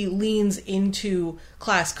 completely leans into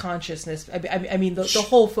class consciousness. I mean the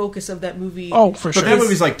whole focus of that movie. Oh, for sure. But that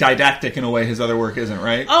movie's like didactic in a way his other work isn't,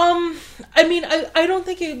 right? I mean, I don't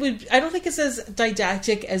think it's as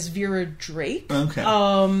didactic as Vera Drake. Okay.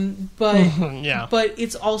 But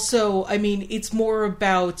it's also, I mean, it's more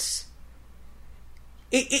about.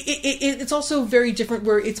 It's also very different,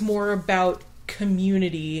 where it's more about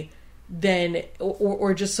community than,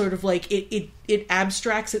 or just sort of like it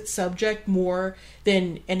abstracts its subject more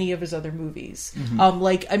than any of his other movies.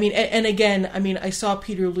 Like, I mean, and again, I mean, I saw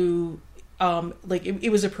Peter Liu, like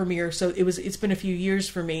it was a premiere, so it's been a few years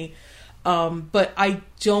for me, but I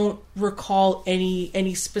don't recall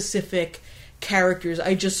any specific characters.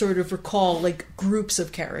 I just sort of recall like groups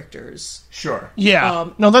of characters. Sure. Yeah.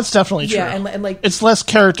 No, that's definitely true. Yeah, and like it's less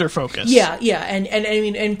character focused. Yeah, and I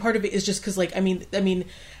mean, and part of it is just because, like, I mean,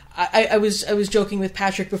 I was joking with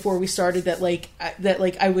Patrick before we started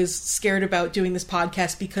that I was scared about doing this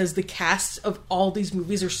podcast because the casts of all these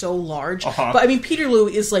movies are so large. But I mean, Peter Liu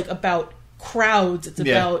is like about crowds. It's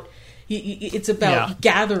about it's about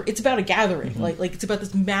It's about a gathering. Like it's about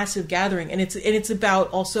this massive gathering, and it's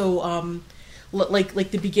about also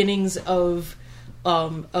like the beginnings of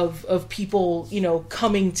people, you know,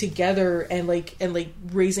 coming together and like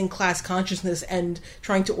raising class consciousness and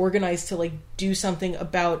trying to organize to like do something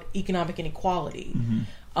about economic inequality.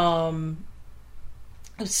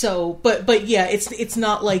 So, but yeah, it's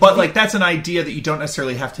not like, but like that's an idea that you don't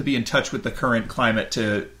necessarily have to be in touch with the current climate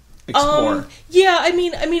to explore. Yeah, I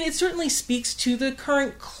mean, it certainly speaks to the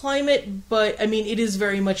current climate, but I mean, it is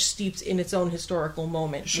very much steeped in its own historical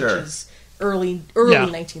moment, which is early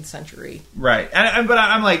 19th century. Right. But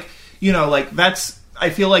I'm like, you know, like that's,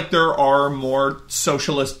 I feel like there are more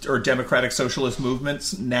socialist or democratic socialist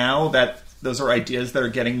movements now that those are ideas that are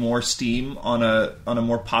getting more steam on a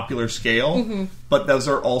more popular scale. But those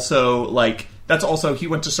are also like, that's also, he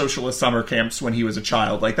went to socialist summer camps when he was a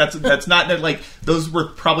child. Like, that's not, like, those were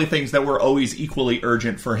probably things that were always equally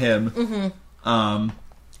urgent for him. Mm-hmm.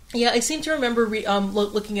 Yeah, I seem to remember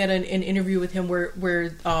looking at an interview with him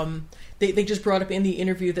where they just brought up in the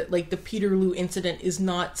interview that, like, the Peterloo incident is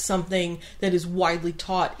not something that is widely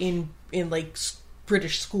taught in like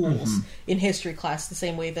British schools in history class, the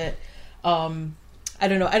same way that I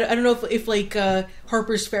don't know. I don't know if like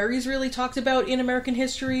Harper's Ferry's really talked about in American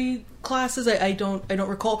history classes. I don't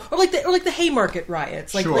recall. Or like the Haymarket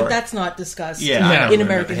riots. Like that's not discussed in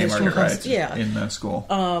American history class. Yeah, in school.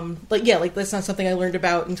 Like that's not something I learned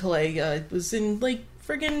about until I was in like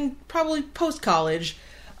friggin' probably post college.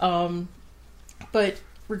 But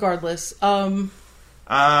regardless,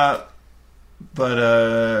 I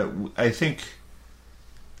think.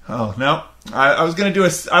 Oh no. I was gonna do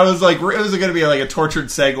I was like, it was gonna be like a tortured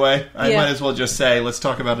segue. I might as well just say, let's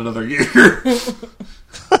talk about another year.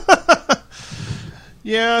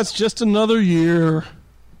 Yeah, it's just another year.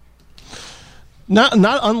 Not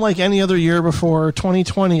unlike any other year before.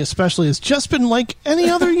 2020 especially has just been like any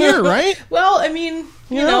other year, right? Well, I mean,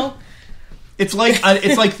 you know. It's like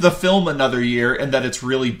the film Another Year, and that it's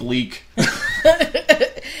really bleak.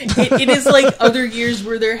 It is like other years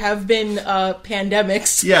where there have been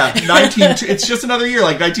pandemics. Yeah, it's just another year,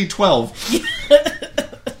 like 1912.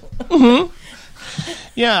 Mm-hmm.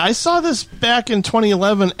 Yeah, I saw this back in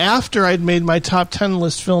 2011 after I'd made my top 10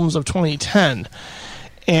 list films of 2010,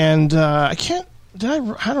 and I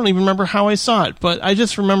don't even remember how I saw it, but I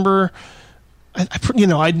just remember. I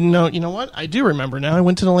do remember now. I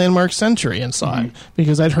went to the Landmark Century and saw it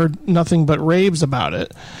because I'd heard nothing but raves about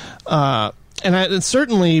it. And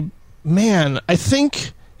certainly, man, I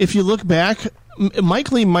think if you look back,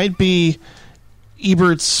 Mike Leigh might be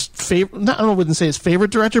Ebert's favorite. I wouldn't say his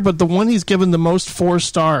favorite director, but the one he's given the most 4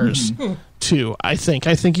 stars to. I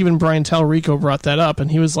think even Brian Tallarico brought that up, and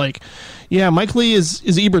he was like, "Yeah, Mike Leigh is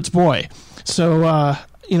Ebert's boy." So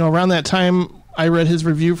around that time, I read his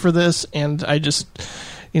review for this, and I just,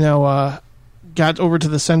 got over to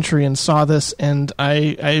the Century and saw this, and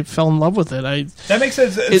I fell in love with it. That makes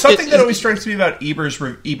sense. Something that always strikes me about Ebert's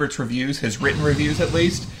reviews, his written reviews at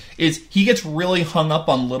least, is he gets really hung up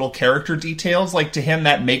on little character details. Like, to him,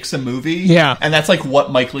 that makes a movie. Yeah. And that's like what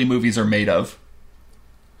Mike Leigh movies are made of.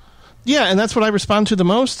 Yeah, and that's what I respond to the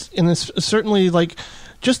most, and it's certainly, like,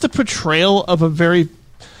 just the portrayal of a very,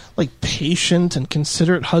 like, patient and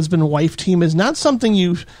considerate husband-wife team is not something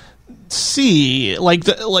you see. Like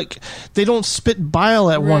they don't spit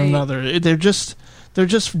bile at one another. They're just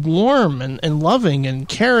warm and loving and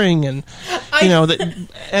caring, and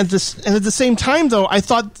at the same time, though, I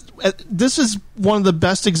thought this is one of the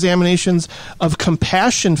best examinations of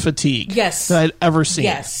compassion fatigue that I'd ever seen.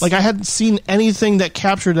 Yes. Like, I hadn't seen anything that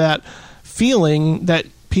captured that feeling that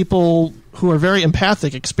people who are very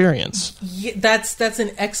empathic experience. Yeah, that's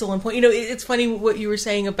an excellent point. It's funny what you were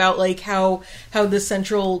saying about like how the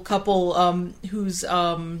central couple, who's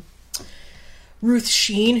Ruth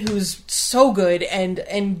Sheen, who's so good,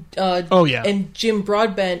 and Jim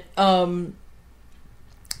Broadbent,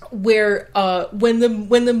 where when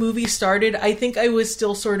the movie started, I think I was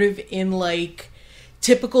still sort of in like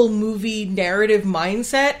typical movie narrative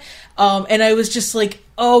mindset, and I was just like,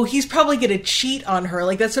 oh, he's probably going to cheat on her.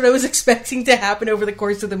 Like, that's what I was expecting to happen over the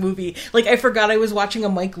course of the movie. Like, I forgot I was watching a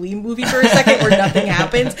Mike Leigh movie for a second where nothing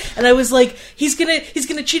happens. And I was like, he's going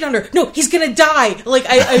to cheat on her. No, he's going to die. Like,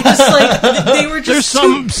 I just, like, they were just... There's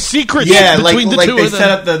some secret between the two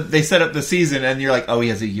of them. They set up the season, and you're like, oh, he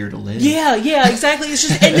has a year to live. Yeah, exactly. It's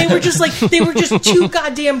just, and they were just too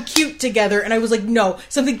goddamn cute together. And I was like, no,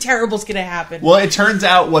 something terrible's going to happen. Well, it turns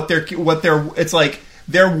out it's like,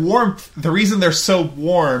 their warmth, the reason they're so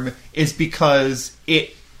warm is because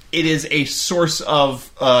it is a source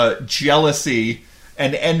of jealousy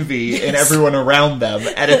and envy in everyone around them.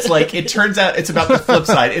 And it's like, it turns out it's about the flip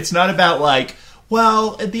side. It's not about like,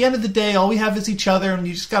 well, at the end of the day, all we have is each other, and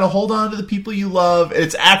you just got to hold on to the people you love.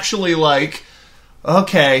 It's actually like,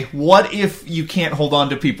 okay, what if you can't hold on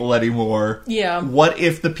to people anymore? Yeah. What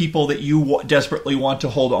if the people that you desperately want to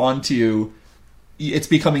hold on to, it's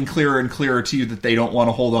becoming clearer and clearer to you that they don't want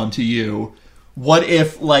to hold on to you? What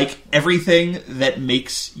if, like, everything that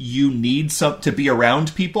makes you need to be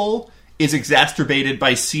around people is exacerbated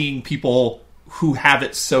by seeing people who have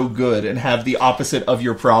it so good and have the opposite of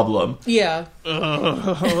your problem? Yeah.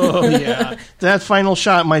 Yeah. That final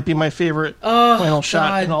shot might be my favorite final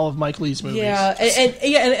shot in all of Mike Leigh's movies. Yeah,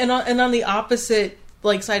 and on the opposite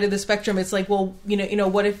like side of the spectrum, it's like, well,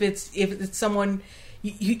 what if it's someone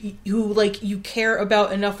who like you care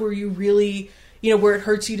about enough where you really, where it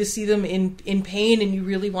hurts you to see them in pain, and you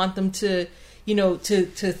really want them to,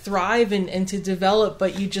 to thrive and to develop,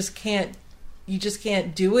 but you just can't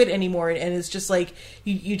do it anymore, and it's just like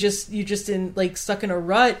you just in like stuck in a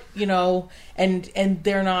rut, and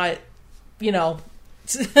they're not,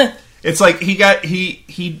 It's like he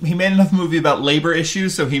made enough movie about labor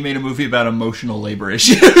issues, so he made a movie about emotional labor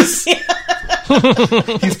issues.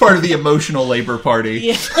 He's part of the emotional labor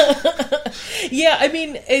party. Yeah, I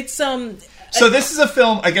mean, it's So this is a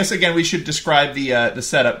film. I guess again we should describe the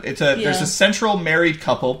setup. There's a central married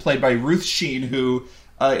couple played by Ruth Sheen, who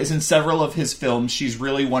is in several of his films. She's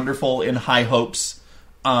really wonderful in High Hopes,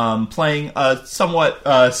 playing a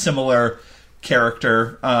somewhat similar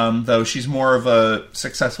character, though she's more of a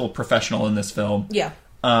successful professional in this film. Yeah.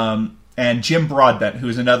 And Jim Broadbent,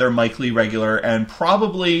 who's another Mike Leigh regular, and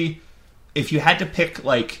probably if you had to pick,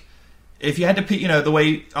 the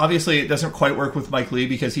way, obviously it doesn't quite work with Mike Leigh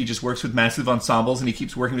because he just works with massive ensembles and he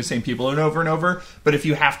keeps working with the same people over and over. But if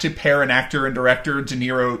you have to pair an actor and director De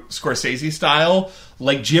Niro Scorsese style,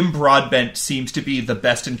 like Jim Broadbent seems to be the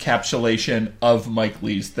best encapsulation of Mike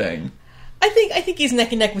Leigh's thing. I think he's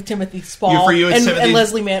neck and neck with Timothy Spall For you, it's and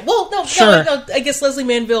Leslie Manville. Well, no, Sure. no, I guess Leslie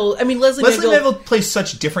Manville. I mean, Leslie Manville plays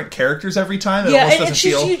such different characters every time. It almost doesn't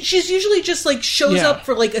feel. She's usually just like shows up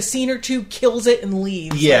for like a scene or two, kills it, and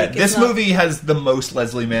leaves. Yeah, this movie has the most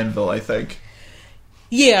Leslie Manville, I think.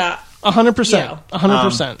 Yeah, 100%.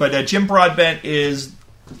 100%. But Jim Broadbent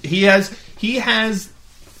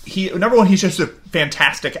number one, he's just a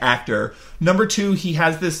fantastic actor. Number two, he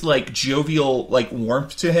has this like jovial like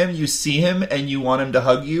warmth to him. You see him and you want him to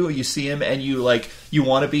hug you. You see him and you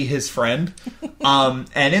want to be his friend.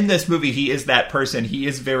 And in this movie, he is that person. He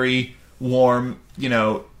is very warm.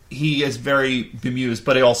 He is very bemused,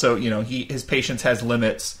 but he also, his patience has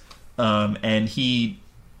limits. And he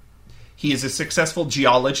is a successful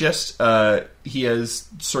geologist. He has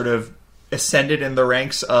sort of ascended in the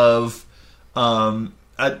ranks of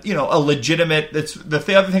a legitimate.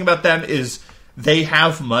 The other thing about them is they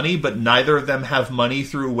have money, but neither of them have money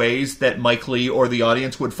through ways that Mike Leigh or the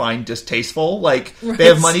audience would find distasteful. Like, they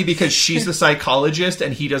have money because she's a psychologist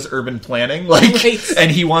and he does urban planning.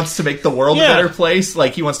 And he wants to make the world a better place.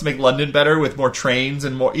 Like, he wants to make London better with more trains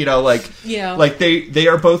and more, Like, they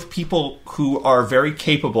are both people who are very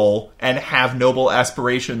capable and have noble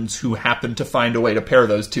aspirations who happen to find a way to pair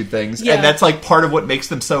those two things. Yeah. And that's, like, part of what makes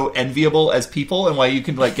them so enviable as people and why you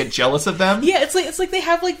can, like, get jealous of them. Yeah, it's like they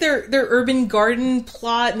have, like, their urban garden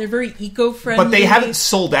plot and they're very eco-friendly. But they haven't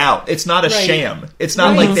sold out. It's not a sham. It's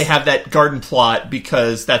not like they have that garden plot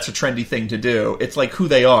because that's a trendy thing to do. It's, like, who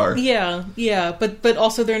they are. Yeah. But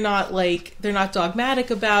also they're not dogmatic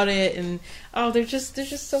about it, and, they're just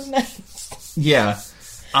so nice. Yeah.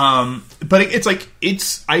 But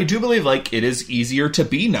I do believe, like, it is easier to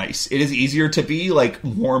be nice. It is easier to be, like,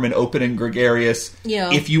 warm and open and gregarious.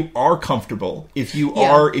 Yeah. If you are comfortable. If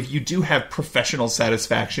you do have professional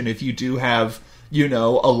satisfaction. If you do have,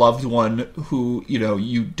 a loved one who,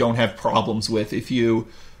 you don't have problems with. If you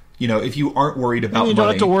aren't worried about money. You don't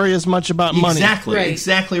have to worry as much about money.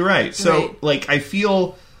 Exactly right. So, like, I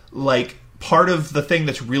feel like part of the thing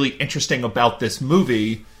that's really interesting about this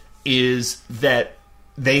movie is that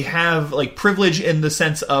they have, like, privilege in the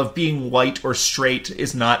sense of being white or straight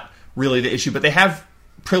is not really the issue, but they have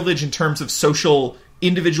privilege in terms of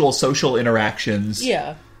individual social interactions.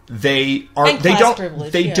 Yeah. They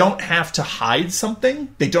don't have to hide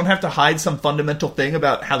something. They don't have to hide some fundamental thing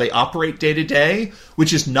about how they operate day to day,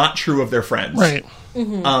 which is not true of their friends. Right.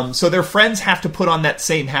 Mm-hmm. So their friends have to put on that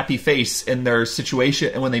same happy face in their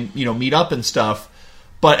situation and when they, meet up and stuff.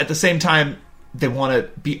 But at the same time, they want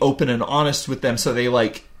to be open and honest with them, so they,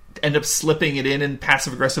 like, end up slipping it in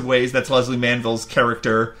passive-aggressive ways. That's Leslie Manville's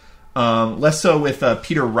character. Less so with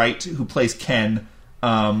Peter Wright, who plays Ken,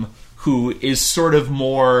 who is sort of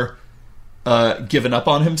more given up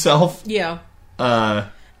on himself. Yeah.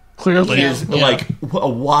 Clearly. He is, like, a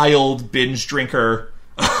wild binge drinker.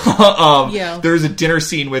 There's a dinner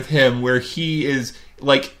scene with him where he is,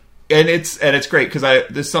 like... And it's great because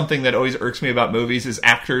this is something that always irks me about movies is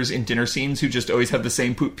actors in dinner scenes who just always have the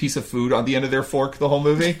same piece of food on the end of their fork the whole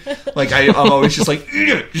movie. Like I'm always just like,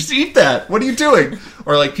 just eat that. What are you doing?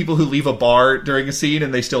 Or like people who leave a bar during a scene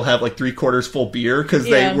and they still have like 3/4 full beer because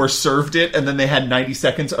they were served it and then they had 90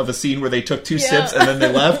 seconds of a scene where they took 2 sips and then they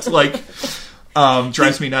left. Like.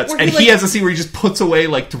 Drives me nuts. And he has a scene where he just puts away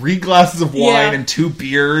like 3 glasses of wine and 2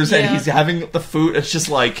 beers and he's having the food. It's just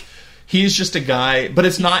like. He's just a guy, but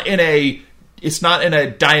it's not in a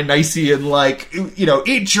Dionysian, like,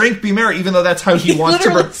 eat, drink, be merry, even though that's how he wants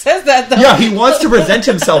to... says that, though. Yeah, he wants to present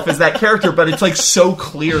himself as that character, but it's, like, so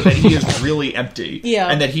clear that he is really empty. Yeah.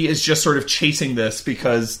 And that he is just sort of chasing this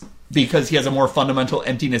because because he has a more fundamental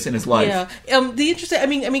emptiness in his life. Yeah. The interesting, I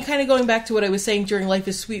mean, kind of going back to what I was saying during Life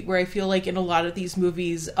is Sweet, where I feel like in a lot of these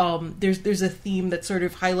movies, there's a theme that's sort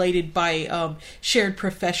of highlighted by shared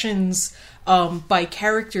professions by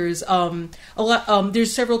characters.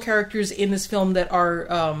 There's several characters in this film that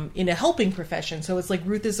are in a helping profession. So it's like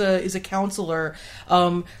Ruth is a counselor.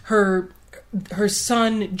 Her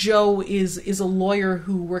son Joe is a lawyer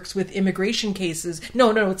who works with immigration cases.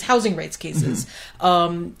 No, it's housing rights cases.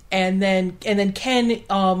 And then Ken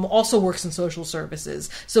also works in social services.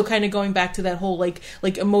 So kind of going back to that whole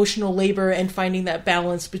like emotional labor and finding that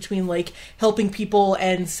balance between like helping people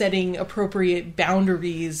and setting appropriate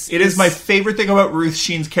boundaries. It is my favorite thing about Ruth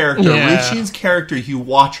Sheen's character. Yeah. Ruth Sheen's character, you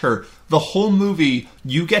watch her the whole movie,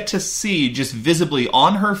 you get to see just visibly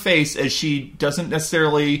on her face, as she doesn't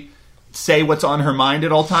necessarily say what's on her mind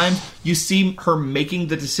at all times, you see her making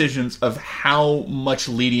the decisions of how much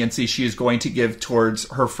leniency she is going to give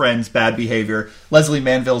towards her friend's bad behavior. Leslie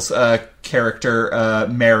Manville's character,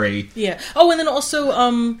 Mary. Yeah. Oh, and then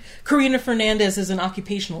also Karina Fernandez is an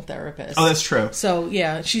occupational therapist. Oh, that's true. So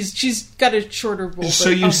yeah, she's got a shorter role. So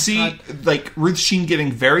you see, like, Ruth Sheen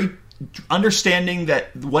giving very understanding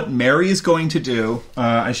that what Mary is going to do.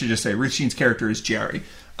 I should just say, Ruth Sheen's character is Jerry.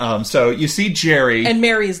 So you see Jerry... And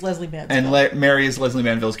Mary is Leslie Manville. And Mary is Leslie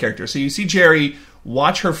Manville's character. So you see Jerry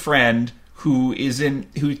watch her friend, who is in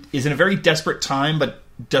a very desperate time, but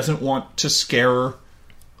doesn't want to scare her,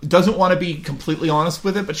 doesn't want to be completely honest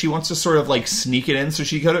with it, but she wants to sort of like sneak it in. So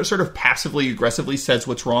she sort of passively aggressively says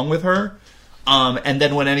what's wrong with her. And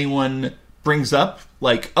then when anyone brings up,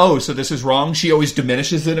 like, oh, so this is wrong, she always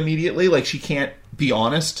diminishes it immediately. Like, she can't be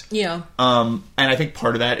honest. Yeah. And I think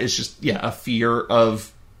part of that is just, a fear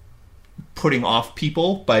of putting off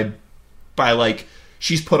people by like,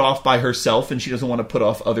 she's put off by herself, and she doesn't want to put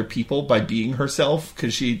off other people by being herself,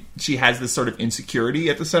 because she has this sort of insecurity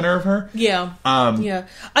at the center of her. Yeah. Yeah.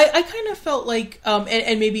 I kind of felt like,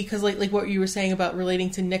 and maybe because like what you were saying about relating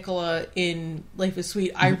to Nicola in Life is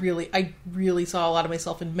Sweet, I really saw a lot of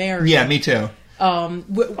myself in Mary. Yeah, me too.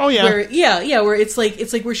 Where it's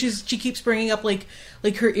like where she keeps bringing up like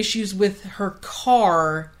her issues with her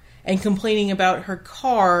car and complaining about her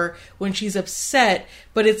car when she's upset,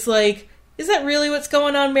 but it's like, is that really what's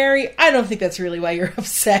going on, Mary? I don't think that's really why you're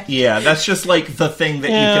upset. Yeah, that's just like the thing that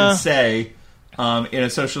you can say in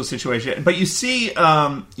a social situation. But you see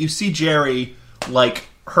Jerry, like,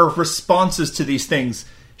 her responses to these things.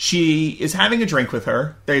 She is having a drink with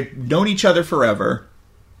her. They've known each other forever,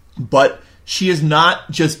 but she is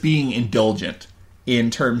not just being indulgent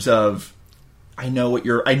in terms of, I know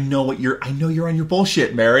you're on your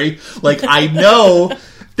bullshit, Mary. Like, I know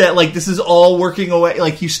that, like, this is all working away.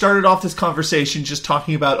 Like, you started off this conversation just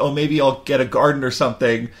talking about, oh, maybe I'll get a garden or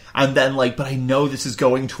something, and then, like, but I know this is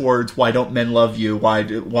going towards, why don't men love you? Why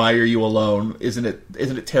are you alone? Isn't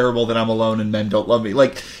it terrible that I'm alone and men don't love me?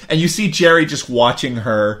 Like, and you see Jerry just watching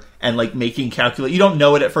her and, like, making calculate. You don't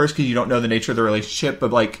know it at first because you don't know the nature of the relationship, but,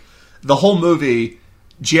 like, the whole movie,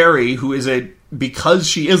 Jerry, who is because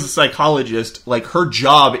she is a psychologist, like, her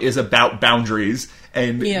job is about boundaries,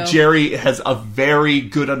 and Jerry has a very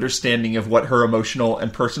good understanding of what her emotional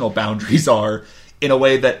and personal boundaries are in a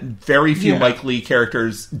way that very few Mike Leigh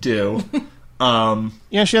characters do.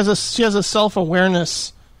 She has a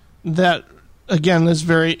self-awareness that, again,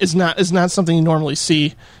 is not something you normally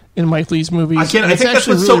see in Mike Leigh's movies. I think that's what's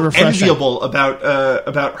really so refreshing. enviable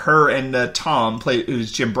about her and Tom,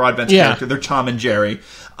 who's Jim Broadbent's character. They're Tom and Jerry.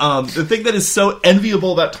 The thing that is so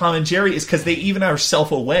enviable about Tom and Jerry is because they even are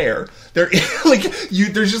self-aware. They're like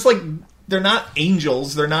there's just like, they're not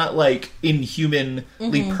angels. They're not like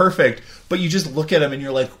inhumanly perfect. But you just look at them and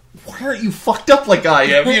you're like, why aren't you fucked up like I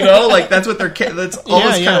am? You know, like that's what that's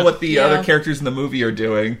almost kind of what the other characters in the movie are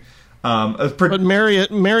doing. But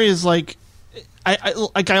Mary is like, I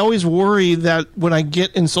always worry that when I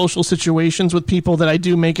get in social situations with people that I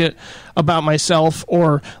do make it about myself,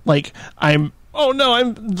 or like I'm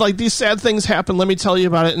like, these sad things happen, let me tell you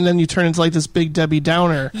about it, and then you turn into like this big Debbie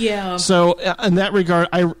Downer. Yeah. So in that regard,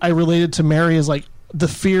 I related to Mary as like the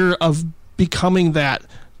fear of becoming that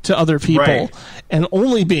to other people, and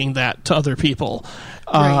only being that to other people.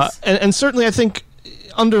 And certainly I think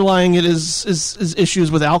underlying it is issues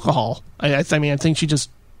with alcohol. I think she just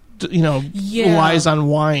relies on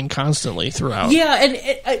wine constantly throughout. Yeah, and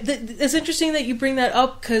it's interesting that you bring that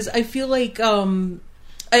up, because I feel like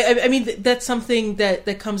I mean that's something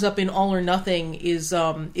that comes up in All or Nothing is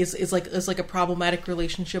like a problematic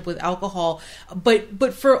relationship with alcohol.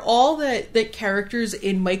 But for all that characters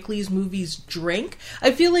in Mike Leigh's movies drink,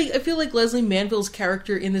 I feel like Leslie Manville's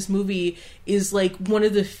character in this movie is like one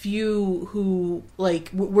of the few who like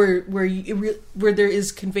where there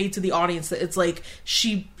is conveyed to the audience that it's like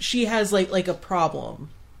she has like a problem.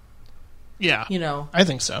 Yeah, you know, I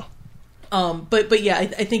think so. But yeah, I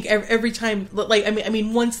think every time, like, I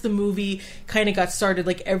mean, once the movie kind of got started,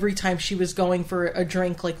 like every time she was going for a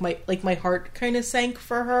drink, like my heart kind of sank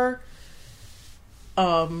for her.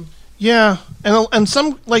 Yeah, and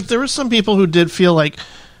some, like, there were some people who did feel like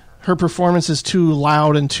her performance is too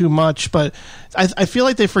loud and too much, but I feel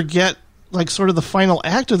like they forget, like, sort of the final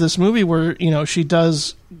act of this movie where, you know, she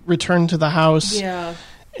does return to the house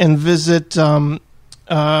and visit,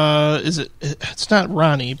 it's not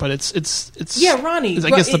Ronnie, but it's Ronnie. I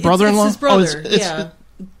guess the brother-in-law. It's his brother.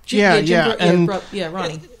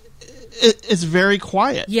 Ronnie. It's very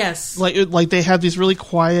quiet. Yes, like they have these really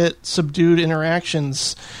quiet, subdued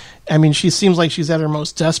interactions. I mean, she seems like she's at her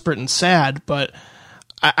most desperate and sad, but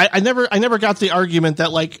I never got the argument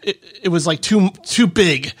that like it was like too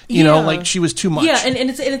big, you know, like she was too much. Yeah, and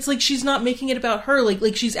it's like she's not making it about her.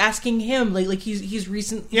 Like she's asking him, like he's a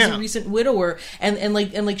recent widower,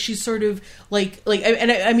 and she's sort of like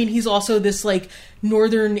I mean he's also this like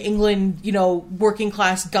Northern England, you know, working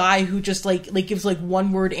class guy who just like gives like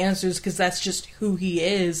one word answers because that's just who he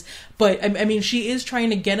is. But I mean she is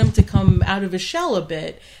trying to get him to come out of his shell a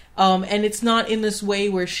bit, and it's not in this way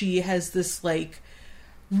where she has this like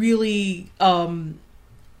really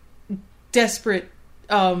desperate,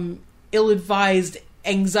 ill-advised,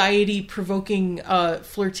 anxiety-provoking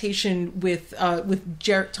flirtation with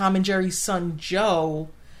Tom and Jerry's son Joe,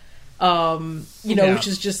 which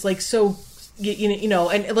is just like so, you know,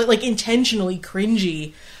 and like intentionally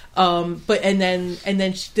cringy. But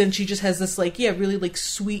then she just has this like really like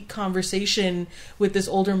sweet conversation with this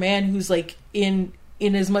older man who's like in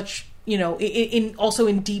as much, you know, in also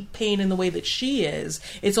in deep pain in the way that she is.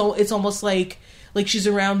 It's almost like she's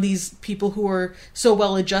around these people who are so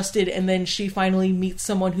well adjusted, and then she finally meets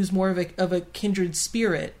someone who's more of a kindred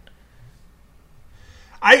spirit.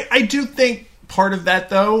 I do think part of that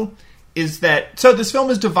though is that so this film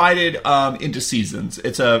is divided into seasons.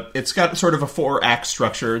 It's got sort of a 4-act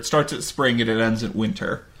structure. It starts at spring and it ends at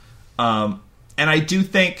winter, and I do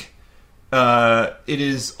think it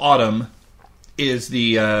is autumn. Is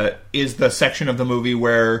the section of the movie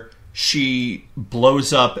where she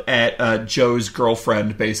blows up at Joe's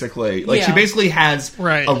girlfriend, basically. Like, she basically has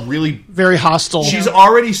a really... very hostile. She's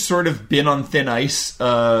already sort of been on thin ice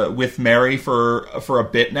with Mary for a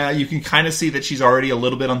bit now. You can kind of see that she's already a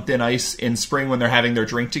little bit on thin ice in spring when they're having their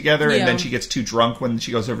drink together, and then she gets too drunk when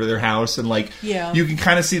she goes over to their house, and, like, you can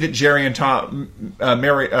kind of see that Jerry and Tom...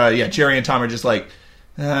 Jerry and Tom are just like,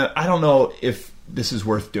 I don't know if this is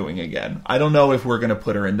worth doing again. I don't know if we're going to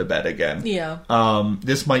put her into bed again. Yeah.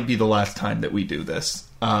 This might be the last time that we do this.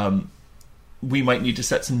 We might need to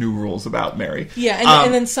set some new rules about Mary. Yeah,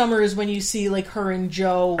 and then summer is when you see like her and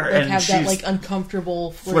Joe like have that like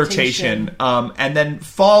uncomfortable flirtation. And then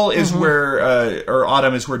fall is where, or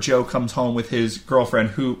autumn is where Joe comes home with his girlfriend,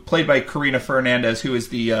 who played by Karina Fernandez, who is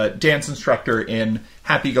the dance instructor in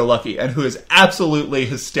Happy Go Lucky, and who is absolutely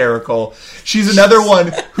hysterical. She's another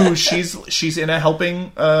one who she's in a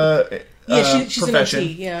helping she's profession. an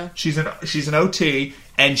OT, yeah. She's an OT,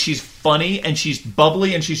 and she's funny, and she's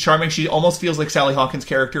bubbly, and she's charming. She almost feels like Sally Hawkins'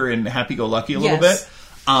 character in Happy Go Lucky a little bit.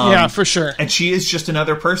 Yeah, for sure. And she is just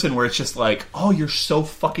another person where it's just like, oh, you're so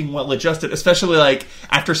fucking well adjusted. Especially like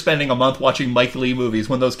after spending a month watching Mike Leigh movies,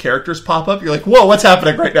 when those characters pop up, you're like, whoa, what's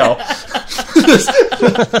happening right now?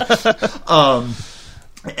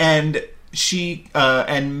 And she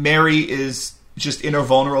and Mary is just in a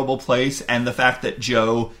vulnerable place, and the fact that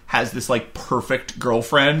Joe has this like perfect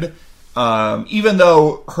girlfriend, even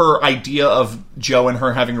though her idea of Joe and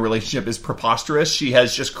her having a relationship is preposterous, she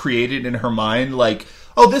has just created in her mind like,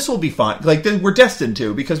 oh, this will be fun. Like, we're destined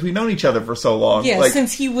to, because we've known each other for so long. Yeah, like,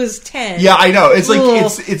 since he was 10. Yeah, I know. It's like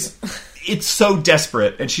it's so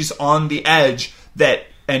desperate, and she's on the edge that.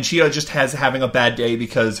 And she just having a bad day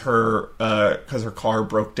because her car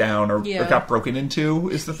broke down or got broken into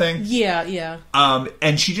is the thing. Yeah.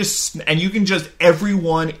 And she just, and you can just,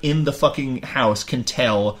 everyone in the fucking house can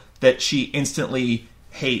tell that she instantly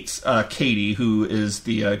hates Katie, who is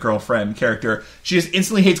the girlfriend character. She just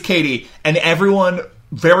instantly hates Katie, and everyone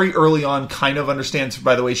very early on kind of understands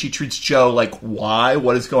by the way she treats Joe, like, why?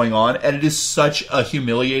 What is going on? And it is such a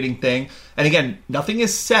humiliating thing. And again, nothing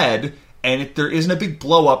is said. and there isn't a big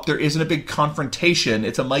blow up, there isn't a big confrontation.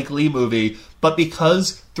 It's a Mike Leigh movie, but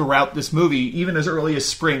because throughout this movie, even as early as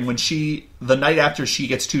spring, when the night after she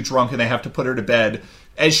gets too drunk and they have to put her to bed,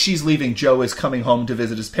 as she's leaving, Joe is coming home to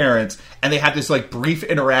visit his parents, and they have this like brief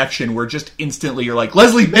interaction where just instantly you're like,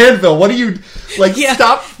 Leslie Manville, what are you like?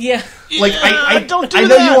 Stop! Yeah, like I don't do I know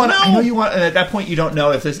that, you want. no. I know you want. And at that point, you don't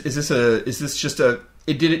know if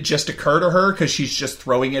did it just occur to her because she's just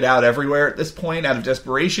throwing it out everywhere at this point out of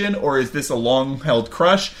desperation, or is this a long-held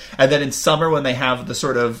crush? And then in summer, when they have the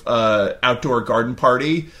sort of outdoor garden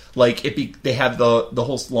party, like they have the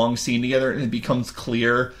whole long scene together, and it becomes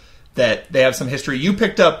clear that they have some history. You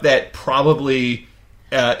picked up that probably,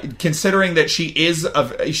 considering that she is a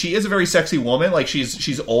very sexy woman, like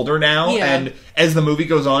she's older now, and as the movie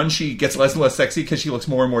goes on, she gets less and less sexy because she looks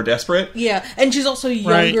more and more desperate. Yeah, and she's also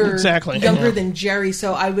younger, younger than Jerry.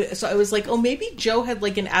 So I was like, oh, maybe Joe had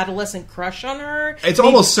like an adolescent crush on her. It's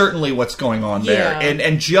almost certainly what's going on there, Yeah.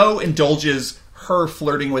 and Joe indulges her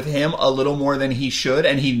flirting with him a little more than he should,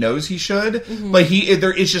 and he knows he should. Mm-hmm. But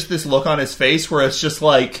there is just this look on his face where it's just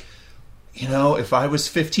like, you know, if I was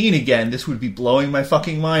 15 again, this would be blowing my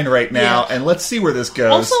fucking mind right now, and let's see where this goes.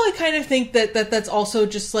 Also, I kind of think that's also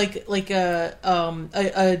just like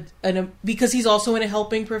because he's also in a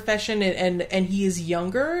helping profession and he is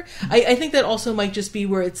younger. I think that also might just be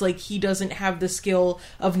where it's like he doesn't have the skill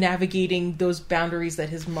of navigating those boundaries that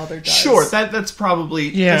his mother does. Sure, that's probably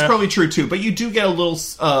true too. But you do get a little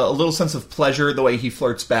sense of pleasure the way he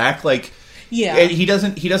flirts back, like. Yeah, he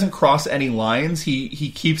doesn't cross any lines.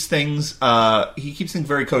 He keeps things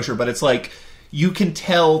very kosher. But it's like you can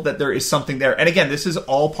tell that there is something there. And again, this is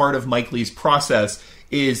all part of Mike Leigh's process,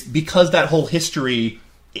 is because that whole history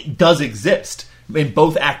does exist in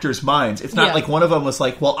both actors' minds. It's not like one of them was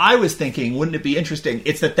like, well, I was thinking, wouldn't it be interesting?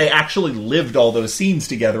 It's that they actually lived all those scenes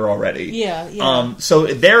together already. Yeah. So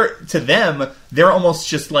to them, they're almost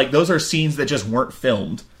just like, those are scenes that just weren't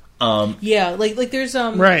filmed. Like there's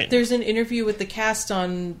Right. there's an interview with the cast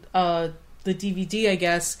on the DVD, I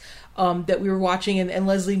guess, that we were watching, and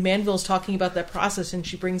Leslie Manville's talking about that process, and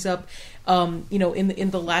she brings up,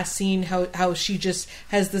 in the last scene, how she just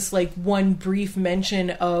has this like one brief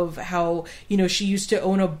mention of how, she used to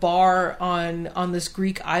own a bar on this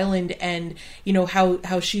Greek island, and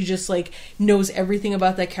how she just like knows everything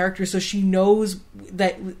about that character, so she knows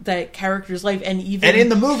that character's life, and in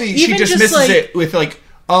the movie she dismisses it with like,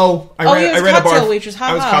 I ran a bar. Waitress.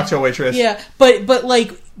 I was cocktail waitress. Yeah, but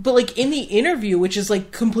like in the interview, which is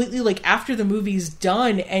like completely like after the movie's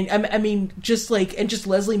done, and I mean just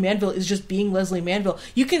Leslie Manville is just being Leslie Manville.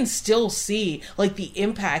 You can still see like the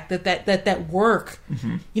impact that work,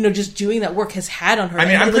 just doing that work has had on her. I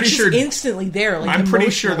mean, I'm pretty she's sure instantly there. Like, I'm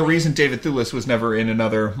pretty sure the reason David Thewlis was never in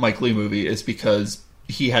another Mike Leigh movie is because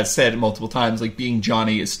he has said multiple times, like, being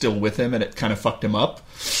Johnny is still with him, and it kind of fucked him up.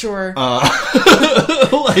 Sure.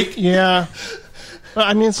 Yeah.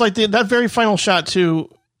 I mean, it's like that very final shot, too.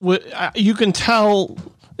 You can tell,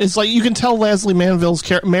 it's like you can tell Leslie Manville's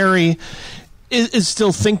Mary is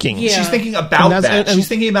still thinking. Yeah. She's thinking about that. She's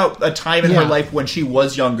thinking about a time in her life when she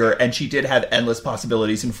was younger, and she did have endless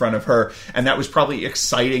possibilities in front of her, and that was probably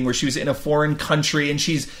exciting, where she was in a foreign country, and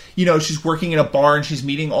she's working in a bar, and she's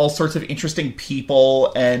meeting all sorts of interesting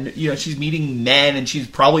people, and she's meeting men, and she's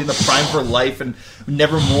probably in the prime of her life and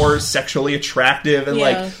never more sexually attractive, and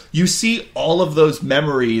like you see all of those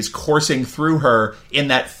memories coursing through her in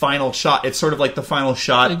that final shot. It's sort of like the final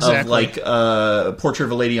shot of like Portrait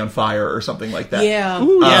of a Lady on Fire or something like that. Yeah.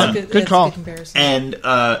 Ooh, yeah. Good call. A good comparison.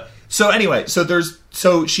 And so anyway,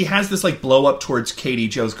 so she has this like blow up towards Katie,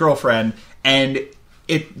 Joe's girlfriend, and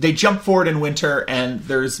they jump forward in winter, and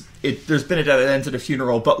there's been a death that ends at a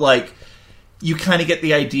funeral, but like you kind of get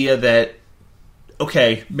the idea that,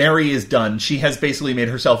 okay, Mary is done. She has basically made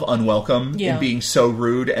herself unwelcome in being so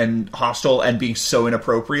rude and hostile and being so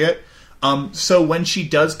inappropriate. So when she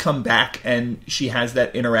does come back and she has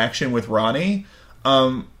that interaction with Ronnie,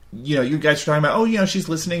 you guys are talking about, she's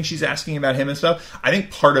listening, she's asking about him and stuff. I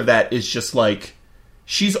think part of that is just like,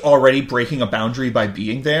 she's already breaking a boundary by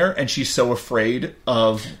being there, and she's so afraid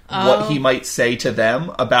of what he might say to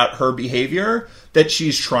them about her behavior that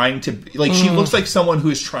she's trying to, like, she looks like someone who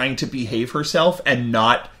is trying to behave herself and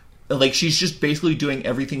not, like, she's just basically doing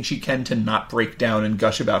everything she can to not break down and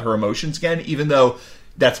gush about her emotions again, even though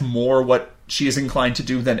that's more what she is inclined to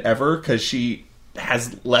do than ever, because she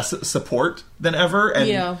has less support than ever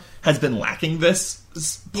and has been lacking this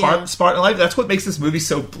spot in life. That's what makes this movie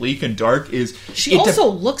so bleak and dark. Is she also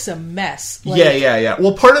looks a mess. Like, yeah.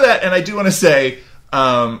 Well, part of that, and I do want to say,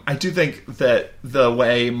 I do think that the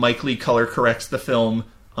way Mike Leigh color corrects the film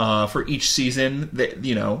for each season. That,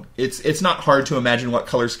 you know, it's not hard to imagine what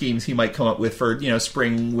color schemes he might come up with for, you know,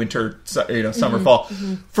 spring, winter, summer, fall.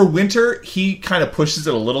 For winter, he kind of pushes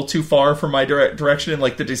it a little too far for my direction, and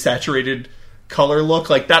like the desaturated color look,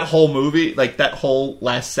 like that whole movie, like that whole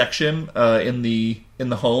last section in the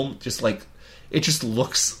home, just like it just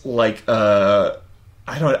looks like I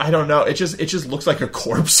don't know. It just looks like a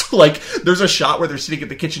corpse. Like there's a shot where they're sitting at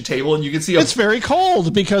the kitchen table, and you can see it's very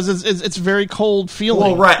cold because it's very cold feeling.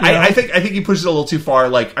 Well, right. You know? I think he pushes it a little too far.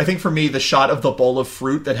 Like I think for me, the shot of the bowl of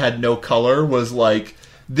fruit that had no color was like,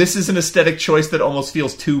 this is an aesthetic choice that almost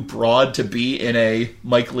feels too broad to be in a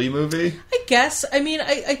Mike Leigh movie. I guess. I mean,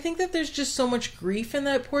 I think that there's just so much grief in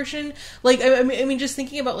that portion. Like, I mean, just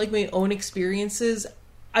thinking about like my own experiences,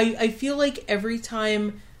 I feel like every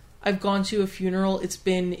time I've gone to a funeral, it's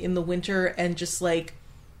been in the winter, and just like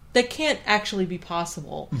that can't actually be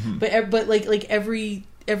possible. But like every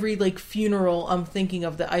like funeral I'm thinking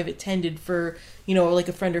of that I've attended for, you know, like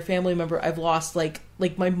a friend or family member I've lost, like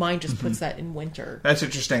my mind just puts that in winter. That's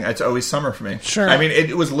interesting. It's always summer for me. Sure. I mean,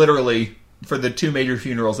 it was literally for the two major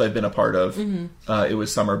funerals I've been a part of. It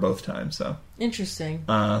was summer both times. So interesting.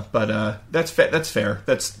 But that's fair.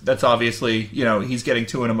 That's obviously, you know, he's getting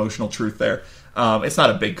to an emotional truth there. It's not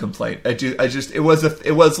a big complaint. It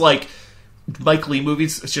was like Mike Leigh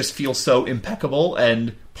movies just feel so impeccable,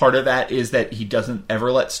 and part of that is that he doesn't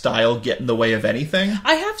ever let style get in the way of anything.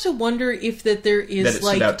 I have to wonder if that there is that it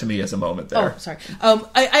stood out to me as a moment there. Oh, sorry.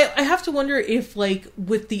 I have to wonder if like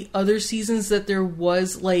with the other seasons that there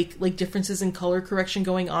was like differences in color correction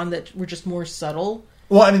going on that were just more subtle.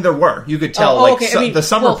 Well, I mean, there were. You could tell. Okay. I mean, the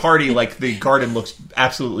summer party, like the garden looks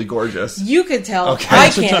absolutely gorgeous. You could tell. Okay. I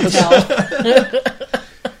can't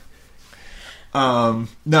tell.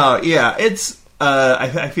 No, yeah, it's.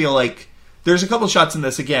 I feel like there's a couple shots in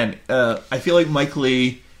this. Again, I feel like Mike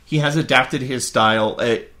Leigh, he has adapted his style.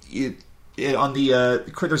 On the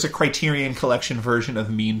there's a Criterion Collection version of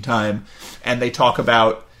Meantime, and they talk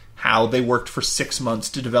about how they worked for 6 months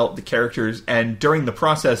to develop the characters, and during the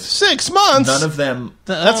process, 6 months. none of them.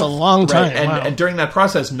 That's a long time. Right, and during that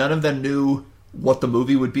process, none of them knew what the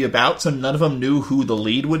movie would be about, so none of them knew who the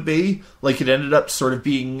lead would be. Like, it ended up sort of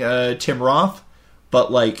being Tim Roth,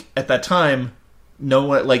 but like at that time, no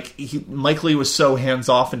one, like Mike Leigh was so hands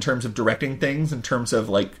off in terms of directing things, in terms of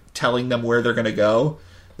like telling them where they're going to go,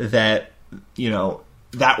 that, you know,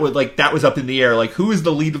 that was up in the air. Like, who is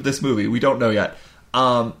the lead of this movie? We don't know yet.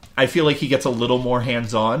 I feel like he gets a little more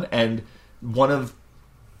hands on, and one of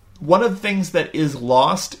the things that is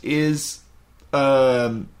lost is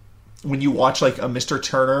when you watch like a Mr.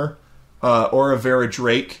 Turner or a Vera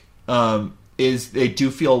Drake, is they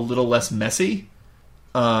do feel a little less messy.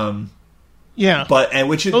 Yeah,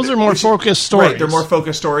 those are more focused stories. Right, they're more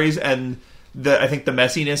focused stories, and I think the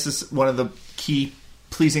messiness is one of the key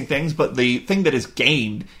pleasing things. But the thing that is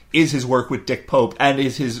gained is his work with Dick Pope, and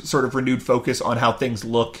is his sort of renewed focus on how things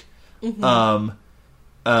look.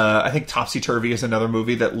 I think Topsy Turvy is another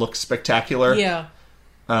movie that looks spectacular. Yeah.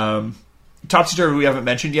 Topsy Turvy we haven't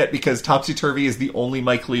mentioned yet, because Topsy Turvy is the only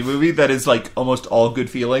Mike Leigh movie that is like almost all good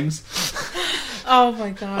feelings. Oh my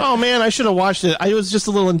god! Oh man, I should have watched it. I was just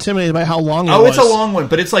a little intimidated by how long it was. Oh, it's a long one,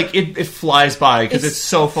 but it's like it flies by because it's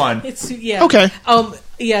so fun. It's yeah. Okay.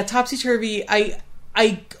 Yeah, Topsy Turvy.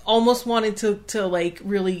 I almost wanted to like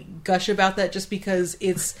really gush about that just because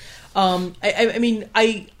it's. I mean,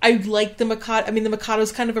 I like the Mikado. I mean, the Mikado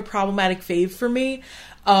is kind of a problematic fave for me.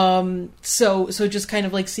 So just kind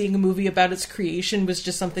of like seeing a movie about its creation was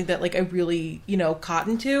just something that like I really, you know,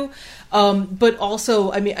 cottoned to. But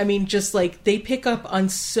also, I mean, just like they pick up on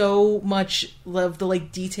so much of the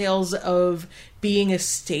like details of being a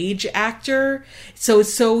stage actor. So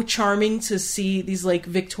it's so charming to see these like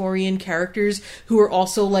Victorian characters who are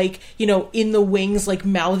also like, you know, in the wings, like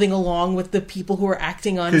mouthing along with the people who are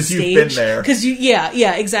acting on stage. Because you've been there. Because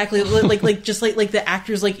yeah, exactly. like just like the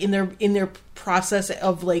actors like in their process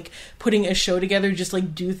of like putting a show together, just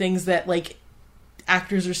like do things that like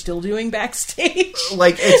actors are still doing backstage.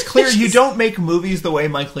 Like, it's clear you don't make movies the way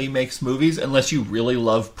Mike Leigh makes movies unless you really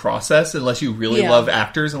love process, unless you really love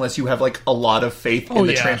actors, unless you have like a lot of faith in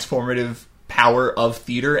the transformative power of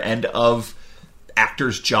theater and of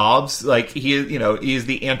actors' jobs. Like, he is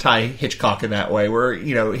the anti-Hitchcock in that way, where,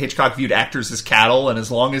 you know, Hitchcock viewed actors as cattle, and as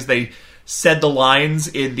long as they said the lines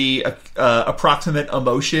in the approximate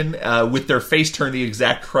emotion, with their face turned the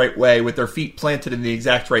exact right way, with their feet planted in the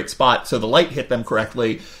exact right spot so the light hit them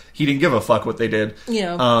correctly, he didn't give a fuck what they did.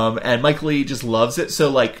 Yeah. And Mike Leigh just loves it. So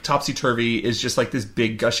like Topsy Turvy is just like this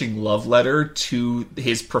big gushing love letter to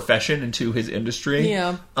his profession and to his industry.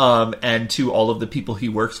 Yeah. And to all of the people he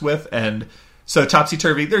works with. And So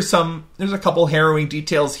topsy-turvy, there's a couple harrowing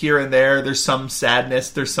details here and there. There's some sadness.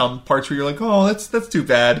 There's some parts where you're like, oh, that's too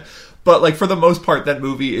bad. But like for the most part, that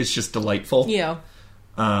movie is just delightful. Yeah.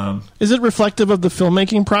 Is it reflective of the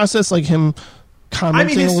filmmaking process, like him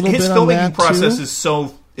commenting a little his bit on filmmaking that process too?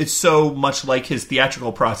 is so much like his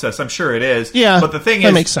theatrical process. I'm sure it is. Yeah, but the thing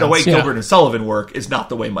that makes is, sense, the way yeah. Gilbert and Sullivan work is not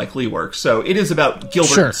the way Mike Leigh works. So it is about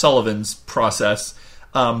Gilbert Sure. and Sullivan's process.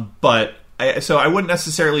 But I wouldn't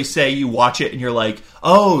necessarily say you watch it and you're like,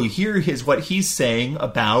 oh, here is what he's saying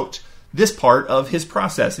about this part of his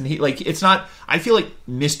process. And it's not. I feel like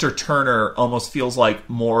Mr. Turner almost feels like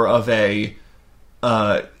more of a.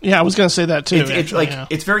 Yeah, I was going to say that too.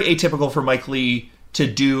 It's very atypical for Mike Leigh to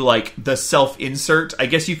do like the self-insert. I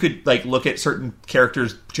guess you could like look at certain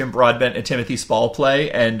characters Jim Broadbent and Timothy Spall play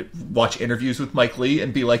and watch interviews with Mike Leigh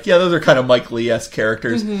and be like, yeah, those are kind of Mike Leigh-esque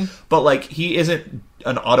characters. Mm-hmm. But like he isn't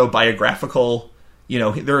an autobiographical,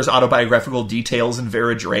 there's autobiographical details in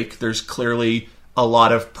Vera Drake. There's clearly a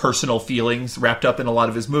lot of personal feelings wrapped up in a lot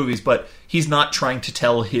of his movies, but he's not trying to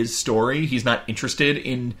tell his story. He's not interested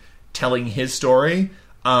in telling his story.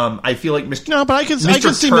 I feel like No, but I can see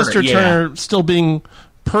Mr. Turner still being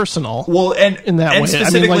personal. Well, and in that and way.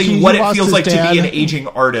 specifically he what it lost feels his like dad. to be an aging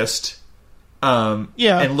artist. Yeah.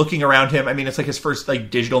 And looking around him, I mean, it's like his first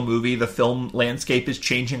like digital movie. The film landscape is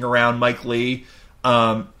changing around Mike Leigh.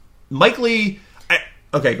 Mike Leigh.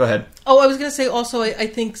 Okay, go ahead. Oh, I was going to say also, I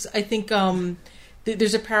think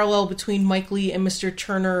there's a parallel between Mike Leigh and Mr.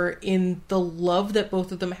 Turner in the love that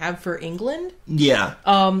both of them have for England. Yeah.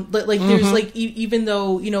 There's like even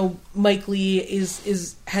though Mike Leigh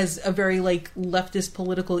has a very like leftist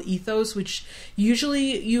political ethos, which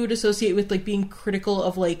usually you would associate with like being critical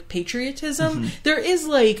of like patriotism. Mm-hmm. There is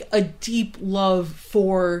like a deep love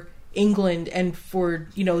for England and for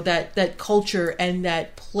that culture and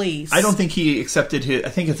that place. I don't think he accepted his. I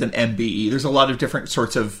think it's an MBE. There's a lot of different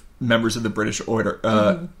sorts of members of the British Order,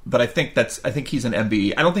 but I think he's an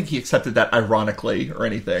MBE. I don't think he accepted that ironically or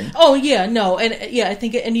anything. Oh yeah, no, and yeah, I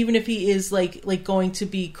think, and even if he is like going to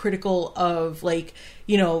be critical of like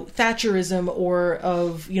Thatcherism or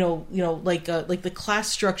of like the class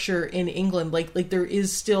structure in England, like there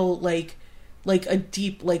is still like a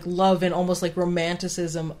deep like love and almost like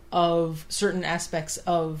romanticism of certain aspects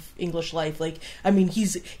of English life. Like, I mean,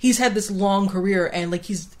 he's had this long career, and like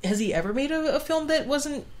has he ever made a film that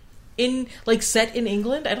wasn't in like set in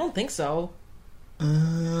England? I don't think so. I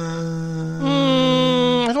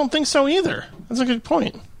don't think so either. That's a good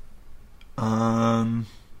point. No,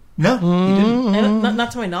 he didn't. And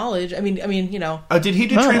not to my knowledge. I mean, did he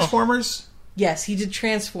do Transformers? Yes, he did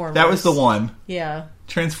Transformers. That was the one. Yeah,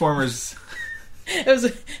 Transformers. It was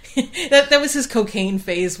that was his cocaine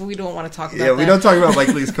phase, but we don't want to talk about that. Yeah, we don't talk about Mike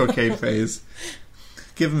Leigh's cocaine phase.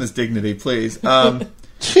 Give him his dignity, please. So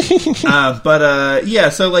like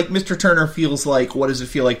Mr. Turner feels like, what does it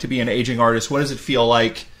feel like to be an aging artist? What does it feel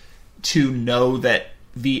like to know that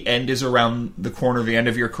the end is around the corner, the end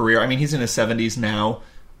of your career? I mean, he's in his 70s now.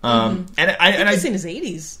 And he's in his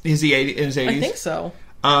 80s. Is he in his 80s? I think so.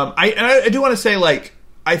 I do want to say, like,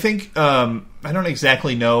 I think I don't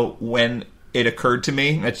exactly know when it occurred to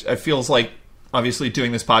me. It feels like, obviously,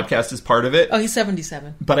 doing this podcast is part of it. Oh, he's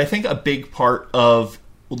 77. But I think a big part of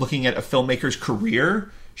looking at a filmmaker's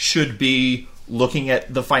career should be looking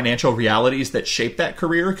at the financial realities that shape that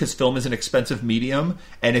career, because film is an expensive medium,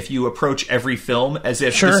 and if you approach every film as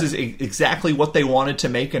if this is exactly what they wanted to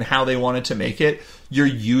make and how they wanted to make it, you're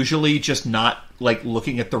usually just not like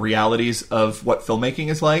looking at the realities of what filmmaking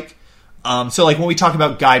is like. So like when we talk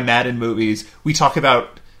about Guy Maddin movies, we talk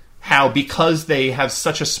about how because they have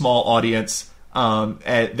such a small audience,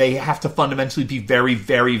 they have to fundamentally be very,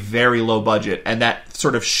 very, very low budget, and that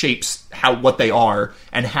sort of shapes what they are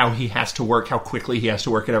and how he has to work, how quickly he has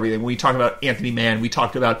to work at everything. When we talk about Anthony Mann, we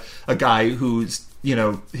talked about a guy who's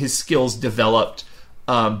his skills developed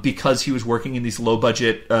because he was working in these low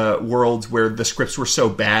budget worlds where the scripts were so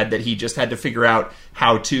bad that he just had to figure out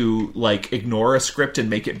how to like ignore a script and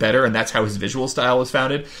make it better, and that's how his visual style was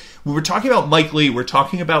founded. When we're talking about Mike Leigh, we're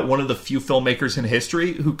talking about one of the few filmmakers in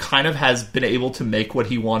history who kind of has been able to make what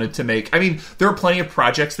he wanted to make. I mean, there are plenty of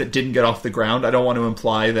projects that didn't get off the ground. I don't want to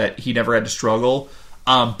imply that he never had to struggle.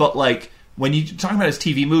 But like when you're talking about his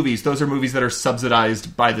TV movies, those are movies that are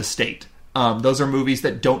subsidized by the state. Those are movies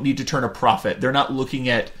that don't need to turn a profit. They're not looking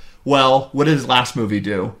at well, what did his last movie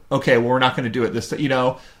do? Okay, well, we're not going to do it this,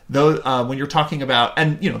 when you're talking about,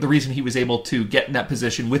 and, the reason he was able to get in that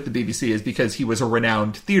position with the BBC is because he was a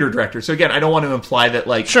renowned theater director. So again, I don't want to imply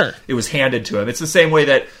that, Sure. it was handed to him. It's the same way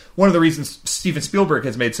that one of the reasons Steven Spielberg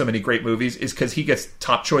has made so many great movies is because he gets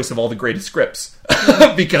top choice of all the greatest scripts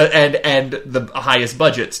because and the highest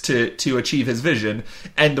budgets to achieve his vision.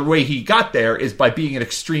 And the way he got there is by being an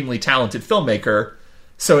extremely talented filmmaker.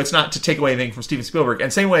 So it's not to take away anything from Steven Spielberg.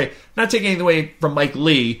 And same way, not taking anything away from Mike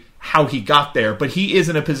Leigh, how he got there. But he is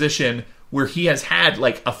in a position where he has had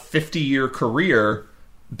like a 50-year career,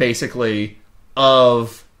 basically,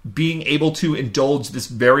 of being able to indulge this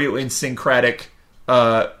very idiosyncratic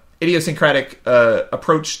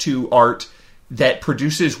approach to art that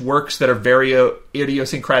produces works that are very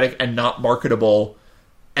idiosyncratic and not marketable,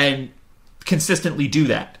 and consistently do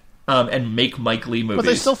that. And make Mike Leigh movies. But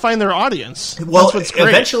they still find their audience. Well, That's what's great.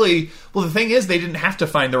 Eventually, the thing is, they didn't have to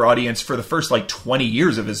find their audience for the first, 20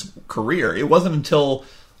 years of his career. It wasn't until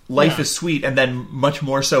Life is Sweet, and then much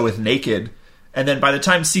more so with Naked. And then by the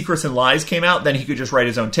time Secrets and Lies came out, then he could just write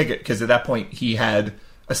his own ticket, because at that point, he had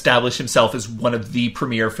established himself as one of the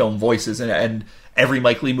premier film voices, and every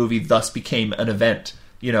Mike Leigh movie thus became an event.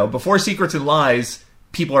 Before Secrets and Lies,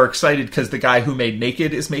 people are excited because the guy who made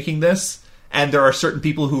Naked is making this. And there are certain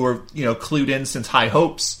people who are, clued in since High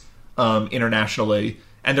Hopes internationally.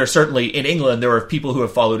 And there's certainly, in England, there are people who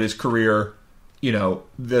have followed his career,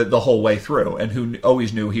 the whole way through, and who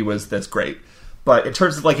always knew he was this great. But in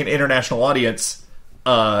terms of, an international audience,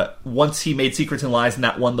 once he made Secrets and Lies and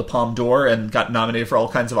that won the Palme d'Or and got nominated for all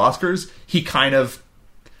kinds of Oscars, he kind of...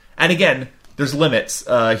 And again... There's limits.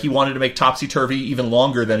 He wanted to make Topsy Turvy even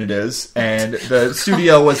longer than it is, and the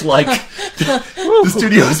studio was like,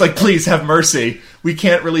 please have mercy. We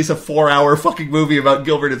can't release a 4-hour fucking movie about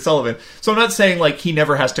Gilbert and Sullivan. So I'm not saying he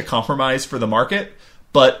never has to compromise for the market,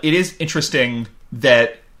 but it is interesting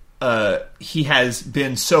that he has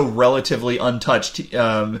been so relatively untouched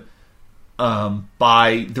by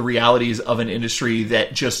the realities of an industry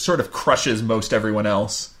that just sort of crushes most everyone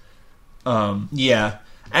else. Yeah.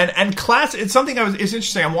 And class, it's something it's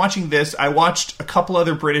interesting. I'm watching this. I watched a couple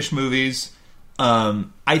other British movies.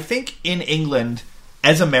 I think in England,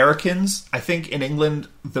 as Americans,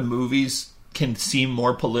 the movies can seem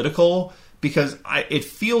more political because it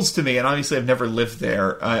feels to me, and obviously I've never lived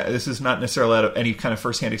there. This is not necessarily out of any kind of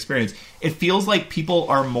firsthand experience. It feels like people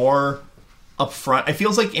are more upfront. It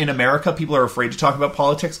feels like in America, people are afraid to talk about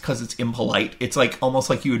politics because it's impolite. It's almost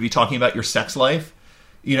like you would be talking about your sex life.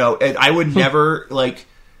 I would never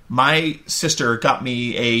my sister got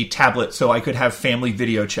me a tablet so I could have family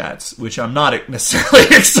video chats, which I'm not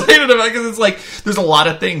necessarily excited about because it's there's a lot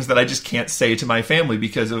of things that I just can't say to my family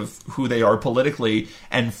because of who they are politically.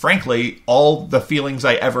 And frankly, all the feelings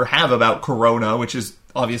I ever have about Corona, which is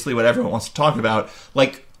obviously what everyone wants to talk about,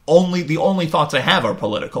 the only thoughts I have are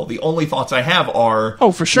political. The only thoughts I have are,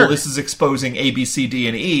 oh, for sure, well, this is exposing A, B, C, D,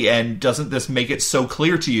 and E, and doesn't this make it so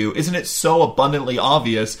clear to you? Isn't it so abundantly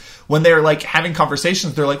obvious? When they're having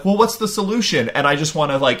conversations, they're well, what's the solution? And I just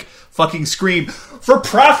want to fucking scream,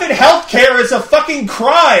 for-profit healthcare is a fucking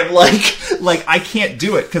crime. I can't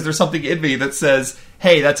do it because there's something in me that says,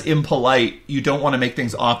 hey, that's impolite. You don't want to make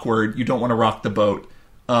things awkward. You don't want to rock the boat.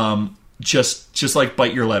 Just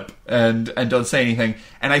bite your lip and don't say anything.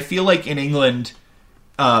 And I feel like in England,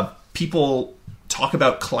 people talk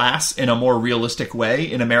about class in a more realistic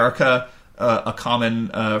way. In America, a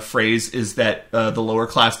common phrase is that the lower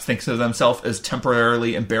class thinks of themselves as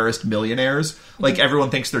temporarily embarrassed millionaires.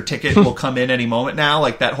 Everyone thinks their ticket will come in any moment now.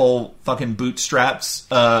 That whole fucking bootstraps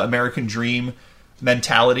American dream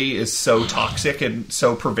mentality is so toxic and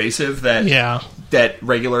so pervasive that that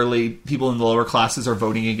regularly people in the lower classes are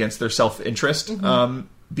voting against their self-interest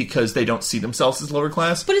because they don't see themselves as lower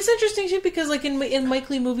class. But it's interesting too because in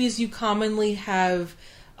Mike Leigh movies you commonly have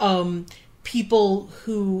people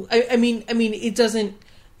who I mean it doesn't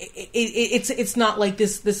it's not like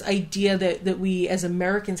this idea that we as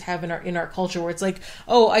Americans have in our culture where it's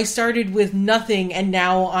I started with nothing and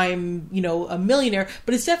now I'm a millionaire,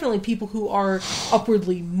 but it's definitely people who are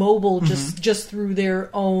upwardly mobile just through their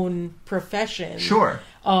own profession. Sure.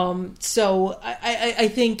 So I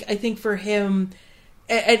think for him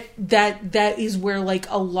that is where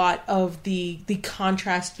a lot of the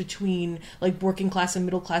contrast between working class and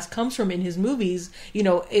middle class comes from in his movies,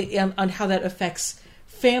 on how that affects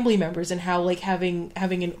family members and how having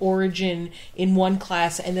an origin in one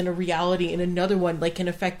class and then a reality in another one can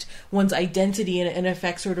affect one's identity and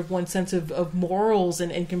affect sort of one's sense of morals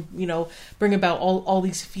and can bring about all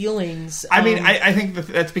these feelings. I mean, I think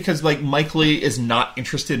that's because Mike Leigh is not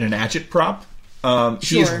interested in agitprop.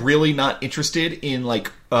 He is Sure. really not interested in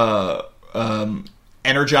like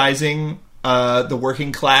energizing the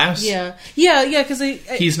working class. Yeah, because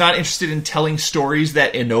He's not interested in telling stories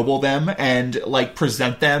that ennoble them and like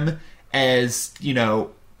present them as, you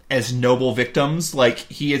know, as noble victims. Like,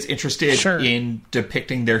 he is interested Sure. in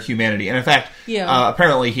depicting their humanity. And in fact, Yeah.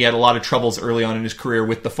 apparently he had a lot of troubles early on in his career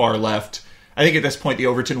with the far left. I think at this point the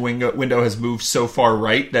Overton window has moved so far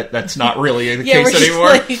right that that's not really the yeah, we're case just anymore.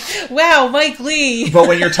 like, wow, Mike Lee. But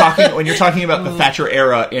when you're talking about the Thatcher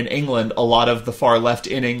era in England, a lot of the far left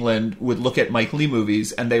in England would look at Mike Leigh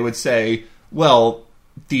movies and they would say, "Well,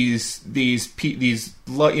 these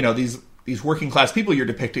working class people you're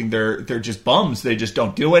depicting, they're just bums. They just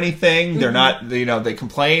don't do anything. They're not, they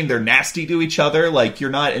complain. They're nasty to each other. Like, you're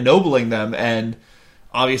not ennobling them." And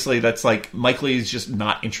obviously, that's like Mike Lee's just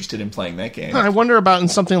not interested in playing that game. I wonder about in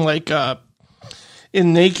something like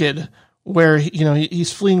in Naked, where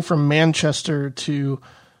he's fleeing from Manchester to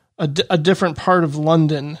a different part of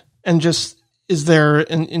London, and just is there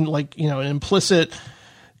an implicit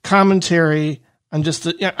commentary on just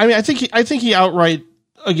I think he outright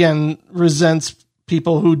again resents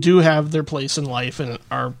people who do have their place in life and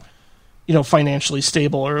are financially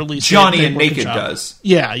stable, or at least Johnny they in work a Naked job. does.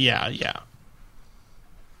 Yeah.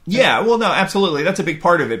 Yeah, well, no, absolutely. That's a big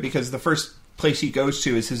part of it, because the first place he goes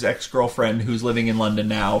to is his ex-girlfriend, who's living in London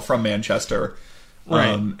now, from Manchester.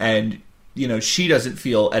 Right. And, she doesn't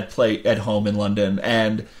feel at home in London.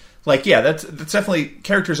 And, like, yeah, that's definitely...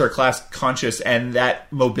 Characters are class-conscious, and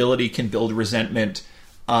that mobility can build resentment.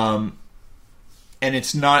 And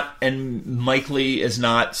it's not... And Mike Leigh is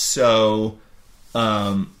not so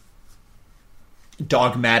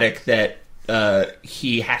dogmatic that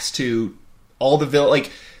he has to... All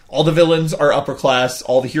the villains are upper class.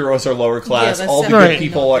 All the heroes are lower class. Yeah, all the definitely good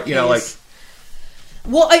people are, like.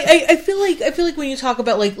 Well, I feel like when you talk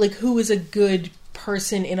about like who is a good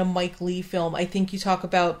person in a Mike Leigh film, I think you talk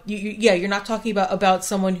about you're not talking about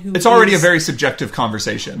someone who It's already a very subjective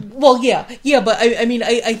conversation. Well, yeah, but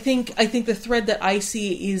I think the thread that I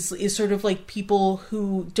see is sort of like people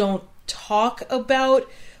who don't talk about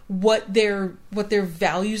what their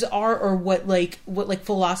values are, or what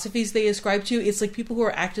philosophies they ascribe to. It's like people who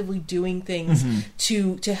are actively doing things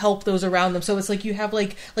to help those around them. So it's like you have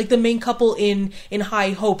like the main couple in High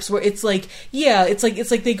Hopes, where it's like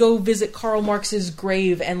they go visit Karl Marx's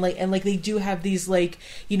grave, and they do have these like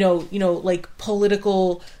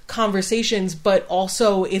political conversations, but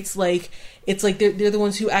also it's like they're the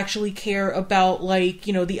ones who actually care about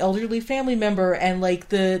the elderly family member, and like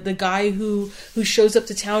the guy who shows up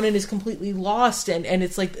to town and is completely lost, and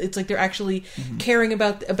it's like they're actually caring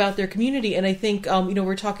about their community. And I think we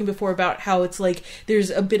were talking before about how it's like there's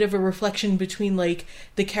a bit of a reflection between like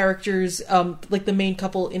the characters, like the main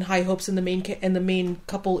couple in High Hopes and the main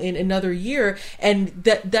couple in Another Year, and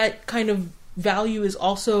that kind of value is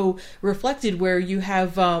also reflected where you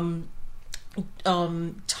have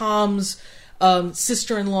Tom's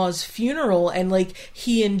sister-in-law's funeral, and like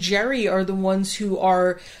he and Jerry are the ones who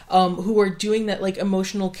are doing that like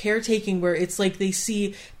emotional caretaking, where it's like they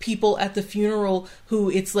see people at the funeral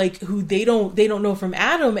who they don't know from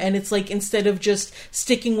Adam, and it's like instead of just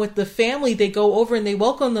sticking with the family, they go over and they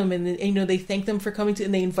welcome them, and they thank them for coming to,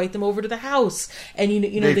 and they invite them over to the house, and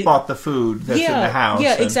they bought the food that's in the house.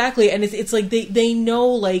 Yeah, exactly. And it's like they know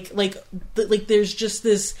like there's just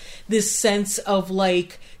this sense of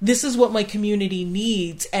like, this is what my community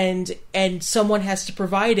needs, and someone has to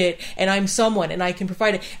provide it, and I'm someone, and I can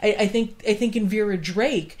provide it. I think in Vera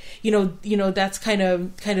Drake, that's kind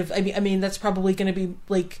of I mean that's probably going to be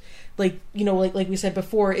like we said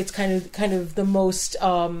before, it's kind of the most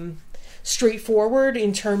straightforward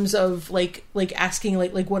in terms of like asking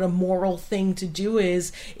like what a moral thing to do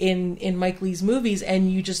is in Mike Leigh's movies,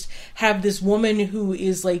 and you just have this woman who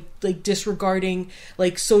is like disregarding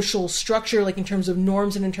like social structure, like in terms of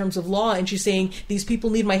norms and in terms of law, and she's saying these people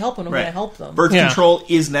need my help and I'm going to help them. Birth control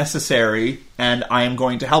is necessary, and I am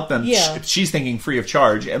going to help them. Yeah. She's thinking free of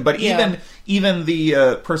charge, but even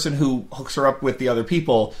the person who hooks her up with the other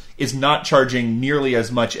people is not charging nearly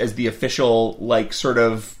as much as the official like sort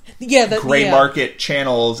of gray market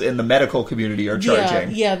channels in the medical community are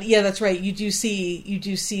charging. Yeah, that's right. You do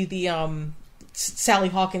see the Sally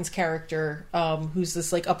Hawkins character, who's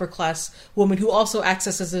this like upper class woman who also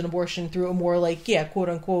accesses an abortion through a more like quote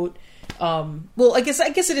unquote. Well, I guess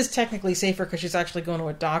it is technically safer because she's actually going to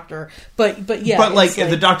a doctor, but like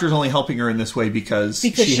the doctor's only helping her in this way because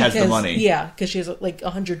she has the money. Yeah, because she has like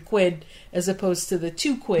 £100 as opposed to the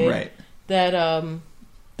 £2 right.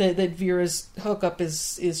 that Vera's hookup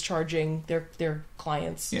is charging their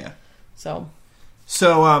clients. Yeah.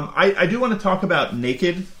 So I do want to talk about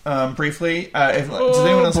Naked briefly. Does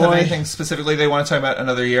anyone else have anything specifically they want to talk about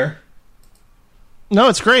another year? No,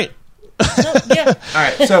 it's great. Yeah. All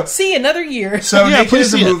right. So see another year. So Yeah, Naked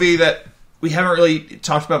is a see it. movie that we haven't really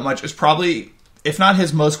talked about much. It's probably, if not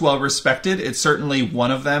his most well respected, it's certainly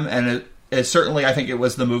one of them, and it certainly, I think it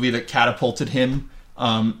was the movie that catapulted him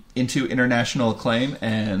into international acclaim.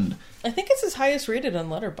 And I think it's his highest rated on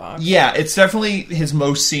Letterboxd. yeah, it's definitely his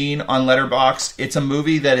most seen on Letterboxd. It's a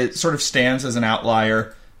movie that it sort of stands as an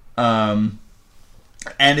outlier.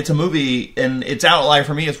 And it's a movie, and it's outlier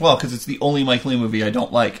for me as well, because it's the only Mike Leigh movie I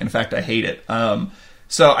don't like. In fact, I hate it.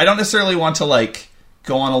 So I don't necessarily want to, like,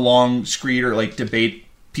 go on a long screed or, like, debate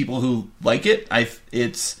people who like it. There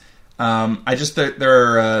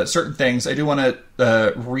are certain things. I do want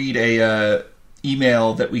to read a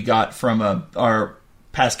email that we got from our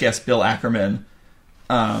past guest, Bill Ackerman.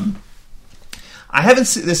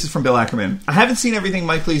 This is from Bill Ackerman. I haven't seen everything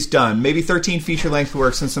Mike Leigh's done, maybe 13 feature-length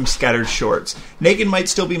works and some scattered shorts. Naked might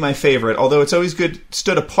still be my favorite, although it's always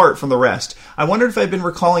stood apart from the rest. I wondered if I'd been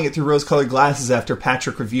recalling it through rose-colored glasses after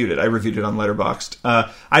Patrick reviewed it. I reviewed it on Letterboxd.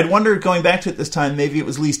 I'd wondered, going back to it this time, maybe it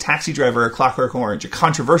was Leigh's Taxi Driver or Clockwork Orange, a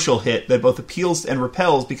controversial hit that both appeals and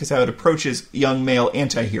repels because how it approaches young male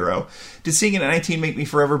anti-hero. Did seeing it at 19 make me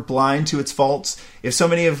forever blind to its faults? If so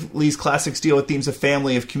many of Leigh's classics deal with themes of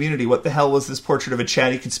family, of community, what the hell was this portrait of a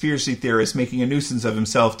chatty conspiracy theorist making a nuisance of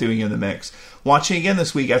himself doing in the mix? Watching again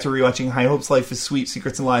this week after rewatching High Hopes, Life is Sweet,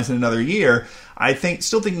 Secrets and Lies in Another Year, I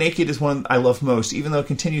still think Naked is one I love most, even though it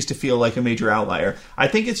continues to feel like a major outlier. I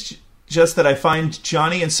think it's just that I find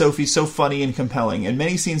Johnny and Sophie so funny and compelling, and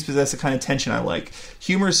many scenes possess a kind of tension I like.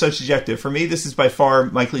 Humor is so subjective. For me, this is by far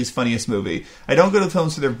Mike Leigh's funniest movie. I don't go to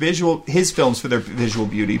films for his films for their visual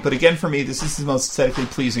beauty, but again, for me, this is his most aesthetically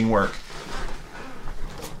pleasing work.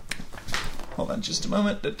 Hold on just a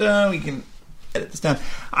moment. We can edit this down.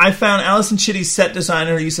 I found Alison Chitty's set design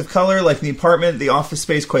and her use of color, like in The Apartment, the office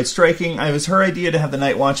space, quite striking. It was her idea to have the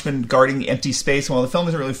night watchman guarding the empty space, and while the film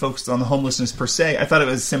isn't really focused on the homelessness per se, I thought it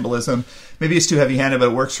was symbolism. Maybe it's too heavy-handed,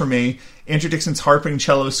 but it works for me. Andrew Dixon's harping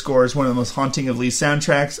cello score is one of the most haunting of Leigh's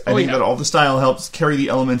soundtracks. I think that all the style helps carry the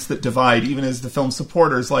elements that divide, even as the film's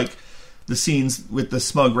supporters, like the scenes with the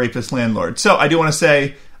smug rapist landlord. So I do want to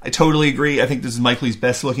say, I totally agree. I think this is Mike Leigh's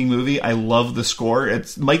best-looking movie. I love the score.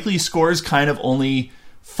 Mike Leigh's scores kind of only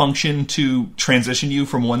function to transition you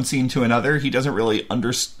from one scene to another. He doesn't really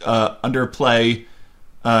underplay.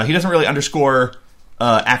 He doesn't really underscore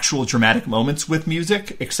actual dramatic moments with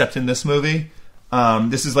music, except in this movie.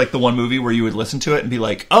 This is like the one movie where you would listen to it and be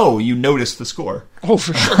like, "Oh, you noticed the score." Oh,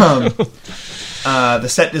 for sure. The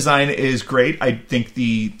set design is great. I think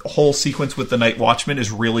the whole sequence with the Night Watchman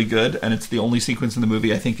is really good, and it's the only sequence in the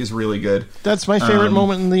movie I think is really good. That's my favorite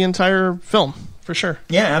moment in the entire film, for sure.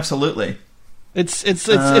 Yeah, absolutely. It's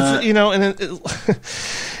you know, and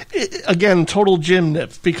again, total Jim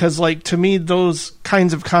nip, because, like, to me, those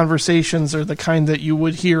kinds of conversations are the kind that you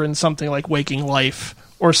would hear in something like Waking Life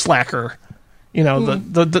or Slacker. You know,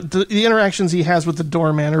 the interactions he has with the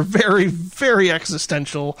doorman are very, very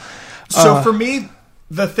existential. So for me,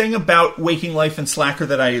 the thing about Waking Life and Slacker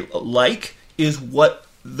that I like is what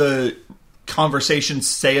the conversations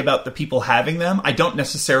say about the people having them. I don't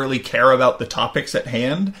necessarily care about the topics at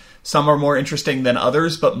hand. Some are more interesting than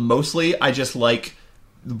others, but mostly I just like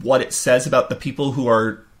what it says about the people who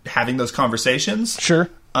are having those conversations. Sure.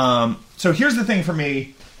 So here's the thing for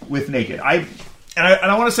me with Naked. I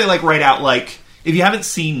want to say, like, right out, like, if you haven't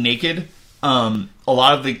seen Naked, a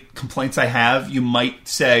lot of the complaints I have, you might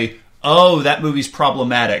say, "Oh, that movie's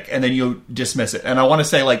problematic," and then you dismiss it. And I want to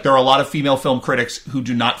say, like, there are a lot of female film critics who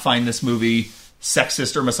do not find this movie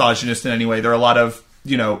sexist or misogynist in any way. There are a lot of,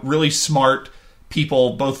 you know, really smart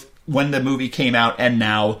people, both when the movie came out and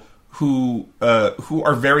now, who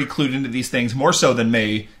are very clued into these things, more so than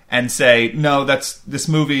me, and say, "No, this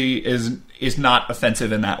movie is not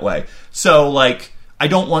offensive in that way." So, like, I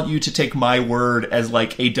don't want you to take my word as,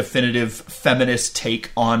 like, a definitive feminist take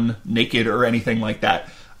on Naked or anything like that.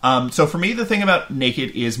 So for me, the thing about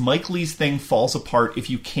Naked is Mike Leigh's thing falls apart if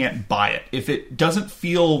you can't buy it. If it doesn't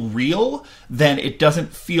feel real, then it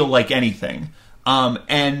doesn't feel like anything.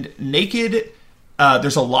 And Naked,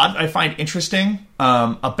 there's a lot I find interesting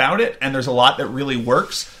about it, and there's a lot that really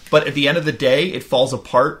works. But at the end of the day, it falls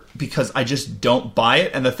apart because I just don't buy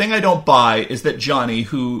it. And the thing I don't buy is that Johnny,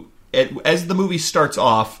 who, as the movie starts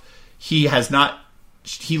off, he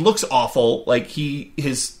looks awful. Like,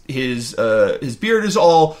 his beard is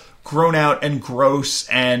all grown out and gross,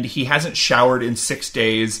 and he hasn't showered in 6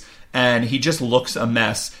 days, and he just looks a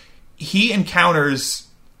mess. He encounters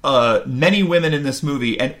many women in this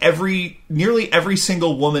movie, and nearly every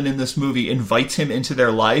single woman in this movie invites him into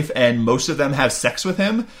their life, and most of them have sex with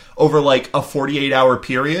him over like a 48-hour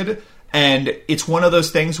period. And it's one of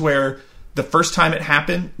those things where the first time it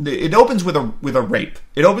happened, it opens with a rape.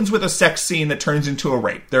 It opens with a sex scene that turns into a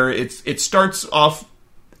rape. It starts off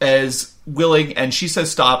as willing, and she says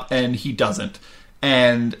stop, and he doesn't,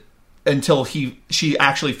 and until she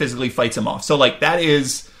actually physically fights him off. So like that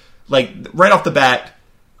is like right off the bat.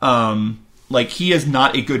 Like he is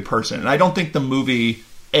not a good person, and I don't think the movie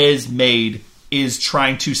as made is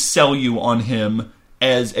trying to sell you on him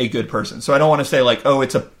as a good person. So I don't want to say like, oh,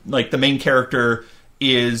 it's the main character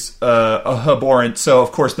is a abhorrent, so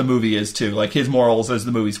of course the movie is too. Like his morals is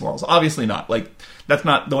the movie's morals. Obviously not. Like that's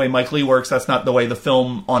not the way Mike Leigh works. That's not the way the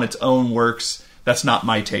film on its own works. That's not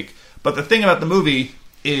my take. But the thing about the movie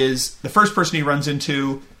is the first person he runs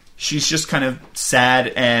into, she's just kind of sad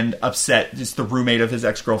and upset. It's the roommate of his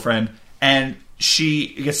ex-girlfriend. And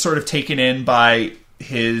she gets sort of taken in by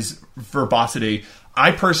his verbosity.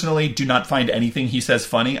 I personally do not find anything he says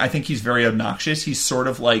funny. I think he's very obnoxious. He's sort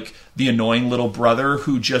of like the annoying little brother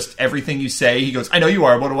who just everything you say, he goes, I know you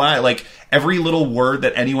are, what do I? Like every little word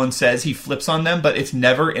that anyone says, he flips on them, but it's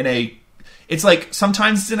never in a... It's like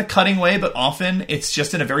sometimes it's in a cutting way, but often it's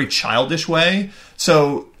just in a very childish way.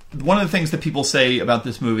 So... one of the things that people say about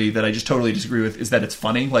this movie that I just totally disagree with is that it's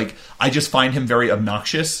funny. Like, I just find him very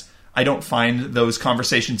obnoxious. I don't find those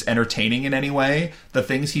conversations entertaining in any way. The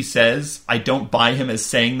things he says, I don't buy him as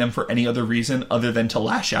saying them for any other reason other than to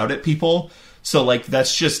lash out at people. So, like,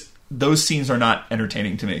 that's just... those scenes are not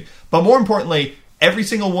entertaining to me. But more importantly, every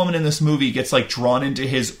single woman in this movie gets, like, drawn into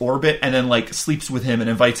his orbit and then, like, sleeps with him and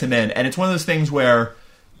invites him in. And it's one of those things where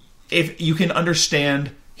if you can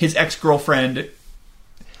understand his ex-girlfriend...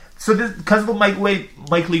 So because of the way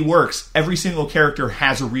Mike Leigh works, every single character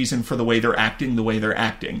has a reason for the way they're acting.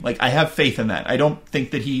 Like, I have faith in that. I don't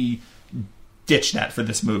think that he ditched that for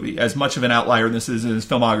this movie, as much of an outlier this is in his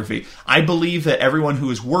filmography. I believe that everyone who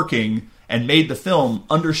was working and made the film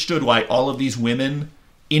understood why all of these women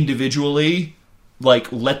individually,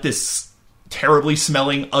 like, let this terribly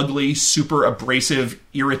smelling, ugly, super abrasive,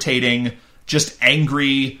 irritating... just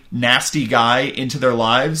angry, nasty guy into their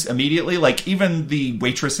lives immediately. Like, even the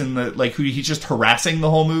waitress in the... like, who he's just harassing the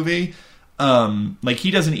whole movie. Like,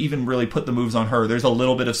 he doesn't even really put the moves on her. There's a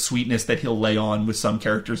little bit of sweetness that he'll lay on with some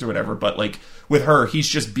characters or whatever. But, like, with her, he's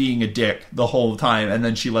just being a dick the whole time. And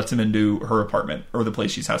then she lets him into her apartment or the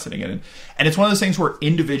place she's house sitting in. And it's one of those things where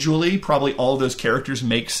individually, probably all of those characters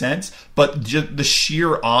make sense. But just the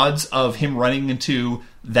sheer odds of him running into...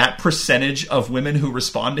 that percentage of women who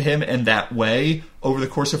respond to him in that way over the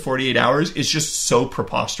course of 48 hours is just so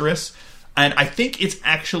preposterous. And I think it's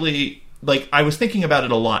actually, like, I was thinking about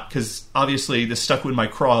it a lot because obviously this stuck with my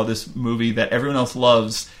craw, this movie that everyone else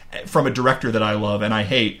loves from a director that I love and I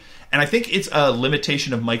hate. And I think it's a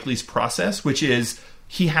limitation of Mike Leigh's process, which is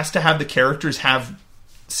he has to have the characters have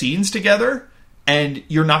scenes together. And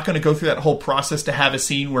you're not going to go through that whole process to have a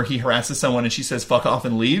scene where he harasses someone and she says fuck off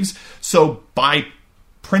and leaves. So by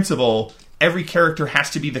principle, every character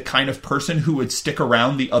has to be the kind of person who would stick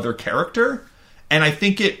around the other character, and I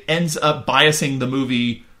think it ends up biasing the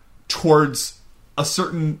movie towards a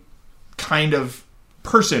certain kind of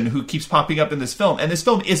person who keeps popping up in this film. And this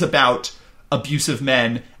film is about abusive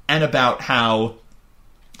men and about how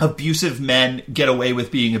abusive men get away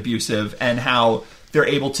with being abusive and how they're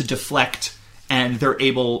able to deflect and they're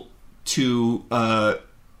able to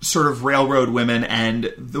sort of railroad women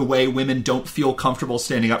and the way women don't feel comfortable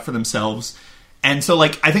standing up for themselves. And so,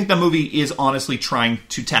 like, I think the movie is honestly trying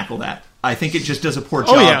to tackle that. I think it just does a poor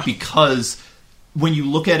job because when you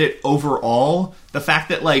look at it overall, the fact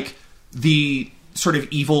that, like, the sort of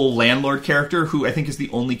evil landlord character, who I think is the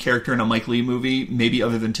only character in a Mike Leigh movie, maybe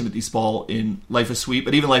other than Timothy Spall in Life is Sweet,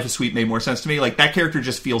 but even Life is Sweet made more sense to me. Like, that character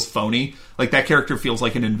just feels phony. Like, that character feels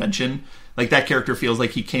like an invention. Like, that character feels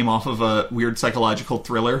like he came off of a weird psychological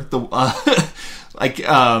thriller.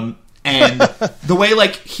 And the way,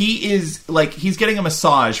 like, he is, like, he's getting a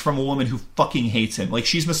massage from a woman who fucking hates him. Like,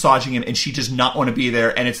 she's massaging him and she does not want to be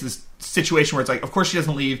there. And it's this situation where it's like, of course she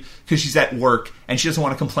doesn't leave because she's at work and she doesn't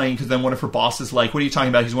want to complain because then one of her bosses is like, what are you talking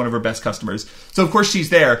about? He's one of her best customers. So, of course, she's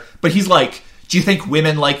there. But he's like, do you think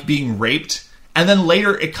women like being raped? And then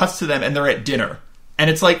later it cuts to them and they're at dinner. And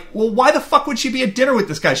it's like, well, why the fuck would she be at dinner with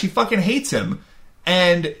this guy? She fucking hates him.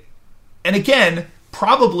 And again,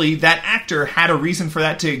 probably that actor had a reason for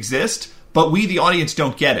that to exist, but we, the audience,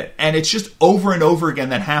 don't get it. And it's just over and over again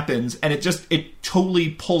that happens, and it totally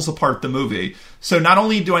pulls apart the movie. So not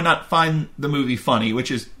only do I not find the movie funny, which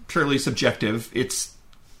is purely subjective, it's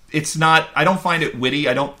not, I don't find it witty.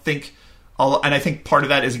 I don't think and I think part of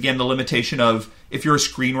that is, again, the limitation of if you're a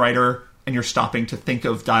screenwriter and you're stopping to think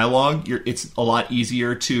of dialogue, it's a lot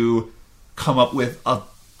easier to come up with a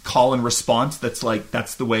call and response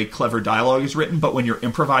that's the way clever dialogue is written. But when you're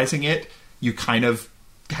improvising it, you kind of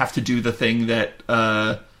have to do the thing that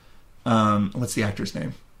what's the actor's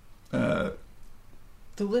name?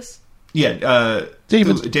 Thewlis? Yeah,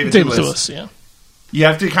 David Thewlis. Thewlis, yeah. You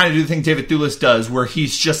have to kind of do the thing David Thewlis does, where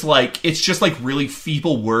he's just it's just really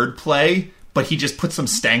feeble wordplay, but he just puts some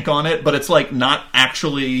stank on it, but it's not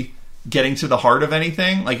actually getting to the heart of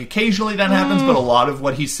anything. Occasionally that happens, but a lot of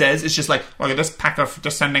what he says is just look at this pack of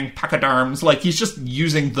descending pachyderms. He's just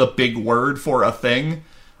using the big word for a thing.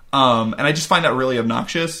 And I just find that really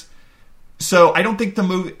obnoxious. So I don't think the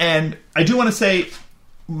movie, and I do want to say,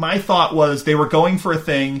 my thought was they were going for a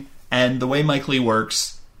thing, and the way Mike Leigh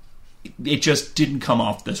works, it just didn't come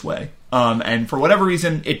off this way. And for whatever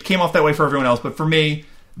reason, it came off that way for everyone else. But for me,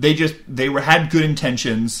 they had good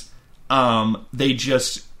intentions. They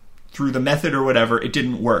just, through the method or whatever, it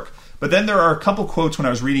didn't work. But then there are a couple quotes when I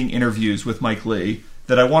was reading interviews with Mike Leigh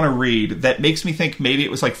that I want to read that makes me think maybe it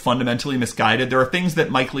was fundamentally misguided. There are things that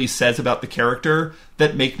Mike Leigh says about the character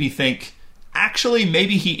that make me think, actually,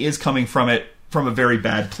 maybe he is coming from it from a very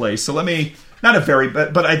bad place. So let me, not a very,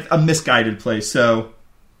 but a misguided place. So,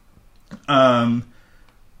 let's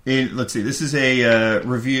see. This is a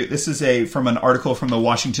review. This is from an article from the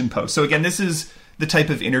Washington Post. So again, this is the type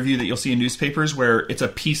of interview that you'll see in newspapers where it's a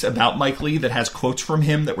piece about Mike Leigh that has quotes from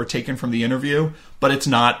him that were taken from the interview, but it's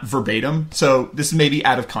not verbatim. So this is maybe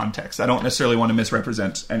out of context. I don't necessarily want to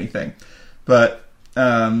misrepresent anything, but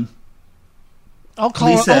I'll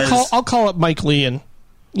call up Mike Leigh and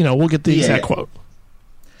we'll get the exact quote.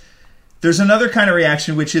 There's another kind of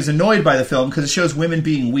reaction which is annoyed by the film because it shows women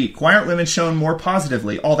being weak. Why aren't women shown more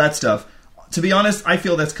positively? All that stuff. To be honest, I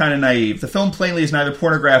feel that's kind of naive. The film plainly is neither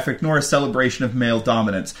pornographic nor a celebration of male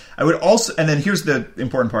dominance. I would also, and then here's the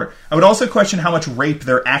important part, I would also question how much rape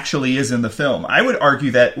there actually is in the film. I would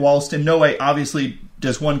argue that whilst in no way obviously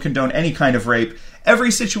does one condone any kind of rape,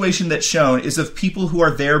 every situation that's shown is of people who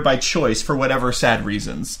are there by choice for whatever sad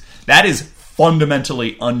reasons. That is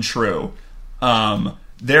fundamentally untrue.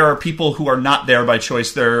 There are people who are not there by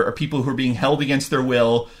choice. There are people who are being held against their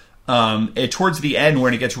will. Towards the end,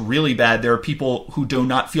 when it gets really bad, there are people who do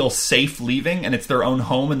not feel safe leaving, and it's their own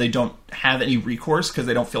home, and they don't have any recourse because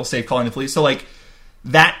they don't feel safe calling the police. So,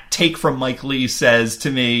 that take from Mike Leigh says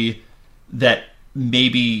to me that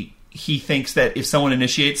maybe he thinks that if someone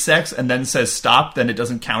initiates sex and then says stop, then it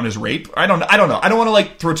doesn't count as rape. I don't know. I don't want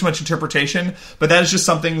to throw too much interpretation, but that is just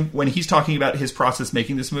something when he's talking about his process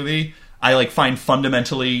making this movie, I find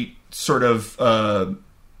fundamentally sort of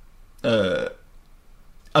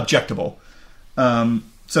objectable.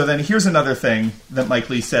 So then here's another thing that Mike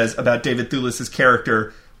Leigh says about David Thewlis'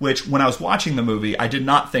 character, which when I was watching the movie, I did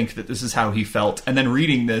not think that this is how he felt. And then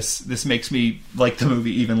reading this makes me like the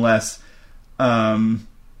movie even less.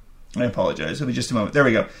 I apologize. It'll be just a moment. There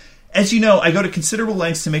we go. As you know, I go to considerable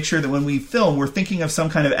lengths to make sure that when we film, we're thinking of some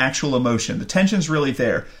kind of actual emotion. The tension's really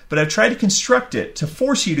there. But I've tried to construct it to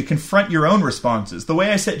force you to confront your own responses. The way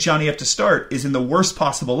I set Johnny up to start is in the worst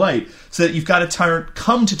possible light, so that you've got to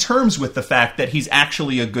come to terms with the fact that he's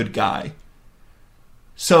actually a good guy.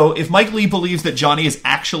 So if Mike Leigh believes that Johnny is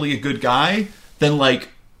actually a good guy, then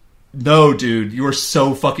no, dude, you are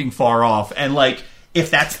so fucking far off. And if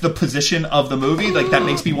that's the position of the movie, that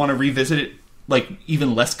makes me want to revisit it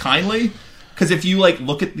even less kindly. Because if you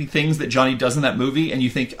look at the things that Johnny does in that movie and you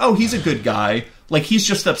think, oh, he's a good guy, he's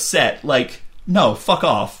just upset, no, fuck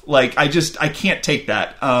off. I can't take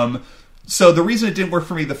that. So the reason it didn't work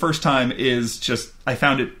for me the first time is just I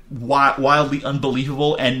found it wildly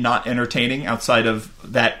unbelievable and not entertaining outside of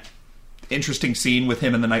that interesting scene with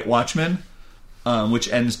him and the Night Watchman, which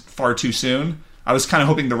ends far too soon. I was kind of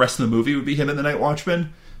hoping the rest of the movie would be him and the Night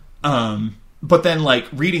Watchman. But then,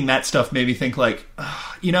 reading that stuff made me think,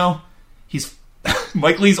 he's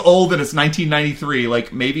Mike Leigh's old and it's 1993.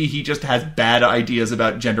 Maybe he just has bad ideas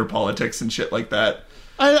about gender politics and shit like that.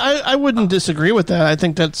 I wouldn't disagree with that. I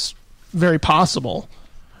think that's very possible.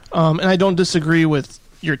 And I don't disagree with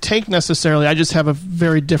your take necessarily. I just have a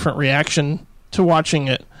very different reaction to watching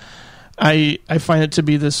it. I find it to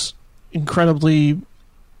be this incredibly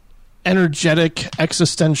energetic,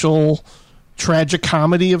 existential, tragic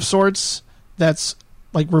comedy of sorts that's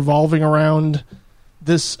revolving around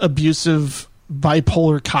this abusive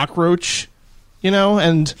bipolar cockroach,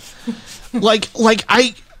 and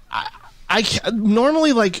I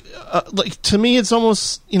normally to me it's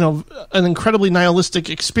almost an incredibly nihilistic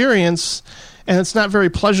experience, and it's not very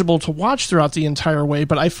pleasurable to watch throughout the entire way.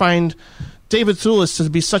 But I find David Thewlis to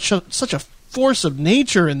be such a force of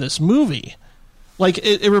nature in this movie. Like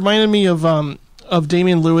it reminded me of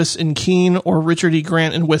Damian Lewis in Keane or Richard E.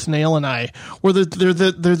 Grant in With Nail and I, where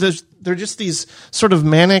they're just these sort of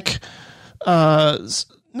manic.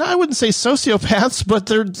 No, I wouldn't say sociopaths, but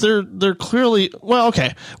they're clearly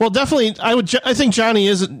okay. Well, definitely, I think Johnny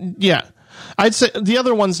is. Yeah, I'd say the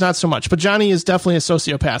other one's not so much, but Johnny is definitely a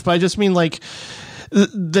sociopath. But I just mean like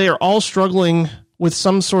they are all struggling with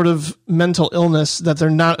some sort of mental illness that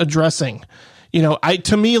they're not addressing. You know,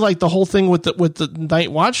 to me, like the whole thing with the Night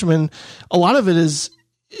Watchman, a lot of it is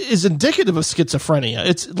indicative of schizophrenia.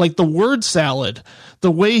 It's like the word salad,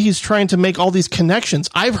 the way he's trying to make all these connections.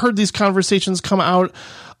 I've heard these conversations come out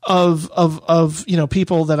of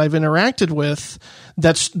people that I've interacted with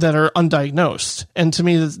that are undiagnosed. And to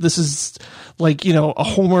me, this is like, a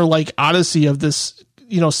Homer-like odyssey of this,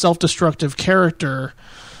 self-destructive character.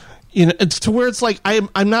 It's to where it's like,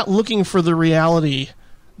 I'm not looking for the reality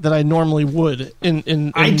that I normally would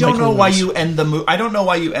in I don't know why you end the movie. I don't know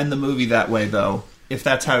why you end the movie that way, though. If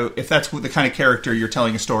that's the kind of character you're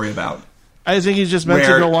telling a story about, I think he's just meant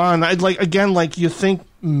to go on. I'd you think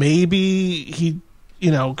maybe he,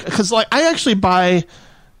 because I actually buy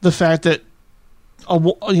the fact that a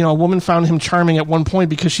woman found him charming at one point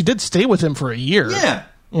because she did stay with him for a year. Yeah.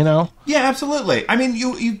 Yeah, absolutely. I mean,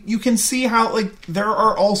 you can see how there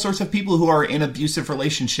are all sorts of people who are in abusive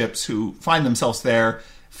relationships who find themselves there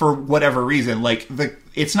for whatever reason.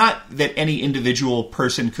 It's not that any individual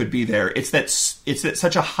person could be there. It's that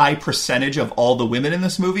such a high percentage of all the women in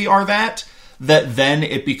this movie are that then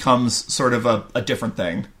it becomes sort of a different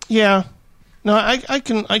thing. Yeah. No, I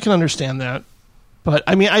can understand that. But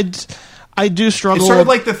I mean, I do struggle. It's sort of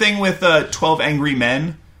like the thing with 12 Angry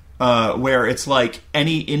Men, where it's like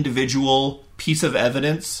any individual piece of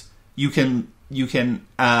evidence you can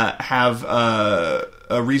have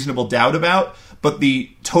a reasonable doubt about, but the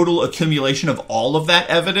total accumulation of all of that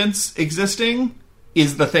evidence existing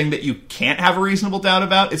is the thing that you can't have a reasonable doubt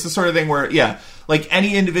about. It's the sort of thing where, like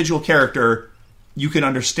any individual character, you can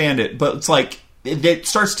understand it, but it's like it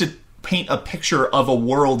starts to paint a picture of a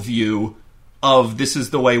worldview of this is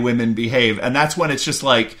the way women behave, and that's when it's just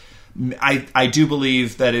like, I do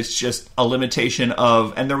believe that it's just a limitation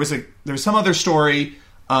of, and there was some other story.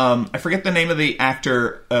 I forget the name of the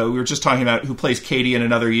actor we were just talking about who plays Katie in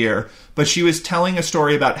Another Year, but she was telling a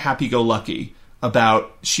story about Happy Go Lucky,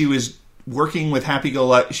 about she was working with Happy Go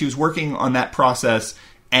Lucky, she was working on that process,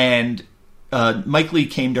 and Mike Leigh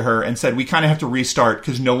came to her and said, we kind of have to restart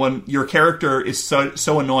because your character is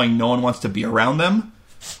so annoying, no one wants to be around them.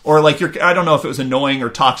 Or I don't know if it was annoying or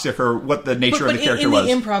toxic or what the nature of the character was.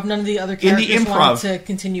 In the improv, none of the other characters wanted to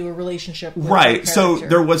continue a relationship with right, so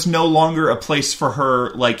there was no longer a place for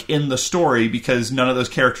her in the story because none of those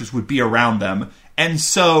characters would be around them. And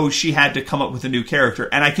so she had to come up with a new character.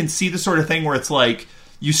 And I can see the sort of thing where it's like,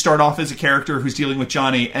 you start off as a character who's dealing with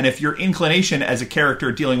Johnny, and if your inclination as a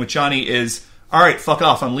character dealing with Johnny is, all right, fuck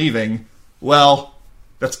off, I'm leaving, well,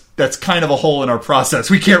 that's kind of a hole in our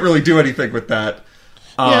process. We can't really do anything with that.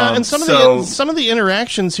 Yeah, and some of the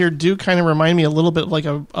interactions here do kind of remind me a little bit like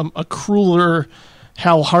a crueler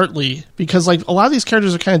Hal Hartley, because a lot of these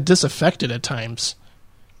characters are kind of disaffected at times.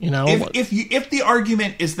 If the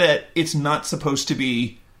argument is that it's not supposed to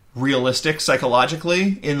be realistic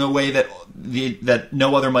psychologically in the way that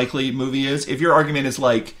no other Mike Leigh movie is, if your argument is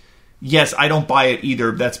yes, I don't buy it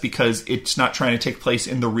either, that's because it's not trying to take place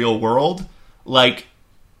in the real world,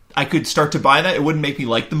 I could start to buy that. It wouldn't make me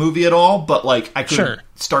like the movie at all, but I could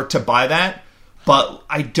start to buy that. But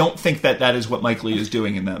I don't think that is what Mike Leigh is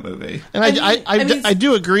doing in that movie. And I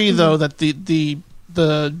do agree though that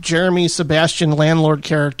the Jeremy Sebastian landlord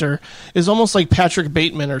character is almost like Patrick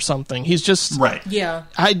Bateman or something. He's just right. Yeah.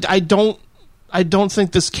 I don't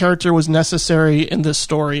think this character was necessary in this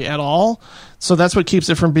story at all. So that's what keeps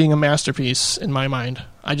it from being a masterpiece in my mind.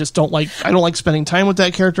 I don't like spending time with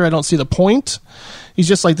that character. I don't see the point. He's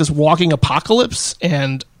just like this walking apocalypse,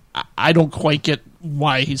 and I don't quite get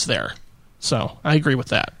why he's there. So I agree with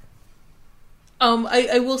that.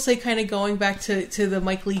 I will say, kind of going back to the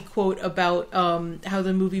Mike Leigh quote about how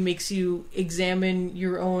the movie makes you examine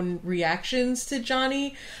your own reactions to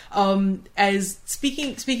Johnny. As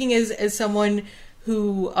speaking as someone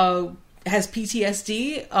who has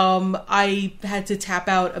PTSD, I had to tap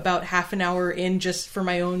out about half an hour in just for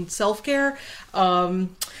my own self-care.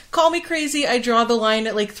 Call me crazy, I draw the line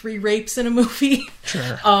at 3 rapes in a movie.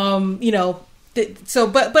 Sure. So,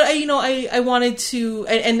 but I wanted to,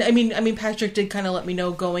 and I mean, Patrick did kind of let me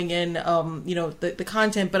know going in, the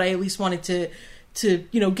content, but I at least wanted to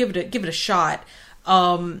give it a shot.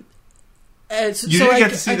 You did get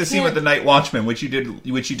to see the scene with the Night Watchman, which you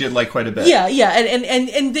did like quite a bit. Yeah,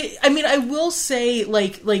 and I mean, I will say,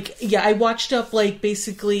 I watched up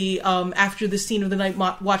basically after the scene of the Night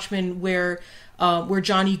Watchman where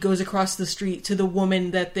Johnny goes across the street to the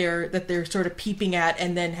woman that they're sort of peeping at,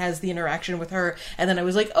 and then has the interaction with her, and then I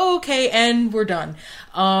was like, oh, okay, and we're done.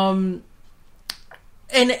 And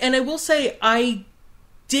I will say I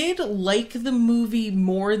did like the movie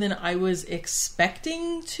more than I was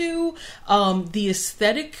expecting to. The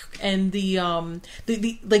aesthetic and the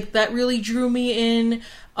that really drew me in.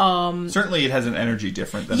 Certainly, it has an energy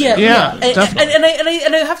different than definitely.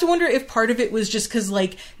 And I have to wonder if part of it was just because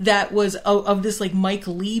that was of this Mike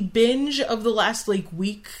Leigh binge of the last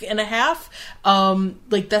week and a half.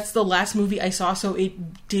 That's the last movie I saw, so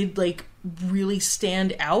it did really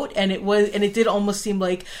stand out, and it did almost seem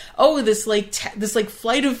like, oh, this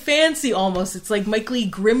Flight of Fancy almost. It's like Mike Leigh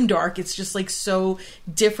grimdark. It's just so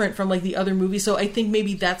different from the other movies. So I think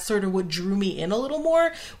maybe that's sort of what drew me in a little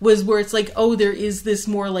more, was where it's oh, there is this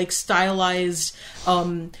more stylized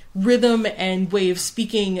rhythm and way of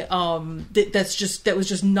speaking that was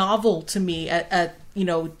just novel to me at in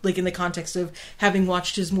the context of having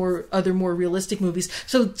watched his other more realistic movies.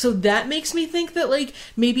 So that makes me think that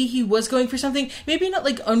maybe he was going for something, maybe not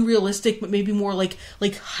unrealistic, but maybe more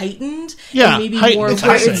heightened. Yeah, and maybe heightened, more it's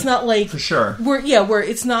where heightened. it's not for sure. Where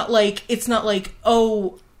it's not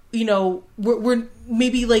oh, we're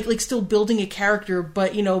maybe still building a character,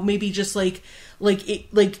 but maybe just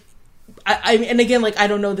and again, I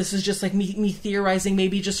don't know, this is just me theorizing,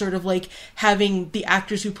 maybe just sort of having the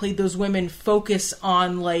actors who played those women focus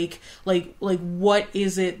on what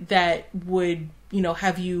is it that would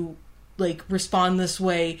have you respond this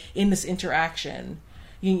way in this interaction,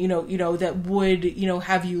 that would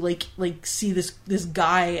have you see this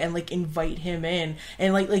guy and invite him in,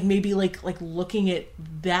 and maybe looking at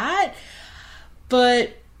that.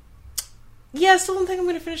 But yeah, I still don't think I'm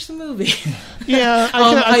going to finish the movie. Yeah,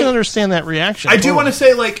 I can understand that reaction. I do want to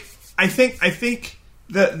say, I think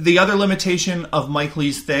the other limitation of Mike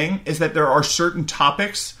Leigh's thing is that there are certain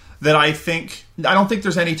topics that I don't think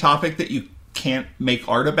there's any topic that you can't make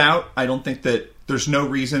art about. I don't think that there's no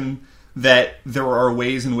reason that there are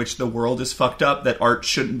ways in which the world is fucked up that art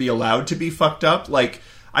shouldn't be allowed to be fucked up.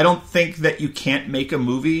 I don't think that you can't make a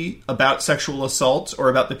movie about sexual assault or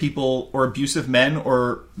about the people or abusive men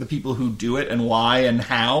or the people who do it and why and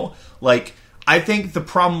how. I think the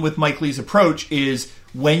problem with Mike Leigh's approach is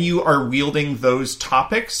when you are wielding those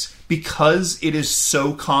topics, because it is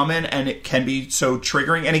so common and it can be so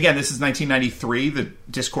triggering. And again, this is 1993. The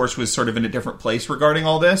discourse was sort of in a different place regarding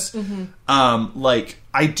all this. Mm-hmm.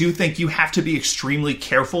 I do think you have to be extremely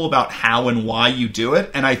careful about how and why you do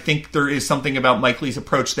it. And I think there is something about Mike Leigh's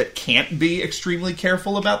approach that can't be extremely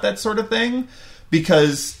careful about that sort of thing,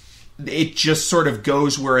 because it just sort of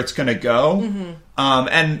goes where it's going to go. Mm-hmm.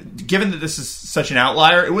 And given that this is such an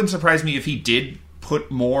outlier, it wouldn't surprise me if he did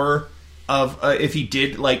put more of,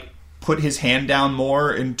 put his hand down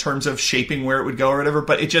more in terms of shaping where it would go or whatever.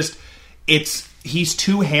 But he's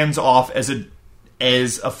too hands off as a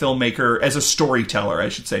filmmaker, as a storyteller, I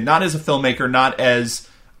should say, not as a filmmaker, not as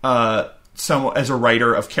as a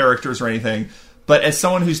writer of characters or anything, but as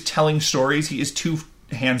someone who's telling stories. He is too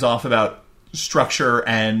hands off about structure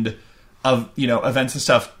and of events and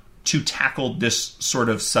stuff to tackle this sort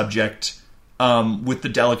of subject with the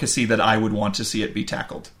delicacy that I would want to see it be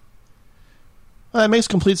tackled. That makes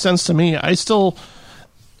complete sense to me. It's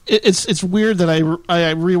weird that I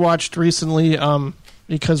rewatched recently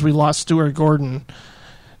because we lost Stuart Gordon.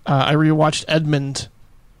 I rewatched Edmund,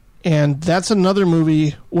 and that's another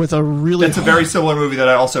movie with a really... That's a very similar movie that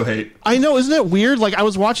I also hate. I know, isn't it weird? I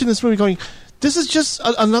was watching this movie going, this is just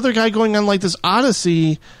another guy going on this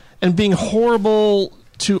odyssey and being horrible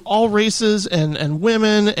to all races and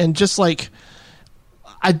women, and just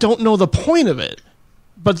I don't know the point of it.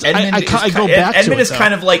 But I go back to it. Edmund is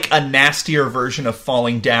kind of like a nastier version of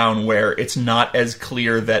Falling Down, where it's not as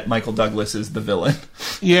clear that Michael Douglas is the villain.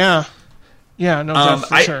 Yeah. Yeah, no, that's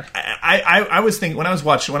for sure. I was thinking when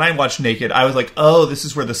I watched Naked, I was like, oh, this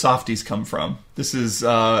is where the softies come from. This is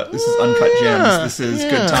Uncut Gems. This is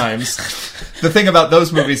Good Times. The thing about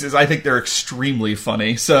those movies is I think they're extremely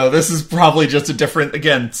funny. So this is probably just a different,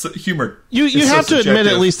 again, humor. You have to admit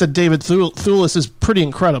at least that David Thewlis is pretty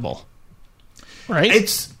incredible.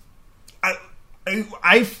 Right? I'm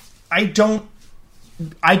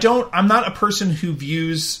not a person who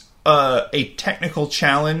views a technical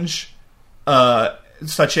challenge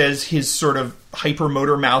such as his sort of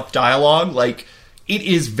hypermotor mouth dialogue. It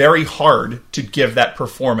is very hard to give that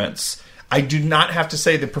performance. I do not have to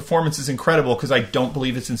say the performance is incredible because I don't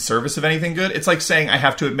believe it's in service of anything good. It's like saying I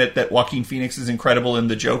have to admit that Joaquin Phoenix is incredible in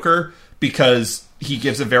The Joker because he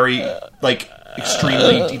gives a very, like,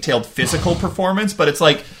 extremely detailed physical performance, but it's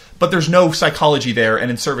like, but there's no psychology there, and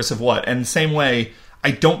in service of what? And the same way,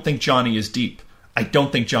 I don't think Johnny is deep. I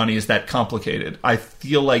don't think Johnny is that complicated. I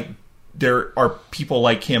feel like there are people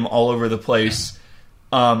like him all over the place,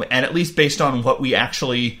 and at least based on what we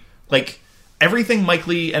actually, like, everything Mike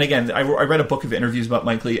Leigh, and again, I read a book of interviews about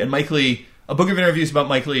Mike Leigh, and a book of interviews about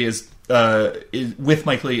Mike Leigh is with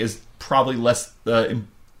Mike Leigh is probably less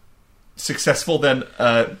successful than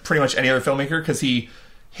pretty much any other filmmaker because he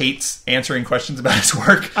hates answering questions about his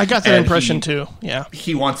work. I got that impression too. Yeah,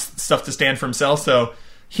 he wants stuff to stand for himself, so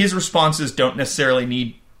his responses don't necessarily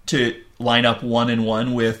need to line up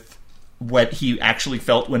one-in-one with what he actually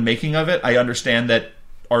felt when making of it. I understand that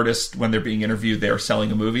artists, when they're being interviewed, they are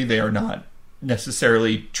selling a movie. They are not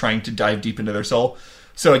necessarily trying to dive deep into their soul.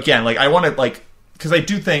 So again, like, I want to, like, because I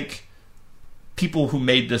do think people who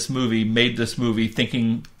made this movie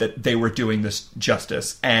thinking that they were doing this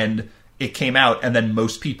justice, and it came out, and then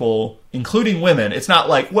most people, including women, it's not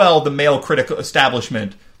like, well, the male critical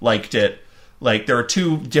establishment liked it. Like, there are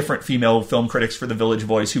two different female film critics for The Village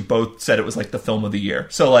Voice who both said it was, like, the film of the year.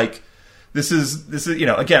 So, like, this is, you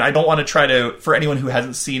know, again, I don't want to try to, for anyone who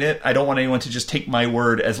hasn't seen it, I don't want anyone to just take my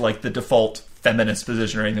word as, like, the default feminist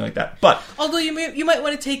position or anything like that. But although you might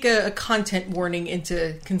want to take a content warning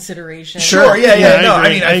into consideration. Sure, yeah. No,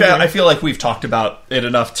 I feel like we've talked about it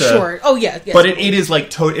enough to. Sure. Oh yeah. But it is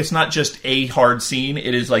like it's not just a hard scene.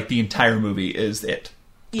 It is like the entire movie is it.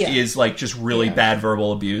 Yeah. Is like just really bad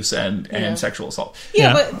verbal abuse and sexual assault.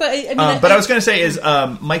 Yeah, but I mean, but I was going to say is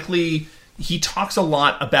Mike Leigh. He talks a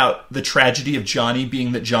lot about the tragedy of Johnny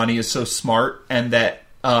being that Johnny is so smart and that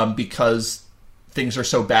because things are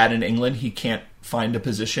so bad in England, he can't find a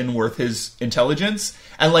position worth his intelligence.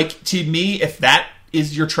 And, like, to me, if that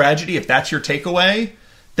is your tragedy, if that's your takeaway,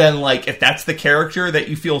 then, like, if that's the character that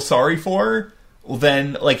you feel sorry for, well,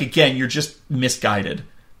 then, like, again, you're just misguided.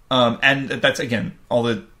 And that's, again, all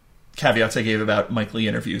the caveats I gave about Mike Leigh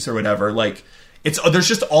interviews or whatever. Like, there's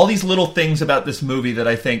just all these little things about this movie that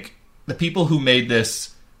I think the people who made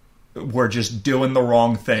this were just doing the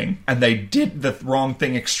wrong thing, and they did the wrong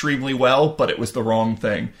thing extremely well, but it was the wrong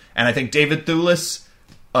thing. And I think David Thewlis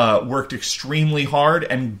worked extremely hard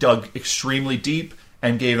and dug extremely deep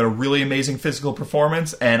and gave it a really amazing physical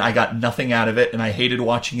performance, and I got nothing out of it, and I hated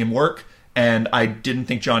watching him work, and I didn't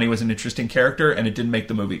think Johnny was an interesting character, and it didn't make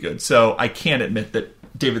the movie good. So I can't admit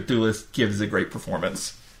that David Thewlis gives a great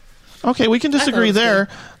performance. Okay, we can disagree there.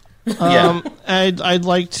 I'd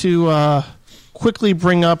like to quickly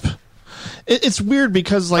bring up. It's weird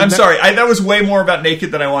because, like, I'm sorry, that was way more about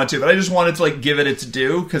Naked than I wanted to, but I just wanted to, like, give it its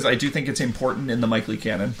due because I do think it's important in the Mike Leigh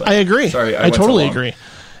canon. But, I agree. Sorry, I totally agree.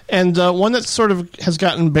 And one that sort of has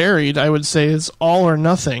gotten buried, I would say, is All or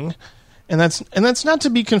Nothing, and that's not to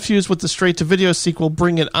be confused with the straight-to-video sequel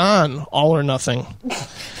Bring It On, All or Nothing.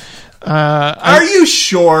 Are you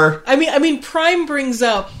sure? I mean, Prime brings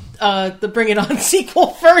up the Bring It On sequel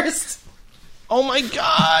first. Oh my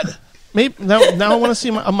God! Maybe now I want to see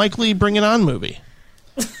a Mike Leigh Bring It On movie.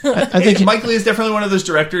 I think Mike Leigh is definitely one of those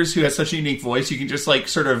directors who has such a unique voice. You can just, like,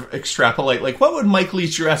 sort of extrapolate, like, what would Mike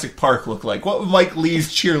Leigh's Jurassic Park look like? What would Mike Leigh's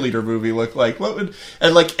cheerleader movie look like? And,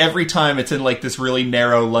 like, every time it's in, like, this really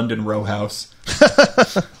narrow London row house.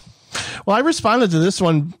 Well, I responded to this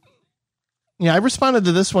one. Yeah, I responded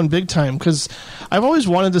to this one big time because I've always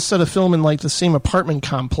wanted to set a film in, like, the same apartment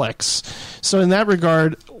complex. So in that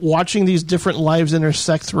regard, watching these different lives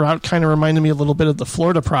intersect throughout kind of reminded me a little bit of the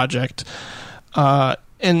Florida Project.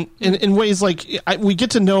 And in ways like we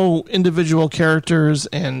get to know individual characters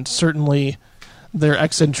and certainly their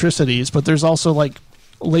eccentricities, but there's also, like,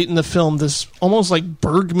 late in the film this almost like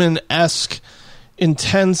Bergman-esque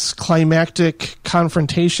intense climactic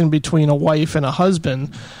confrontation between a wife and a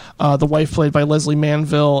husband. The wife played by Leslie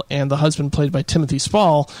Manville and the husband played by Timothy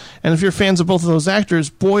Spall. And if you're fans of both of those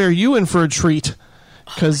actors, boy, are you in for a treat.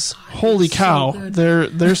 Because holy cow, so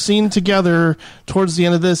their scene together towards the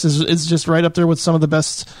end of this is just right up there with some of the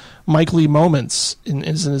best Mike Leigh moments in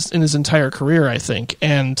his entire career, I think.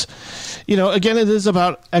 And, you know, again, it is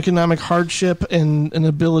about economic hardship and an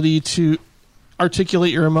ability to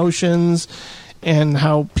articulate your emotions and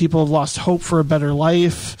how people have lost hope for a better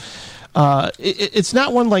life. It's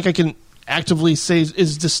not one like I can actively say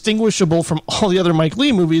is distinguishable from all the other Mike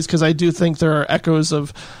Leigh movies, because I do think there are echoes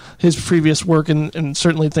of his previous work and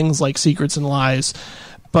certainly things like Secrets and Lies.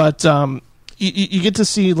 But you get to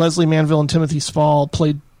see Leslie Manville and Timothy Spall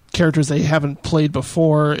play characters they haven't played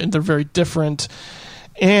before, and they're very different.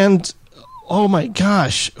 And oh my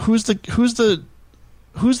gosh, who's the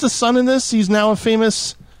son in this? He's now a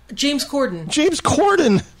famous James Corden. James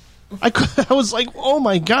Corden. I was like, oh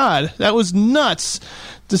my god, that was nuts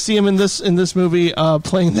to see him in this movie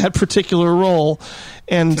playing that particular role.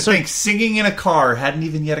 And I think singing in a car hadn't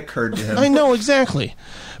even yet occurred to him. I know, exactly.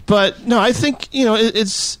 But no, I think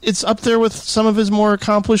it's up there with some of his more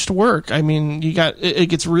accomplished work. I mean, it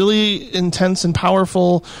gets really intense and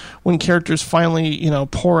powerful when characters finally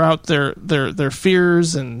pour out their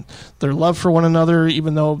fears and their love for one another.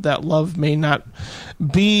 Even though that love may not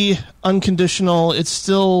be unconditional, it's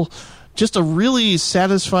still just a really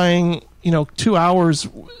satisfying 2 hours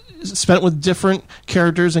spent with different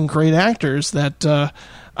characters and great actors that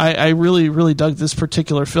I really, really dug this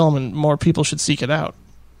particular film, and more people should seek it out.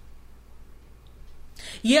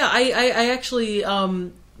 Yeah, I actually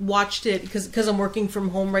watched it because I'm working from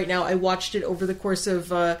home right now. I watched it over the course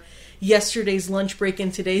of yesterday's lunch break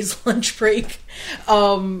and today's lunch break.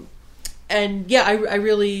 And yeah, I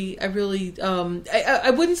really I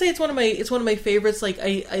wouldn't say it's one of my favorites. Like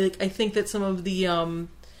I think that some of the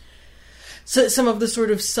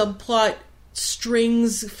sort of subplot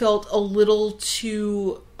strings felt a little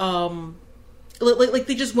too like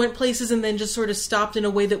they just went places and then just sort of stopped in a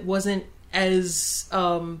way that wasn't as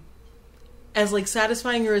like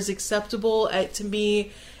satisfying or as acceptable to me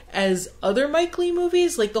as other Mike Leigh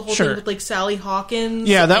movies, like the whole thing with like Sally Hawkins.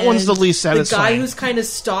 Yeah, that one's the least satisfying. The guy who's kind of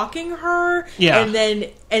stalking her. Yeah, and then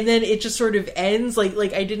it just sort of ends.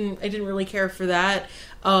 Like I didn't really care for that.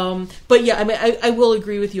 But yeah, I mean, I will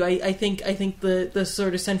agree with you. I think the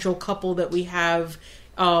sort of central couple that we have,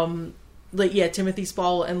 Timothy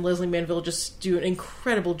Spall and Leslie Manville just do an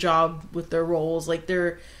incredible job with their roles. Like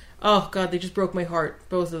oh god, they just broke my heart,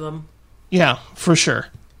 both of them. Yeah, for sure.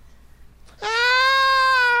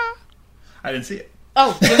 I didn't see it.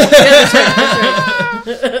 Oh, yeah, that's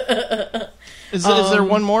right. Is there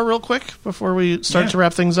one more real quick before we start to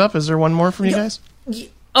wrap things up? Is there one more from you guys?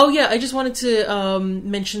 Oh yeah, I just wanted to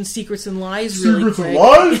mention Secrets and Lies really quick.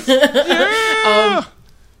 Secrets and Lies?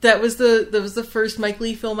 That was the first Mike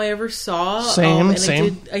Leigh film I ever saw.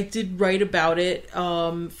 Same. I did write about it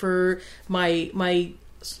for my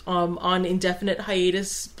on Indefinite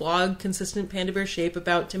Hiatus blog, Consistent Panda Bear Shape,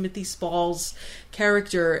 about Timothy Spall's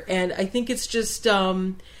character, and I think it's just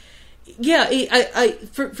for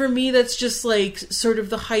me that's just like sort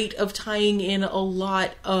of the height of tying in a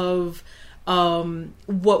lot of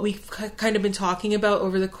what we've kind of been talking about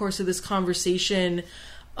over the course of this conversation.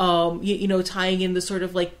 Tying in the sort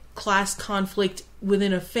of like class conflict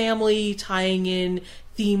within a family, tying in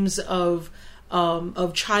themes of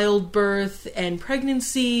childbirth and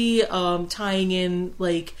pregnancy, tying in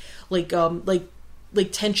like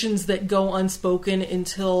tensions that go unspoken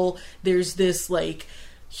until there's this like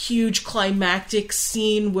huge climactic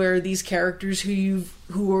scene where these characters who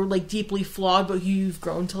are like deeply flawed but who you've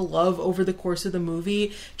grown to love over the course of the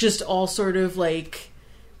movie just all sort of like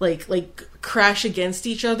crash against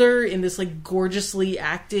each other in this like gorgeously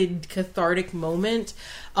acted cathartic moment.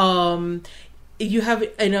 You have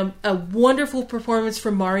a wonderful performance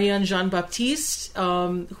from Marianne Jean-Baptiste,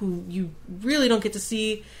 who you really don't get to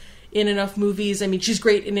see in enough movies. I mean, she's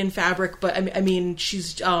great in Fabric, but I mean,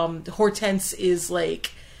 she's Hortense is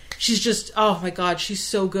like, she's just, oh my god, she's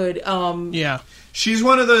so good. Yeah, she's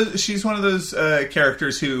one of those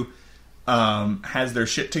characters who has their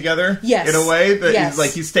shit together. Yes. In a way that yes. is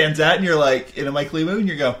like he stands out, and you're like in a Mike Leigh movie, and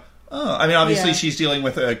you go. Oh, I mean, obviously she's dealing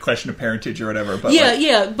with a question of parentage or whatever. But I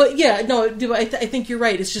think you're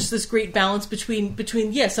right. It's just this great balance between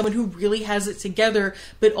someone who really has it together,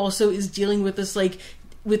 but also is dealing with this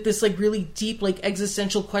really deep like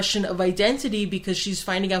existential question of identity because she's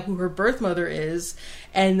finding out who her birth mother is,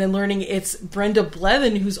 and then learning it's Brenda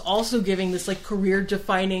Blethyn who's also giving this like career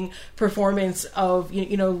defining performance of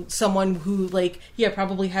someone who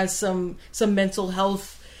probably has some mental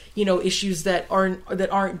health issues that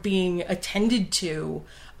aren't being attended to,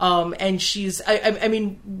 and she's. I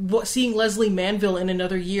mean, seeing Leslie Manville in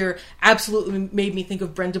Another Year absolutely made me think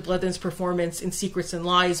of Brenda Blethyn's performance in Secrets and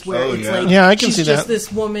Lies, where I can see she's that. just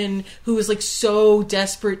this woman who is like so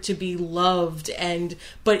desperate to be loved,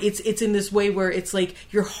 but it's in this way where it's like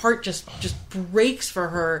your heart just breaks for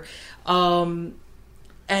her, and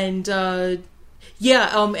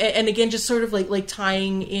again, just sort of like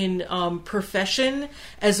tying in profession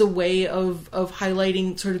as a way of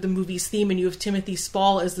highlighting sort of the movie's theme. And you have Timothy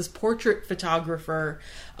Spall as this portrait photographer,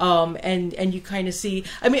 And you kind of see,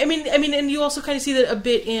 I mean, and you also kind of see that a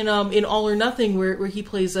bit in All or Nothing, where he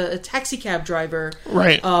plays a taxi cab driver,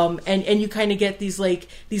 right? And you kind of get these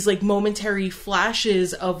momentary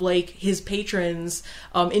flashes of like his patrons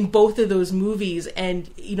in both of those movies, and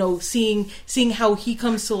seeing how he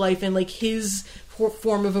comes to life and like his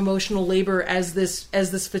form of emotional labor as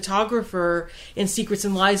this photographer in Secrets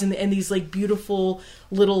and Lies, and these like beautiful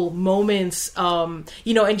little moments, and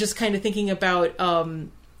just kind of thinking about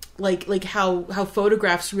like how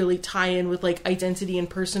photographs really tie in with like identity and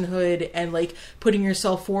personhood and like putting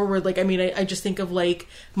yourself forward. Like, I mean, I just think of like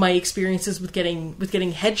my experiences with getting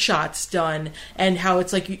headshots done, and how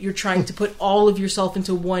it's like you're trying to put all of yourself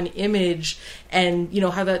into one image, and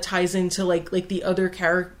how that ties into like the other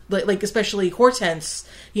character, like especially Hortense,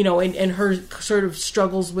 and her sort of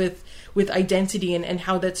struggles with identity and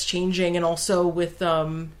how that's changing, and also with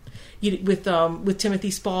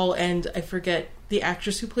Timothy Spall, and I forget the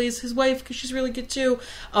actress who plays his wife because she's really good too.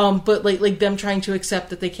 But like them trying to accept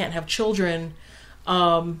that they can't have children.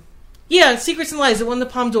 Secrets and Lies. It won the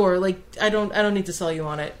Palme d'Or. Like I don't need to sell you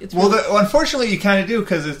on it. It's unfortunately, you kind of do,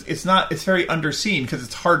 because it's very underseen because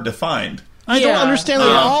it's hard to find. I don't understand it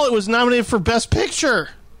at all. It was nominated for Best Picture.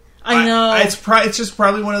 I know. It's just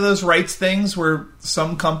probably one of those rights things where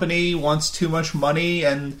some company wants too much money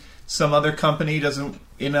and some other company not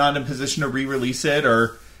in a position to re-release it,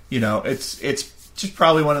 or it's just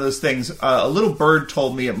probably one of those things. A little bird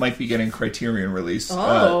told me it might be getting Criterion release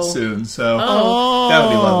soon, so that would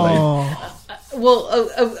be lovely. Well,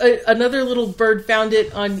 another little bird found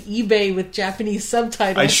it on eBay with Japanese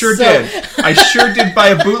subtitles. I sure did. I sure did buy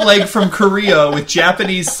a bootleg from Korea with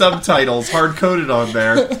Japanese subtitles hard-coded on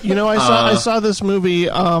there. I saw this movie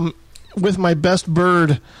with my best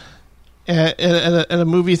bird at a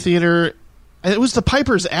movie theater. It was the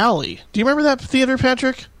Piper's Alley. Do you remember that theater,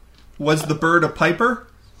 Patrick? Was the bird a piper?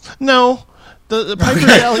 No. The Piper's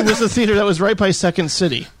Alley was the theater that was right by Second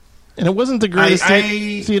City. And it wasn't the greatest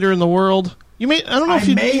theater in the world. I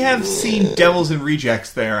may have seen Devils and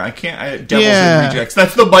Rejects there. And Rejects.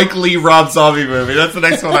 That's the Mike Lee Rob Zombie movie. That's the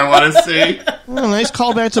next one I want to see. Well, nice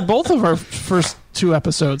callback to both of our first two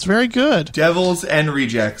episodes. Very good. Devils and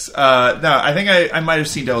Rejects. No, I think I might have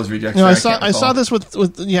seen Devils and Rejects. No, I saw this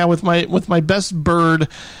with my best bird,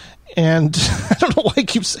 and I don't know why I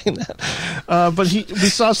keep saying that. But we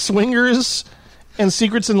saw Swingers and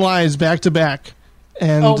Secrets and Lies back to back.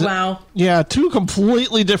 And, oh, wow. Yeah, two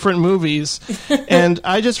completely different movies. And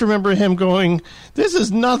I just remember him going, this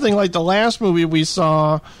is nothing like the last movie we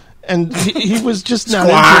saw. And he was just not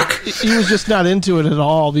into it. He was just not into it at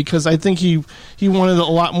all, because I think he wanted a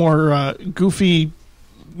lot more goofy,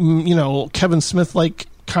 Kevin Smith-like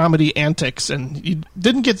comedy antics, and you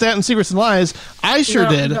didn't get that in Secrets and Lies. I sure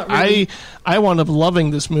did. Really. I wound up loving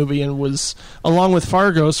this movie and was, along with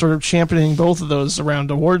Fargo, sort of championing both of those around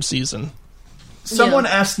award season. Someone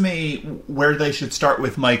asked me where they should start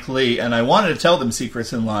with Mike Lee, and I wanted to tell them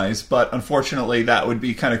Secrets and Lies, but unfortunately that would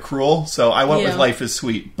be kind of cruel, so I went with Life is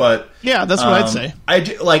Sweet. But yeah, that's what I'd say.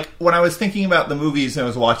 When I was thinking about the movies and I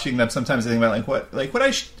was watching them, sometimes I think about would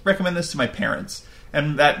I recommend this to my parents?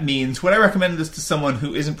 And that means, would I recommend this to someone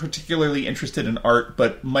who isn't particularly interested in art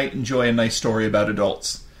but might enjoy a nice story about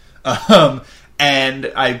adults?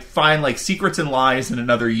 And I find like Secrets and Lies in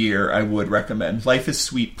another year I would recommend. Life is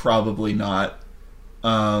Sweet, probably not.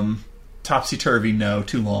 Topsy-Turvy, no,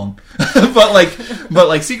 too long. but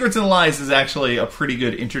like Secrets and Lies is actually a pretty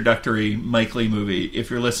good introductory Mike Lee movie if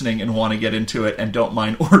you're listening and want to get into it and don't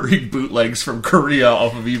mind ordering bootlegs from Korea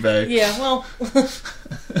off of eBay. Yeah, well.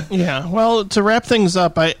 Yeah, well, to wrap things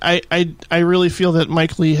up, I really feel that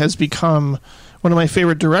Mike Lee has become one of my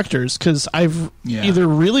favorite directors, because I've either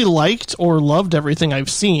really liked or loved everything I've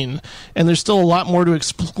seen, and there's still a lot more to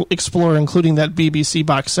explore, including that BBC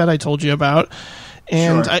box set I told you about.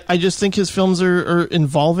 And sure. I just think his films are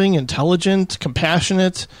involving, intelligent,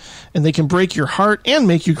 compassionate, and they can break your heart and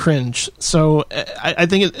make you cringe. So I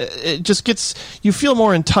think it just gets, you feel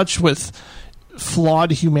more in touch with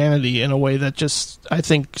flawed humanity in a way that just, I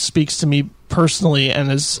think, speaks to me personally. And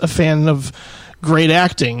as a fan of great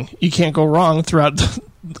acting, you can't go wrong throughout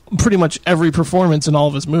pretty much every performance in all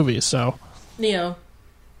of his movies. So yeah,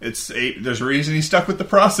 there's a reason he stuck with the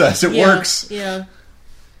process. It works. Yeah.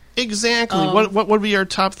 Exactly. What would be our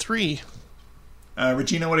top three?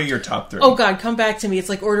 Regina, what are your top three? Oh God, come back to me. It's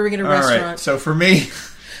like ordering at a restaurant. Right. So for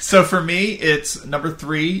me, it's number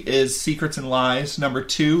 3 is Secrets and Lies, number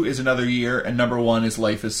 2 is Another Year, and number 1 is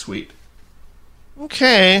Life is Sweet.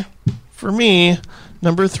 Okay. For me,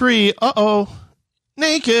 number 3,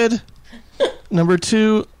 Naked. Number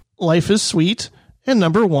 2, Life is Sweet, and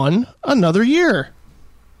number 1, Another Year.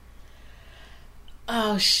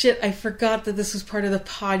 Oh shit! I forgot that this was part of the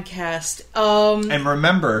podcast. And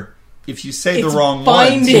remember, if you say the It's wrong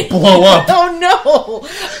binding. ones, you blow up. Oh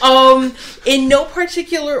no! In no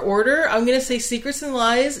particular order, I'm gonna say Secrets and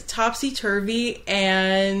Lies, Topsy Turvy,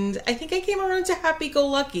 and I think I came around to Happy Go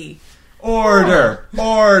Lucky. Order. No,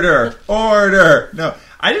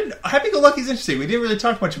 I didn't. Happy Go Lucky's interesting. We didn't really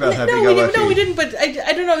talk much about Happy Go Lucky. No, we didn't. But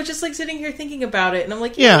I don't know. I was just like sitting here thinking about it, and I'm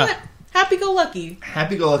like, you Yeah. know what? Happy Go Lucky.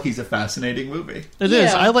 Happy Go Lucky's a fascinating movie. It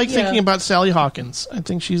is. Yeah, I like yeah. thinking about Sally Hawkins. I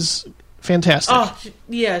think she's fantastic. Oh,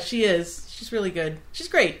 yeah, she is. She's really good. She's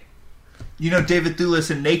great. You know, David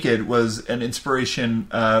Thewlis in Naked was an inspiration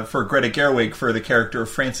for Greta Gerwig for the character of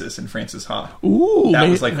Frances in Frances Ha. Ooh, That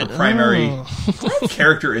was like her primary Oh.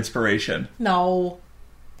 character inspiration. No.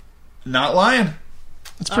 Not lying.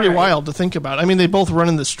 It's pretty All right. wild to think about. I mean, they both run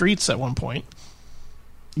in the streets at one point.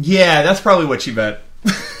 Yeah, that's probably what she meant.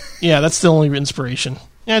 Yeah, that's the only inspiration.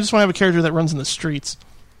 Yeah, I just want to have a character that runs in the streets.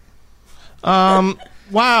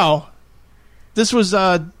 Wow. This was,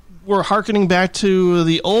 we're hearkening back to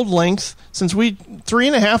the old length since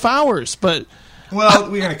 3.5 hours, but...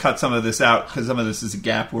 Well, we're going to cut some of this out because some of this is a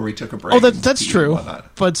gap where we took a break. Oh, and that's tea and true.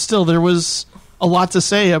 whatnot. But still, there was a lot to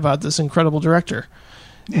say about this incredible director.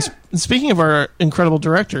 Yeah. And speaking of our incredible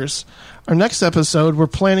directors, our next episode we're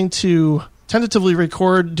planning to tentatively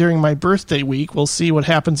record during my birthday week. We'll see what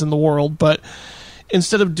happens in the world, but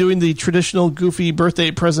instead of doing the traditional goofy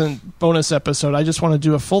birthday present bonus episode, I just want to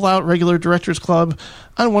do a full-out regular Directors Club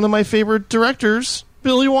on one of my favorite directors,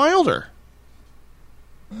 Billy Wilder.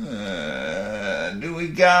 Do we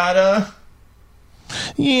gotta?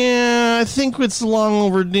 Yeah, I think it's long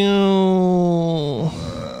overdue.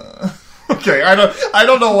 Okay, I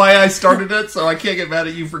don't know why I started it, so I can't get mad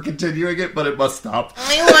at you for continuing it, but it must stop.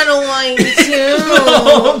 I want to wine too.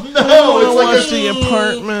 Oh no! I It's like watched The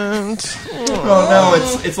Apartment. oh no!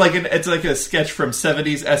 It's like a sketch from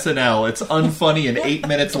 '70s SNL. It's unfunny and 8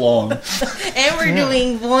 minutes long. And we're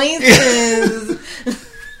doing voices.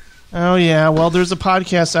 Oh, yeah. Well, there's a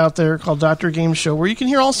podcast out there called Dr. Game Show where you can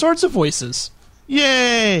hear all sorts of voices.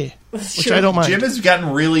 Yay! Which true. I don't mind. Jim has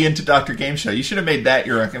gotten really into Dr. Game Show. You should have made that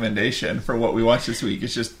your recommendation for what we watched this week.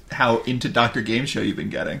 It's just how into Dr. Game Show you've been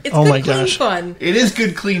getting. It's Oh good, my clean gosh. fun. It is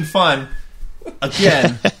good, clean fun.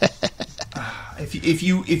 Again, if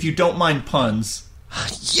you don't mind puns,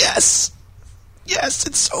 Yes! Yes,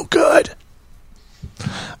 it's so good.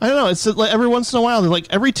 I don't know. It's like every once in a while, like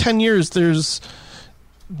every 10 years, there's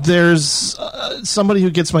somebody who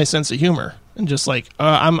gets my sense of humor and just like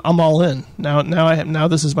I'm all in now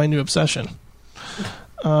this is my new obsession.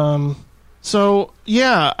 So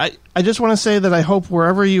yeah, I just want to say that I hope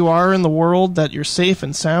wherever you are in the world that you're safe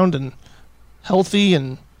and sound and healthy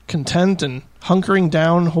and content and hunkering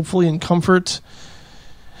down, hopefully in comfort.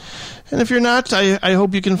 And if you're not, I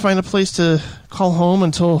hope you can find a place to call home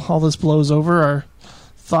until all this blows over. Our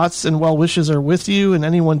thoughts and well wishes are with you and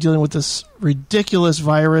anyone dealing with this ridiculous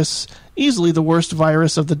virus, easily the worst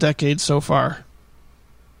virus of the decade so far.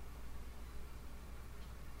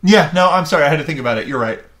 yeah, no, I'm sorry, I had to think about it. You're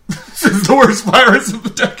right. This is the worst virus of the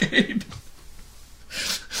decade.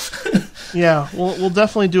 Yeah, we'll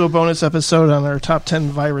definitely do a bonus episode on our top 10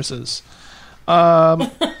 viruses.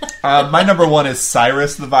 My number one is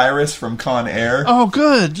Cyrus the Virus from Con Air. Oh,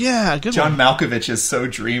 good. Yeah, good John one. Malkovich is so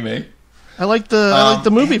dreamy. I like the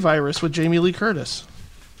movie Virus with Jamie Lee Curtis.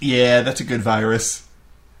 Yeah, that's a good virus.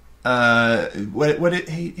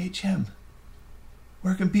 Hey Jim,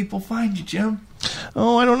 where can people find you, Jim?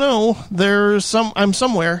 Oh, I don't know. I'm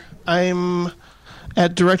somewhere. I'm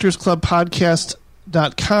at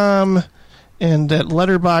directorsclubpodcast.com and at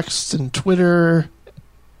Letterboxd and Twitter.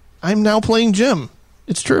 I'm now playing Jim.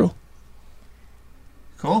 It's true.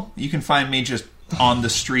 Cool. You can find me just on the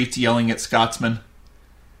streets yelling at Scotsmen.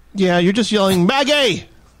 Yeah, you're just yelling Maggie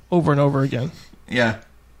over and over again. Yeah.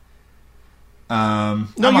 No, I'm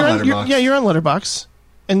you're on on. Letterboxd. You're on Letterboxd,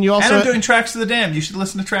 and you also And I'm doing Tracks of the Damned. You should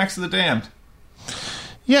listen to Tracks of the Damned.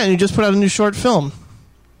 and you just put out a new short film.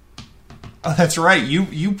 Oh, that's right.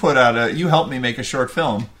 You put out you helped me make a short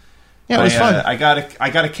film. Yeah, it was fun. I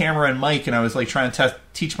got a camera and mic, and I was like trying to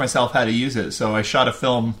teach myself how to use it. So I shot a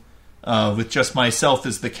film with just myself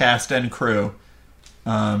as the cast and crew,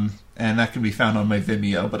 and that can be found on my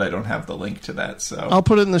Vimeo, but I don't have the link to that. So I'll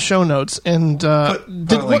put it in the show notes. And put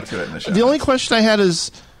a link to it in the show the only notes. question I had is,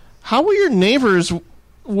 how were your neighbors?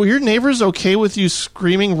 Were your neighbors okay with you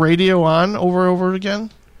screaming radio on over and over again?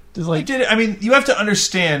 I did it. I mean, you have to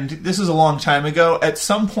understand, this was a long time ago. At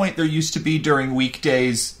some point, there used to be during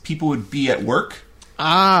weekdays, people would be at work.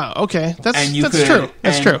 Ah, okay. That's And you that's could, true.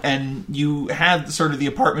 That's and, true. And you had sort of the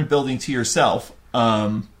apartment building to yourself.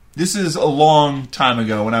 And this is a long time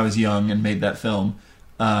ago when I was young and made that film.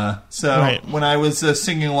 When I was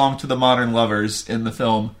singing along to the Modern Lovers in the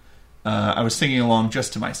film, I was singing along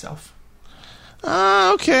just to myself.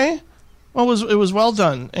 Okay. Well, it was well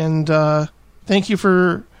done, and thank you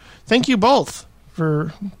both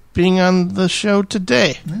for being on the show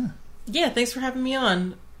today. Yeah, thanks for having me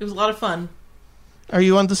on. It was a lot of fun. Are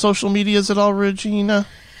you on the social medias at all, Regina?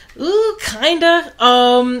 Ooh, kinda.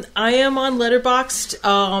 I am on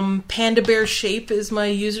Letterboxd. Panda Bear Shape is my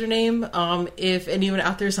username. If anyone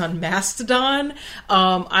out there is on Mastodon,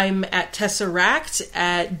 I'm at Tesseract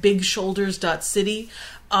at bigshoulders.city.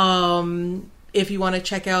 If you want to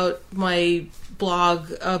check out my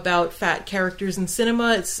blog about fat characters in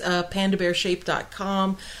cinema, it's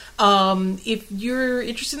pandabearshape.com. If you're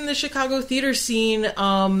interested in the Chicago theater scene,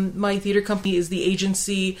 my theater company is The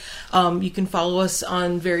Agency. You can follow us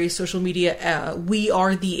on various social media. We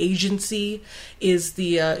Are The Agency is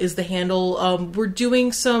the handle. We're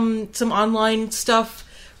doing some online stuff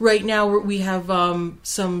right now. We have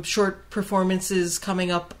some short performances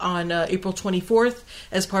coming up on April 24th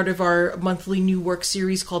as part of our monthly new work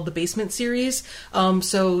series called The Basement Series.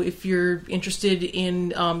 So if you're interested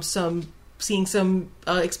in seeing some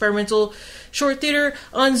experimental short theater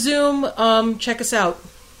on Zoom, check us out.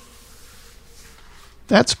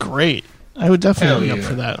 That's great. I would definitely be up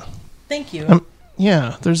for that. Thank you.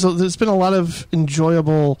 Yeah, there's been a lot of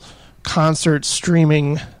enjoyable concert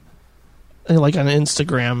streaming, like on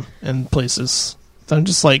Instagram and places. I'm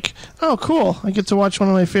just like, oh, cool. I get to watch one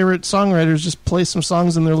of my favorite songwriters just play some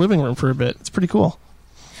songs in their living room for a bit. It's pretty cool.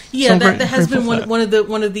 Yeah, that has been one of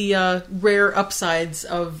the rare upsides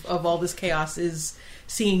of all this chaos is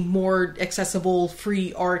seeing more accessible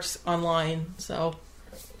free art online. So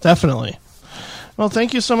definitely. Well,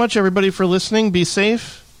 thank you so much, everybody, for listening. Be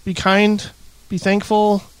safe, be kind, be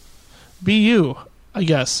thankful, be you, I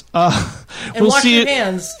guess. And wash your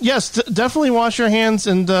hands. Yes, definitely wash your hands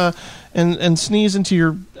and sneeze into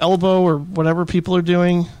your elbow or whatever people are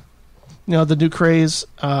doing. You know, the new craze.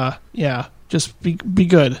 Yeah. Just be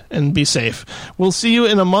good and be safe. We'll see you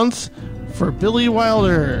in a month for Billy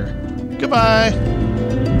Wilder. Goodbye.